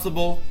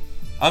impossible.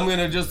 I'm going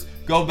to just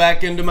go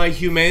back into my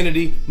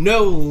humanity.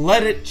 No,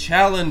 let it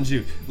challenge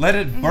you. Let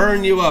it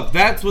burn you up.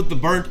 That's what the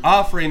burnt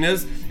offering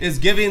is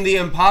giving the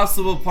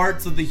impossible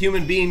parts that the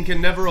human being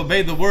can never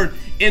obey the word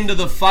into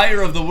the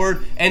fire of the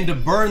word and to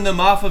burn them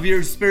off of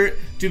your spirit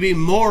to be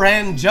more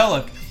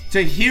angelic,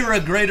 to hear a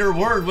greater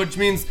word, which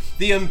means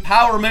the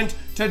empowerment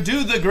to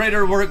do the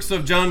greater works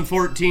of John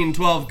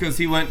 14:12 because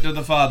he went to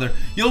the Father.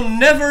 You'll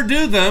never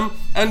do them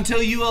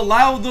until you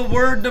allow the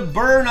Word to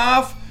burn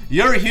off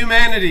your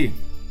humanity.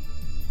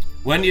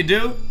 When you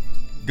do,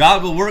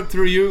 God will work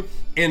through you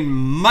in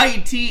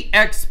mighty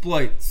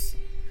exploits.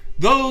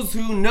 Those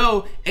who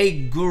know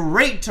a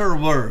greater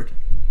word,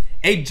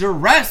 a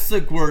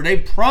Jurassic word, a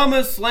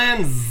promised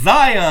land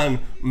Zion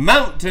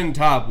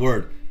mountaintop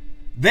word,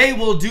 they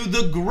will do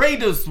the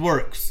greatest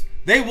works.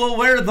 They will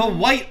wear the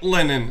white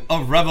linen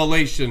of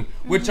Revelation,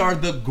 which are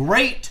the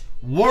great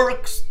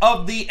works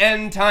of the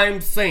end time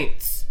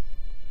saints.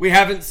 We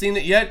haven't seen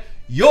it yet.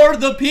 You're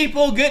the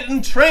people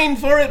getting trained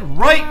for it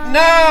right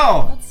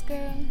now. That's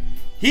good.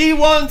 He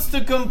wants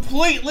to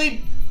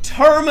completely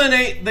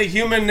terminate the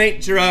human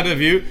nature out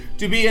of you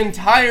to be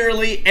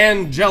entirely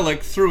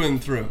angelic through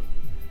and through.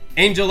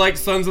 Angel-like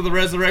sons of the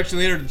resurrection,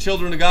 they are the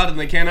children of God and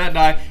they cannot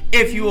die.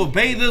 If you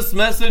obey this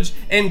message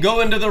and go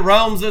into the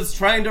realms that's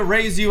trying to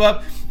raise you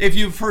up, if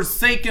you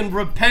forsake and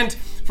repent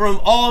from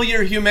all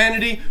your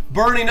humanity,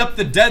 burning up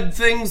the dead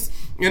things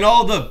and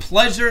all the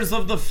pleasures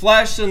of the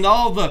flesh and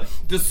all the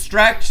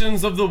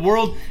distractions of the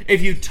world,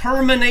 if you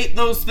terminate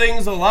those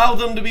things, allow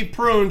them to be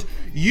pruned,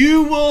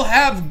 you will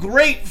have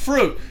great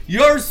fruit.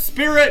 Your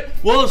spirit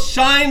will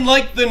shine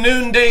like the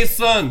noonday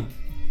sun.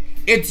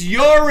 It's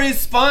your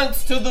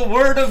response to the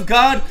Word of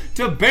God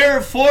to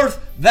bear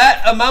forth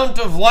that amount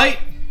of light.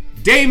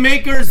 Day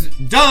makers,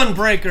 dawn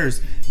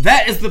breakers.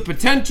 That is the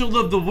potential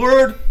of the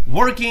Word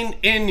working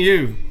in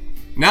you.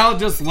 Now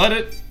just let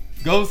it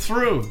go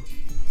through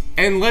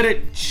and let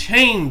it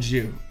change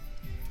you.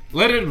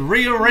 Let it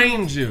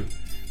rearrange you.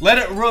 Let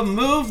it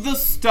remove the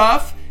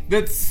stuff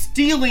that's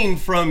stealing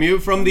from you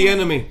from the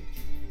enemy.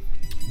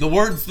 The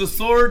Word's the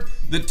sword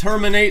that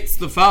terminates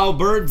the foul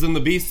birds and the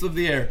beasts of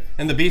the air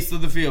and the beasts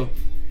of the field.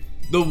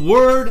 The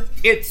Word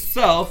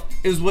itself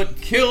is what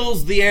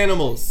kills the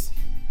animals.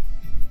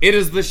 It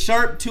is the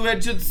sharp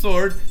two-edged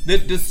sword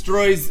that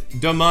destroys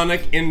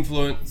demonic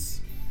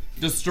influence,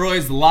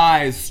 destroys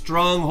lies,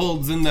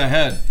 strongholds in the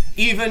head,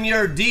 even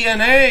your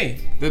DNA.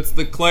 That's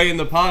the clay in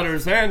the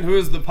potter's hand. Who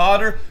is the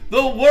potter?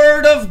 The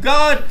Word of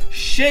God,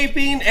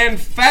 shaping and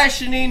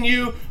fashioning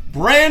you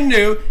brand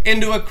new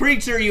into a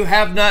creature you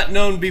have not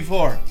known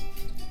before.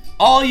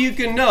 All you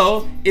can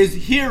know is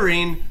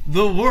hearing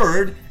the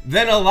Word,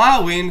 then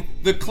allowing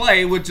the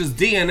clay, which is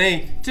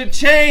DNA, to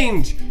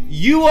change.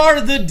 You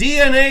are the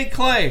DNA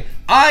clay.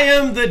 I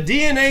am the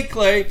DNA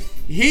clay.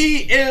 He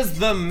is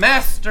the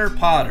master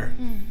potter.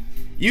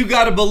 You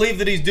got to believe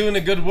that he's doing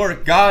a good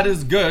work. God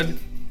is good.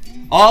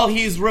 All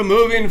he's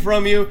removing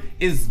from you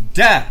is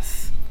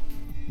death.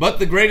 But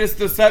the greatest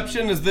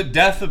deception is that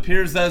death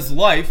appears as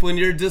life when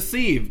you're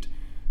deceived.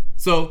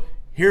 So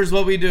here's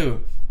what we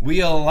do.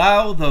 We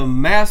allow the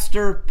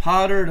master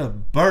potter to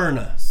burn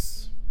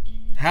us.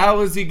 How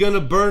is he going to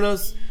burn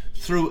us?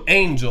 Through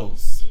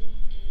angels.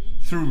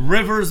 Through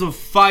rivers of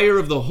fire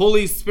of the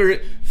Holy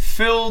Spirit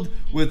filled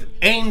with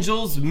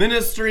angels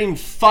ministering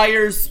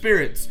fire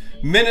spirits,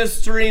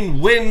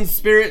 ministering wind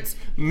spirits,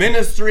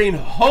 ministering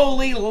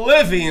holy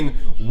living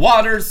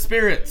water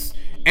spirits.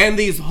 And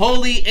these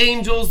holy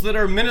angels that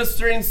are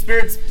ministering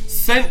spirits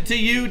sent to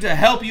you to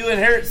help you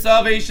inherit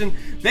salvation,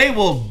 they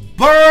will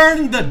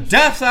burn the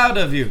death out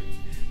of you.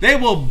 They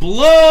will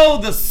blow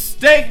the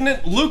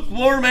stagnant,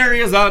 lukewarm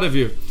areas out of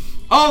you.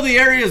 All the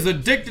areas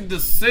addicted to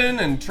sin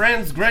and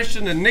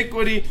transgression,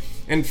 iniquity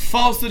and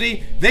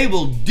falsity, they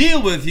will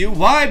deal with you.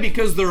 Why?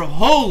 Because they're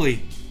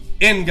holy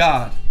in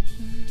God.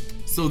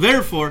 So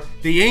therefore,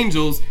 the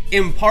angels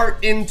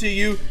impart into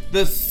you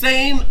the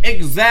same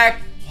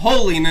exact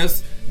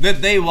holiness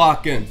that they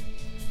walk in.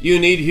 You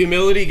need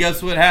humility,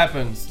 guess what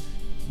happens?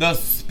 The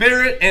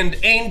spirit and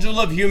angel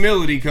of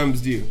humility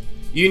comes to you.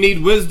 You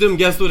need wisdom,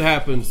 guess what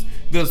happens?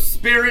 The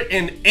spirit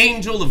and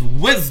angel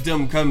of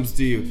wisdom comes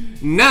to you.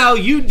 Now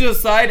you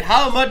decide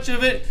how much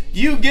of it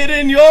you get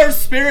in your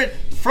spirit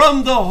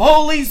from the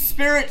Holy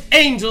Spirit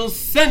angels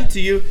sent to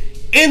you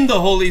in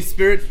the Holy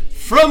Spirit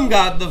from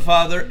God the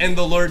Father and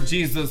the Lord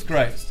Jesus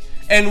Christ.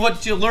 And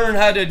what you learn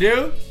how to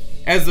do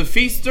as a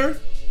feaster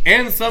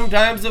and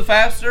sometimes a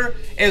faster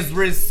is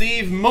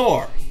receive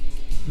more.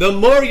 The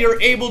more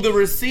you're able to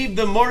receive,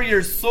 the more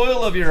your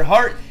soil of your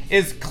heart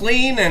is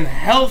clean and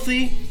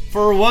healthy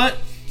for what?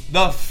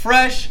 The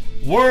fresh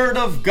Word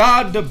of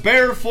God to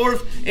bear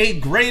forth a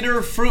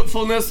greater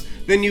fruitfulness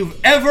than you've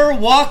ever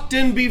walked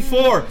in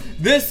before.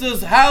 This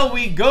is how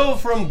we go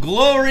from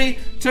glory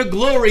to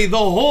glory, the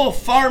whole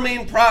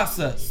farming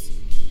process.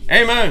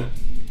 Amen.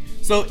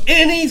 So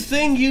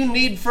anything you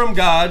need from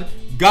God,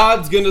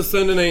 God's going to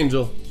send an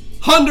angel.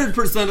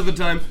 100% of the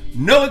time,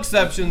 no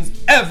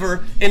exceptions,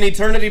 ever in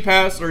eternity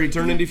past or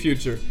eternity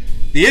future.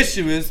 The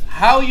issue is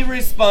how you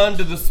respond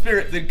to the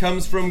Spirit that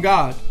comes from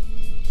God.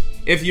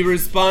 If you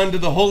respond to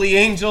the holy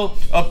angel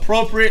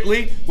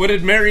appropriately, what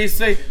did Mary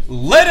say?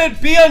 Let it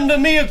be unto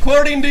me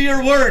according to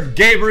your word,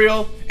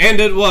 Gabriel. And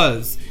it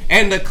was.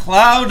 And the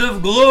cloud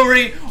of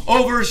glory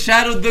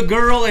overshadowed the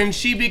girl, and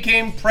she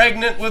became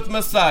pregnant with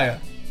Messiah.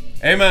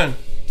 Amen.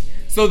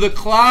 So the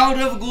cloud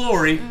of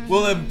glory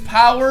will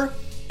empower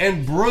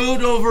and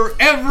brood over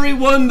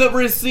everyone that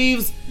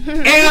receives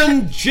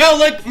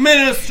angelic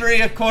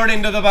ministry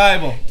according to the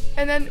Bible.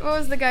 And then what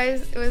was the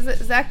guy's? It was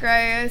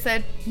Zechariah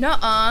said,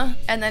 "Nuh-uh,"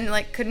 and then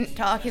like couldn't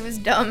talk. He was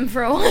dumb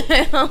for a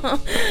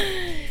while.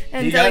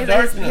 And He so got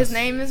darkness. his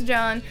name is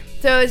John.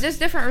 So it's just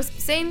different.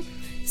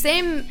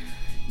 Same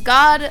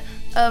God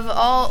of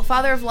all,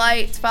 Father of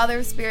lights, Father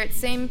of spirits,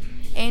 same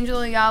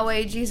angel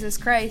Yahweh, Jesus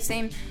Christ,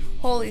 same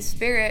Holy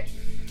Spirit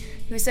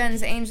who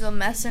sends angel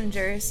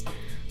messengers.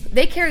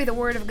 They carry the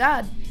word of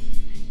God.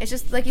 It's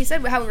just like you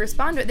said, how we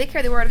respond to it. They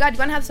carry the word of God. You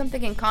want to have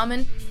something in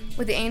common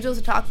with the angels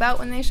to talk about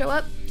when they show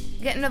up?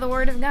 Get into the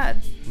word of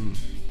God.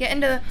 Get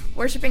into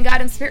worshiping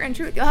God in spirit and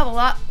truth. You'll have a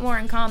lot more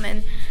in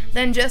common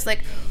than just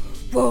like,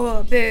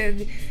 whoa,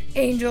 big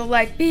angel,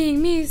 like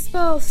being me,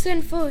 small,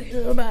 sinful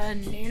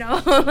human, you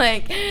know?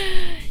 Like,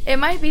 it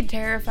might be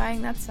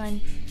terrifying, that's fine.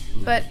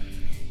 But,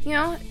 you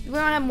know, we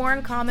want to have more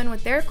in common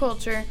with their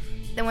culture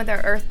than with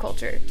our earth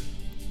culture.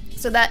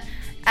 So that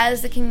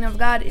as the kingdom of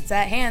God, it's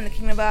at hand, the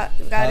kingdom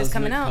of God is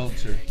coming out.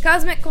 Culture.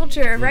 Cosmic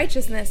culture,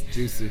 righteousness.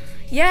 Juicy.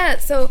 Yeah,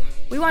 so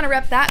we want to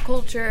rep that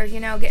culture, you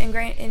know, get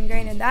ingrained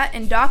in that.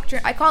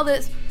 I call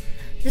this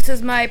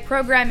is my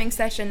programming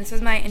session. This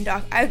is my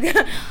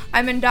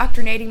I'm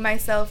indoctrinating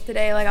myself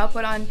today. Like, I'll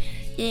put on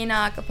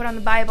Enoch, I'll put on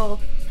the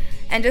Bible,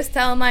 and just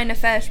tell my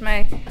nefesh,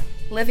 my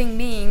living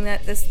being,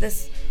 that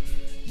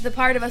the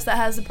part of us that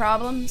has the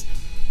problems,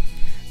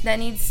 that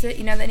needs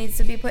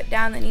to be put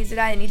down, that needs to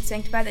die, that needs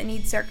sanctified, that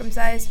needs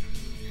circumcised.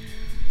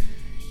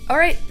 All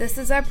right, this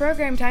is our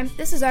program time.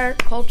 This is our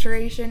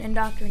culturation,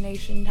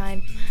 indoctrination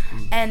time.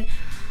 And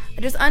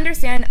just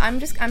understand, I'm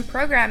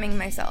programming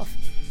myself.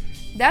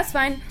 That's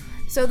fine.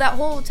 So that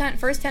whole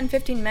first 10,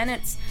 15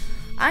 minutes,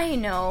 I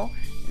know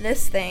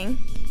this thing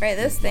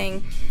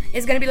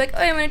is going to be like, oh,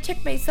 I want to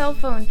check my cell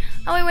phone.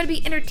 Oh, I want to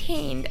be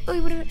entertained.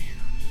 Oh,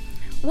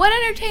 what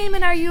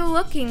entertainment are you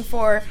looking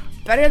for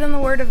better than the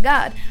Word of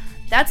God?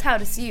 That's how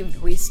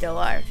deceived we still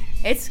are.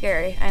 It's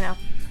scary, I know.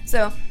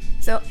 So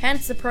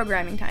hence the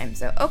programming time.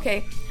 So,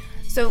 okay.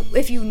 So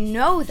if you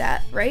know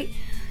that, right?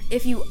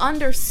 If you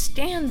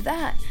understand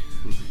that,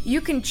 you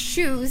can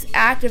choose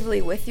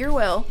actively with your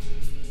will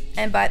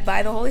and by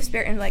the Holy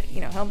Spirit and like,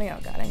 you know, help me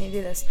out, God. I need to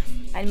do this.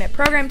 I need my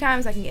program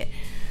times. I can get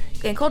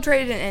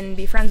enculturated and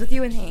be friends with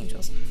you and the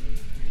angels.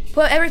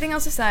 Put everything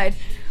else aside.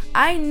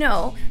 I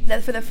know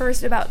that for the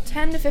first about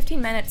 10 to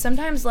 15 minutes,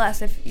 sometimes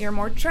less if you're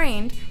more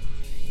trained,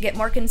 get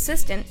more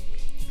consistent,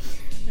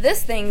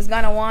 this thing's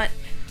gonna want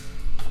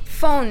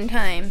phone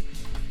time,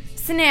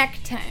 snack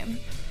time,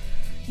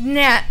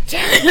 nap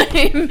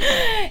time.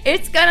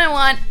 It's gonna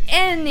want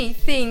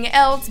anything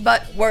else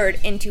but word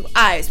into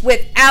eyes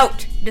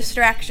without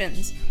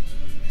distractions.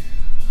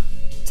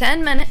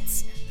 10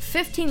 minutes,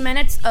 15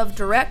 minutes of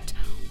direct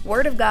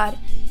word of God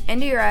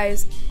into your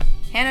eyes,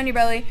 hand on your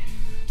belly.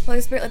 Holy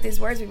Spirit, let these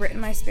words be written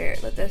in my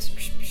spirit. Let this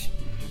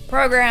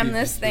program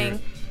this thing.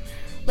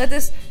 Let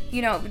this,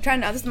 you know,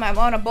 I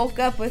want to bulk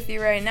up with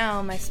you right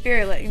now. My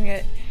spirit, let me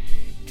get,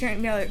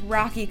 like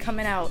Rocky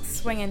coming out,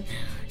 swinging.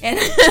 And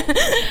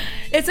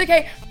it's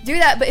okay, do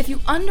that. But if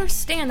you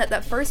understand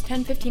that first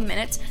 10, 15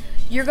 minutes,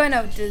 you're going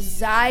to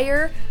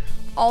desire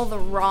all the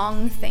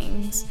wrong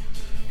things.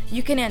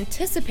 You can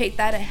anticipate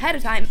that ahead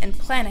of time and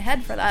plan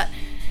ahead for that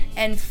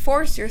and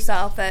force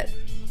yourself that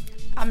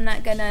I'm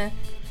not going to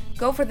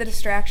go for the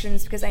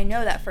distractions because I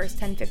know that first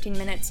 10, 15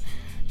 minutes,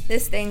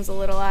 this thing's a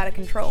little out of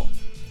control.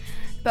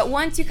 But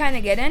once you kind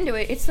of get into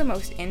it, it's the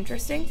most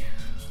interesting,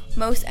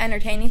 most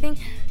entertaining thing.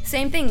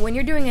 Same thing, when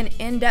you're doing an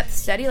in-depth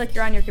study, like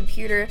you're on your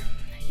computer,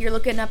 you're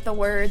looking up the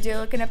words, you're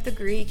looking up the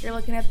Greek, you're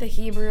looking up the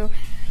Hebrew,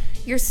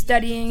 you're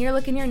studying, you're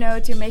looking your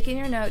notes, you're making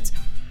your notes.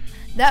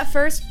 That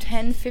first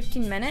 10,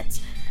 15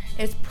 minutes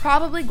is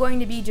probably going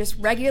to be just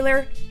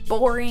regular,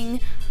 boring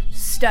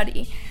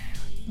study.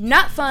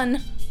 Not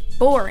fun,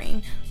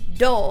 boring,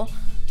 dull,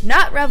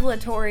 not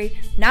revelatory,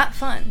 not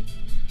fun.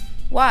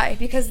 Why?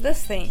 Because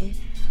this thing,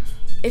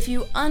 if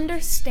you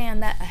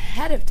understand that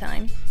ahead of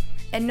time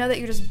and know that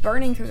you're just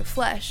burning through the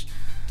flesh,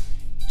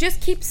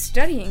 just keep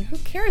studying. Who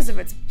cares if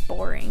it's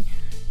boring?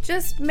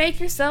 Just make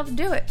yourself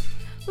do it.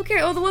 Who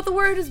cares? Oh, what the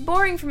word is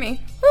boring for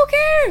me. Who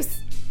cares?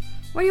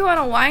 What do you want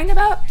to whine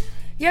about?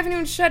 You haven't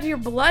even shed your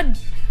blood.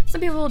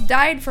 Some people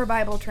died for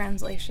Bible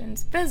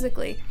translations,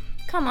 physically.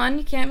 Come on,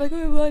 you can't be like,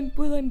 oh,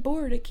 well, I'm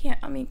bored. I can't.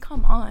 I mean,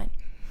 come on.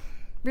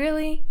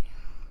 Really?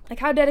 Like,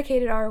 how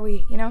dedicated are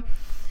we, you know?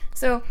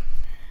 So,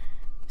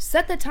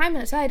 set the time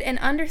aside and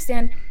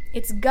understand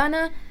it's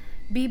gonna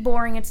be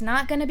boring. It's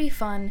not gonna be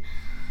fun.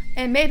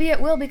 And maybe it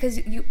will because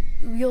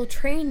you'll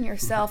train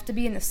yourself to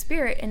be in the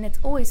Spirit, and it's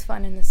always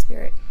fun in the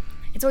Spirit.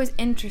 It's always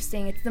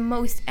interesting. It's the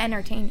most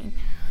entertaining.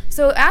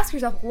 So ask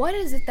yourself, what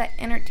is it that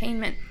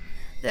entertainment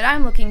that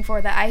I'm looking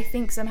for that I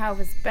think somehow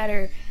is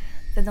better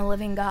than the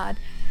living God?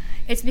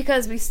 It's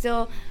because we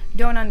still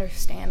don't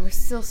understand. We're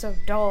still so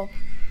dull.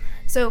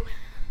 So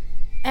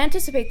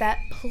anticipate that,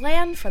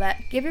 plan for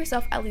that, give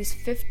yourself at least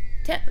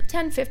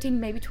 10, 15,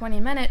 maybe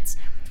 20 minutes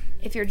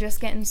if you're just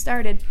getting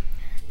started,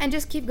 and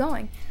just keep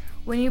going.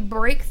 When you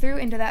break through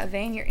into that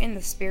vein, you're in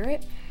the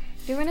Spirit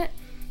doing it,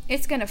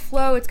 It's going to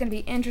flow. It's going to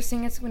be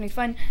interesting. It's going to be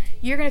fun.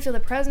 You're going to feel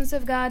the presence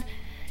of God.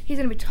 He's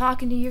going to be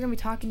talking to you. You're going to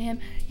be talking to him.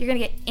 You're going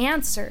to get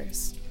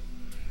answers.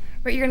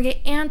 Right? You're going to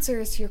get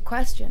answers to your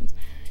questions.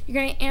 You're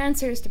going to get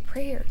answers to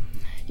prayer.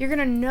 You're going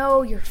to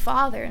know your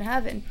Father in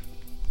heaven.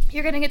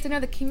 You're going to get to know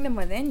the kingdom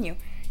within you.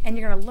 And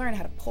you're going to learn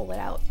how to pull it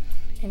out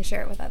and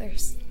share it with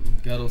others.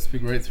 God will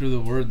speak right through the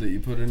word that you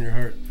put in your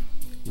heart.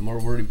 The more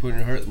word you put in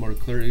your heart, the more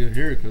clear you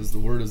hear, because the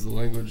word is the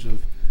language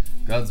of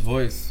God's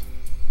voice.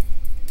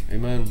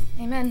 Amen.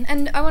 Amen.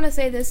 And I want to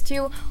say this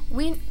too.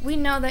 We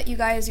know that you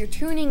guys, you're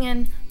tuning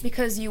in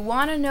because you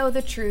want to know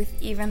the truth,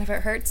 even if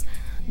it hurts.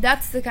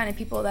 That's the kind of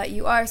people that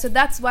you are. So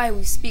that's why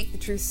we speak the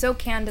truth so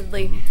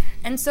candidly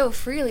and so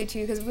freely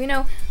too, because we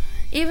know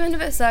even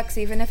if it sucks,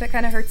 even if it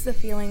kind of hurts the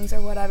feelings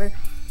or whatever,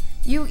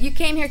 you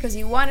came here because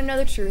you want to know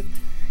the truth,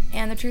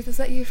 and the truth will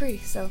set you free.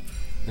 So.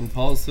 And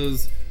Paul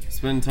says,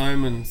 spend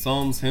time in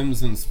psalms,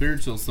 hymns, and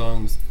spiritual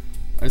songs.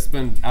 I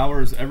spend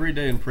hours every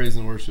day in praise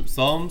and worship.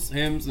 Psalms,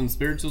 hymns, and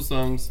spiritual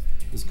songs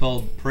is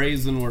called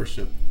praise and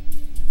worship.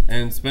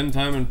 And spend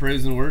time in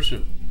praise and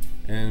worship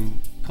and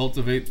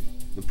cultivate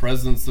the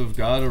presence of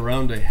God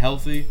around a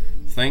healthy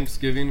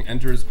thanksgiving.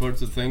 Enter his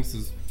courts of thanks,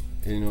 his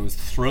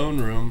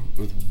throne room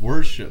with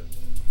worship.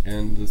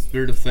 And the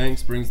spirit of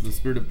thanks brings the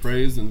spirit of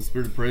praise, and the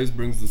spirit of praise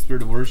brings the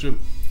spirit of worship.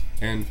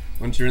 And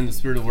once you're in the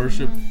spirit of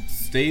worship,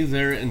 stay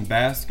there and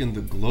bask in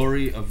the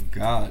glory of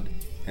God.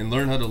 And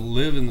learn how to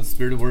live in the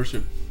spirit of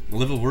worship.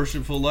 Live a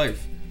worshipful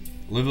life.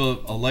 Live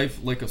a life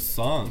like a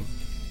song.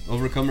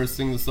 Overcomers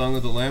sing the song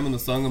of the Lamb and the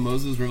song of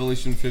Moses,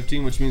 Revelation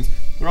 15, which means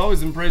they're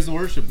always in praise and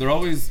worship. They're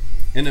always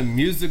in a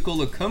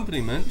musical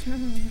accompaniment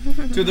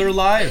to their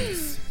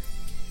lives.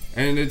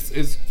 And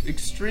it's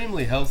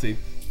extremely healthy.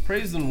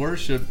 Praise and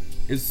worship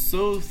is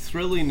so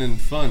thrilling and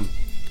fun.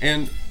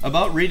 And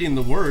about reading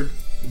the Word,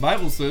 the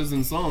Bible says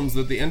in Psalms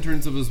that the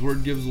entrance of his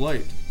Word gives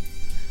light.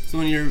 So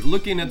when you're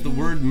looking at the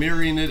Word,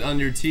 mirroring it on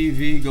your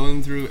TV,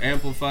 going through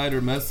Amplified or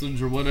Message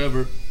or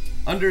whatever,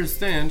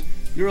 understand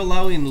you're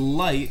allowing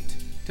light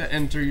to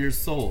enter your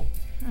soul.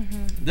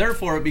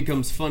 Therefore, it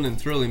becomes fun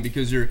and thrilling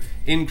because you're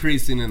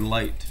increasing in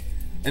light.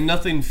 And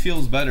nothing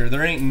feels better.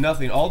 There ain't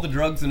nothing. All the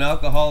drugs and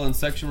alcohol and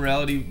sexual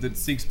morality that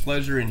seeks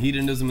pleasure and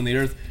hedonism in the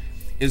earth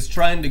is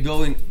trying to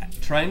go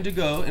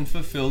and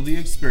fulfill the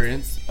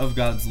experience of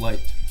God's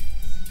light.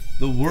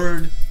 The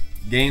Word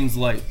gains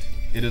light.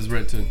 It is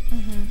written.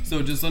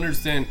 So just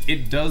understand,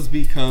 it does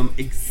become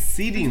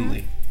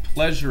exceedingly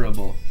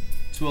pleasurable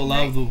to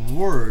allow the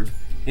Word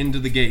into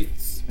the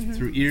gates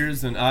through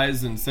ears and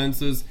eyes and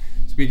senses.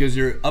 It's because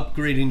you're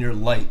upgrading your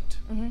light.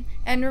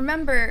 And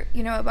remember,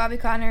 what Bobby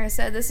Conner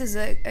said, this is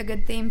a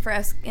good theme for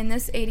us in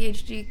this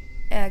ADHD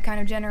kind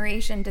of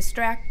generation,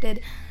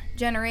 distracted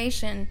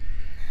generation,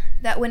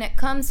 that when it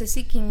comes to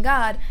seeking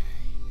God,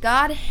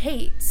 God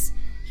hates,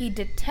 he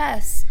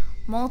detests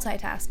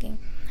multitasking.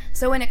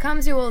 So when it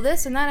comes to,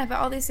 this and that, I've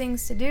got all these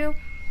things to do,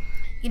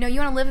 you want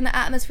to live in the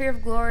atmosphere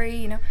of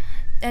glory,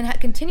 and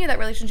continue that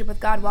relationship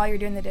with God while you're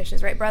doing the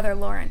dishes, right? Brother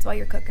Lawrence, while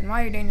you're cooking,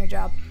 while you're doing your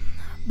job.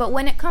 But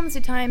when it comes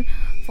to time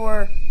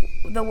for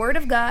the Word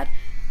of God,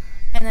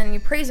 and then you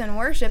praise and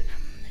worship,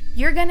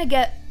 you're going to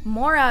get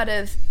more out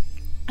of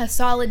a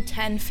solid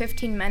 10,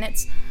 15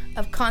 minutes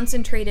of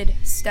concentrated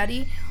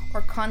study,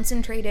 or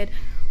concentrated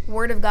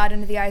Word of God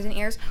into the eyes and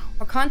ears,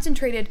 or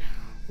concentrated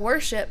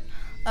worship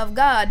of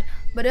God.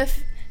 But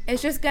if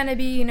it's just going to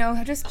be,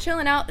 just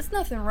chilling out, it's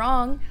nothing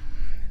wrong.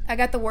 I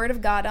got the Word of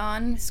God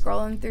on,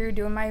 scrolling through,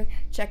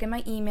 checking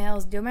my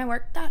emails, doing my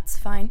work, that's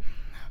fine.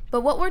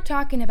 But what we're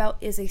talking about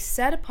is a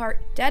set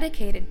apart,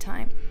 dedicated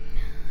time.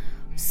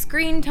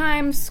 Screen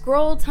time,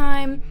 scroll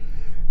time,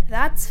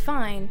 that's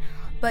fine.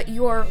 But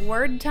your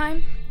word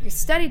time, your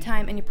study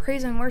time, and your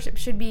praise and worship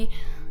should be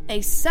a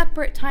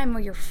separate time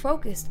where you're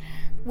focused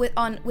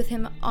with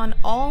him on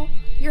all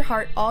your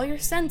heart, all your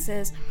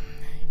senses.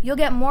 You'll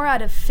get more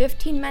out of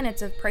 15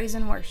 minutes of praise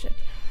and worship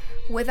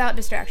without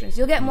distractions.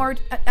 You'll get more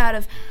out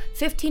of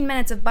 15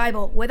 minutes of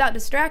Bible without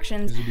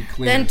distractions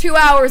than 2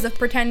 hours of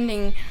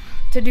pretending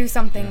to do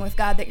something with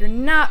God that you're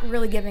not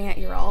really giving it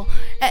your all.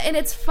 And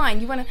it's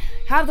fine. You want to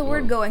have the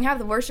Word going, have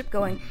the worship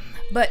going,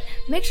 but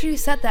make sure you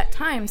set that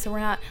time so we're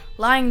not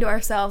lying to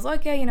ourselves.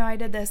 Okay, I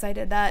did this, I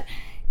did that,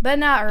 but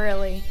not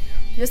really.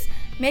 Just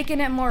making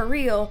it more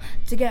real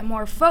to get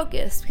more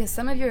focused, because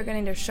some of you are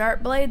getting a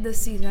sharp blade this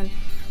season.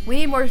 We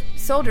need more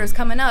soldiers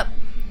coming up.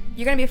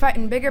 You're going to be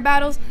fighting bigger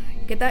battles.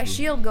 Get that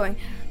shield going.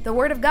 The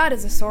Word of God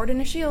is a sword and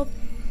a shield.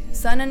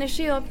 Sun and a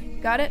shield.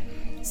 Got it?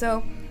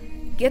 So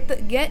get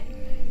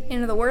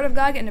into the Word of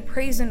God, get into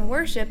praise and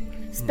worship.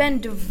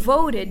 Spend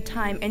devoted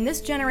time in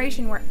this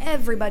generation where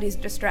everybody's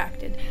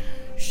distracted.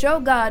 Show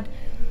God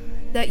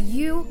that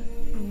you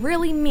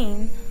really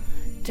mean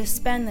to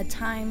spend the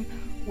time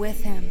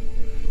with Him.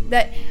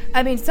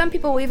 Some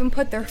people will even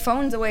put their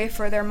phones away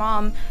for their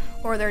mom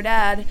or their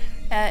dad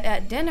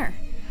at dinner,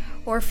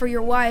 or for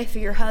your wife or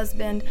your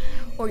husband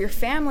or your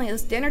family.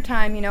 It's dinner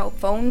time,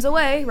 phones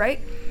away, right?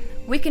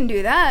 We can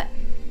do that,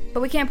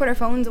 but we can't put our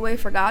phones away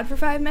for God for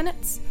 5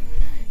 minutes.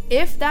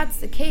 If that's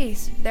the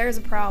case, there's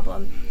a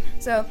problem.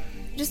 So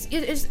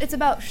It's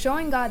about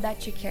showing God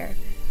that you care.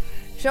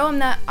 Show him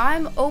that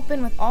I'm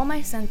open with all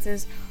my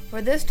senses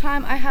for this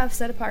time I have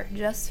set apart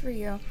just for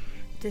you,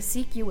 to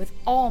seek you with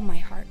all my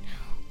heart,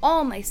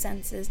 all my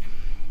senses.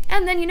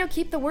 And then,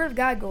 keep the word of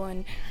God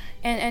going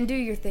and do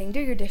your thing. Do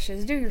your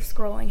dishes, do your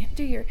scrolling,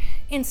 do your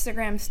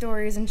Instagram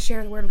stories, and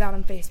share the word of God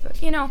on Facebook.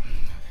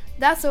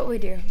 That's what we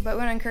do. But we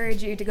want to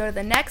encourage you to go to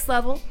the next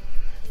level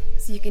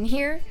so you can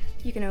hear,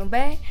 you can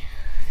obey,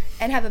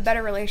 and have a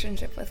better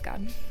relationship with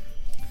God.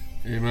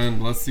 Amen.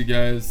 Bless you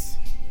guys.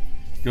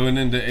 Going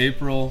into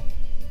April,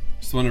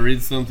 just want to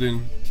read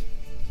something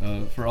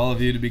for all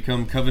of you to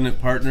become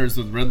covenant partners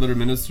with Red Letter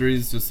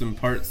Ministries. Just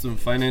impart some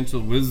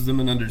financial wisdom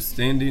and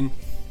understanding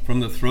from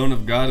the throne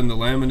of God and the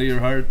Lamb into your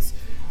hearts.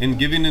 In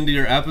giving into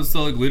your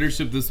apostolic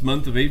leadership this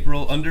month of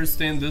April,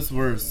 understand this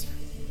verse.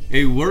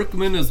 A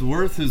workman is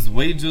worth his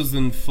wages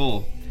in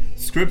full.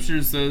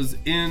 Scripture says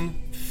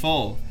in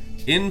full.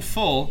 In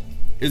full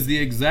is the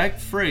exact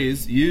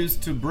phrase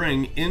used to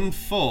bring in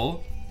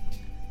full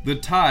the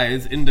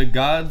tithe into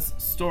God's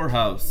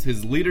storehouse,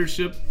 his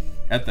leadership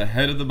at the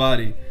head of the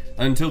body.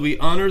 Until we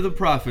honor the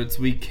prophets,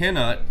 we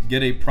cannot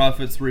get a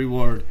prophet's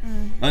reward.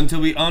 Until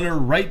we honor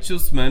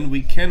righteous men,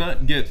 we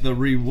cannot get the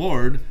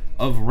reward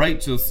of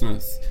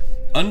righteousness.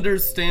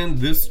 Understand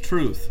this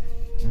truth.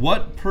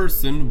 What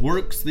person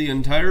works the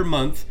entire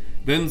month,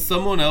 then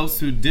someone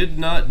else who did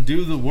not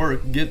do the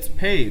work gets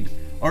paid?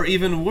 Or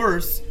even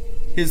worse,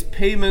 his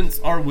payments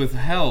are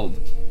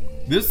withheld.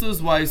 This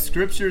is why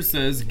Scripture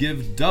says,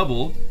 give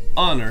double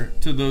honor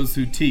to those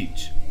who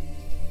teach.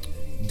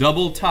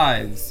 Double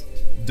tithes,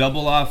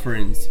 double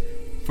offerings.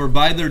 For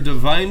by their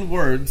divine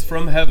words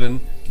from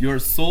heaven, your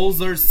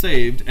souls are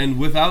saved, and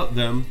without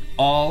them,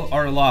 all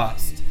are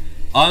lost.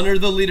 Honor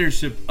the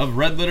leadership of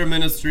Red Letter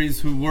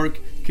Ministries who work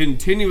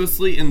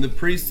continuously in the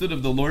priesthood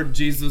of the Lord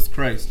Jesus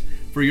Christ.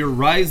 For your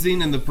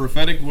rising in the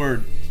prophetic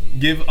word,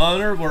 give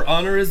honor where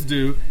honor is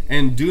due,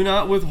 and do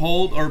not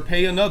withhold or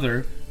pay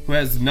another who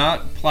has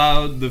not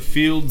plowed the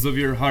fields of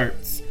your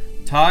hearts.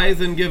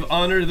 Tithe and give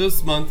honor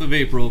this month of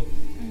April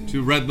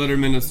to Red Letter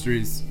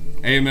Ministries.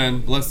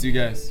 Amen. Bless you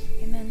guys.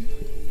 Amen.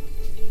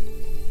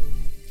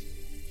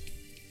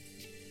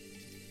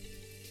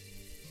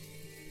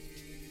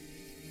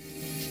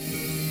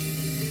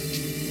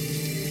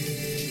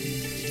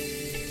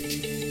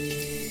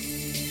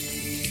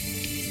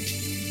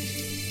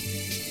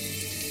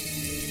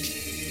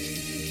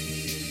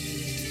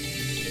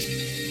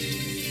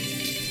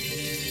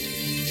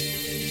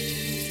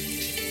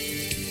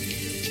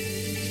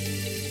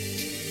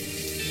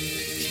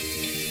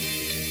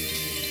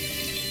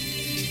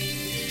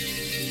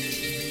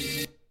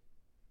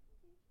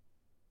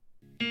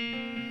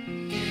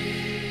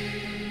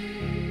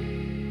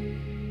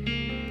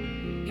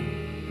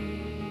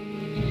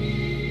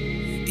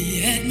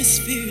 The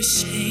atmosphere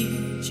is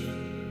changing.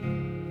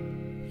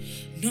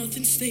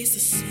 Nothing stays the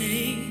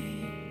same.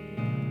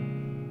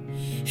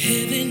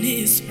 Heaven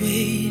is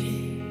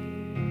waiting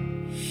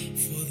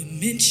for the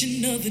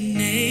mention of the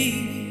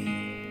name.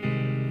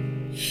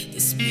 The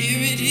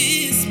Spirit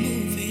is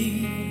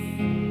moving,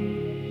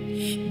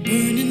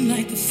 burning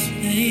like a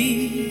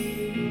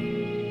flame,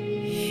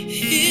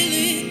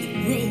 healing the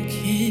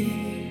broken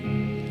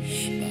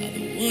by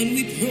the one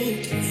we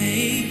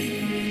proclaim.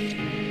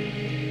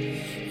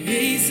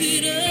 Raise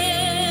it up,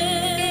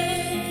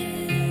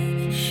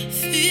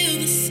 fill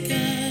the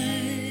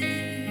sky.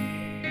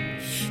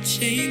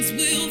 Chains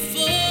will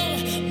fall,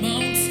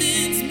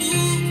 mountains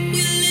move,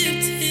 we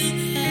lift him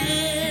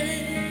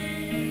high.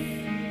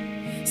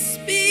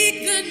 Speak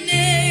the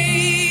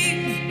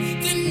name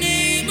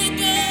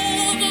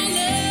above all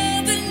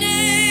other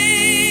names.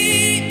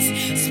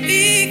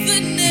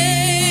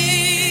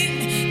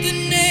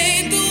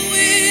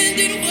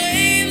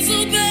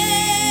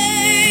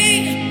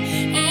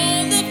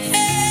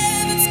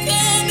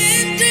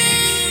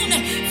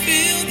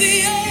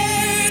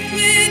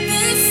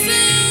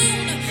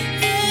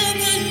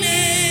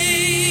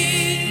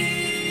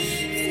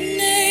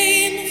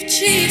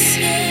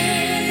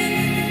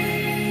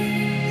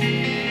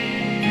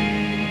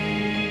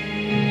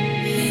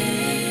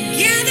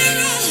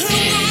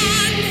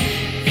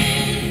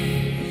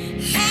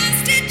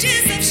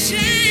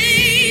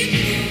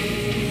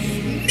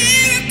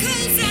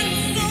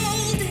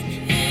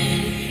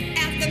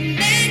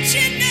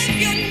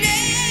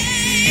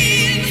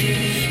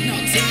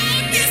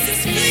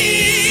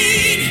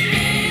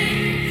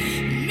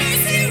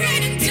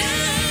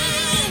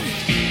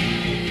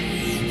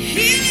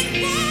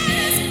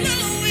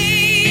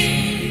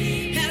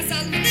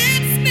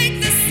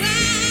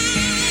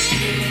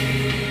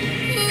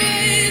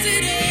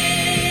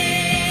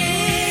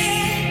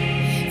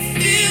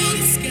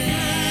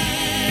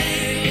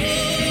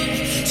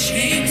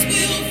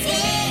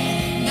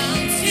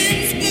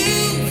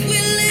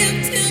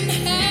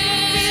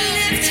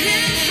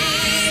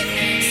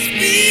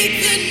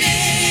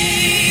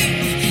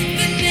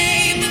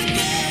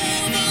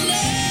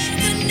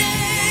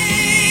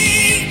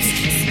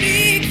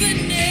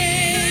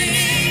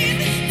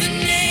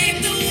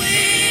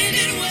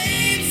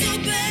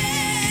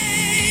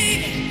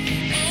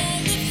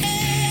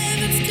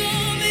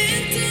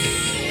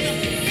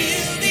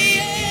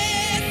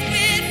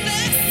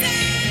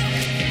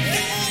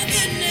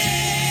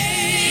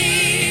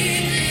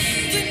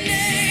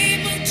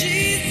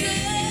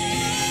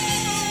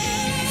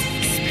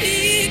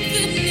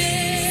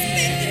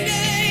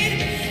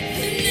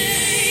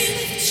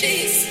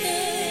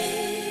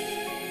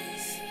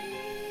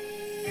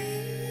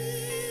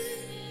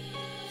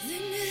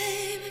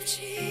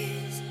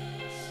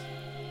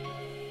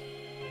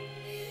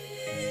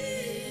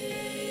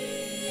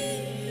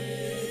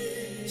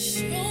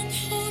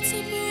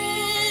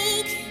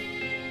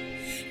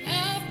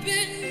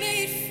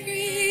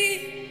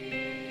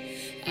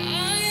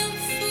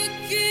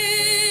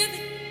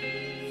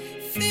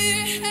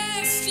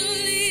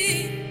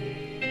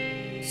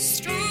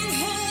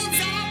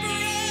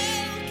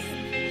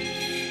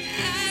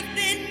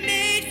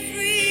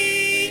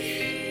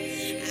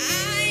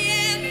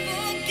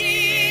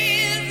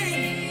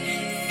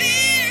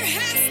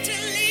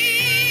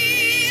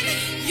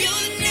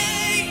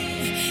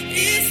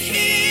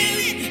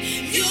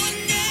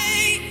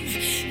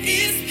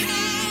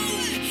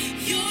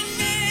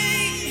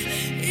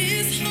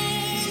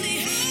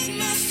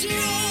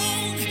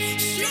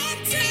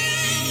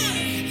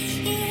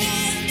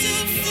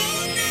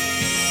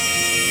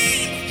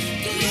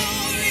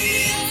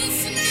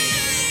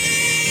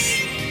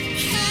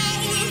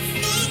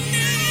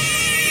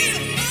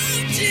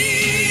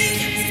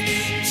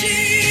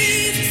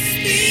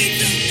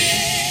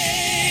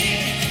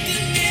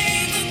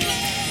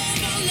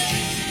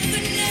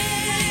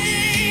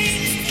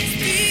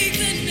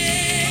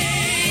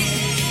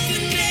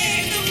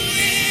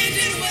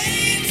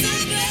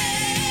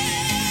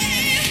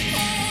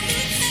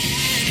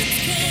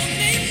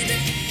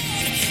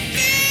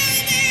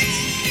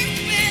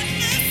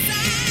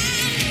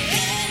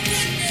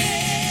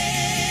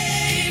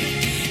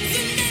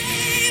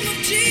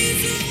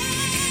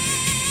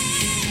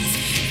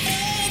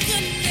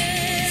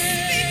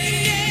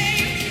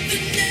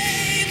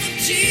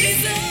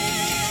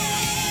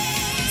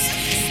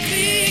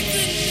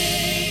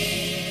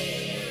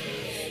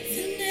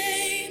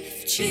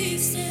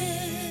 Jesus.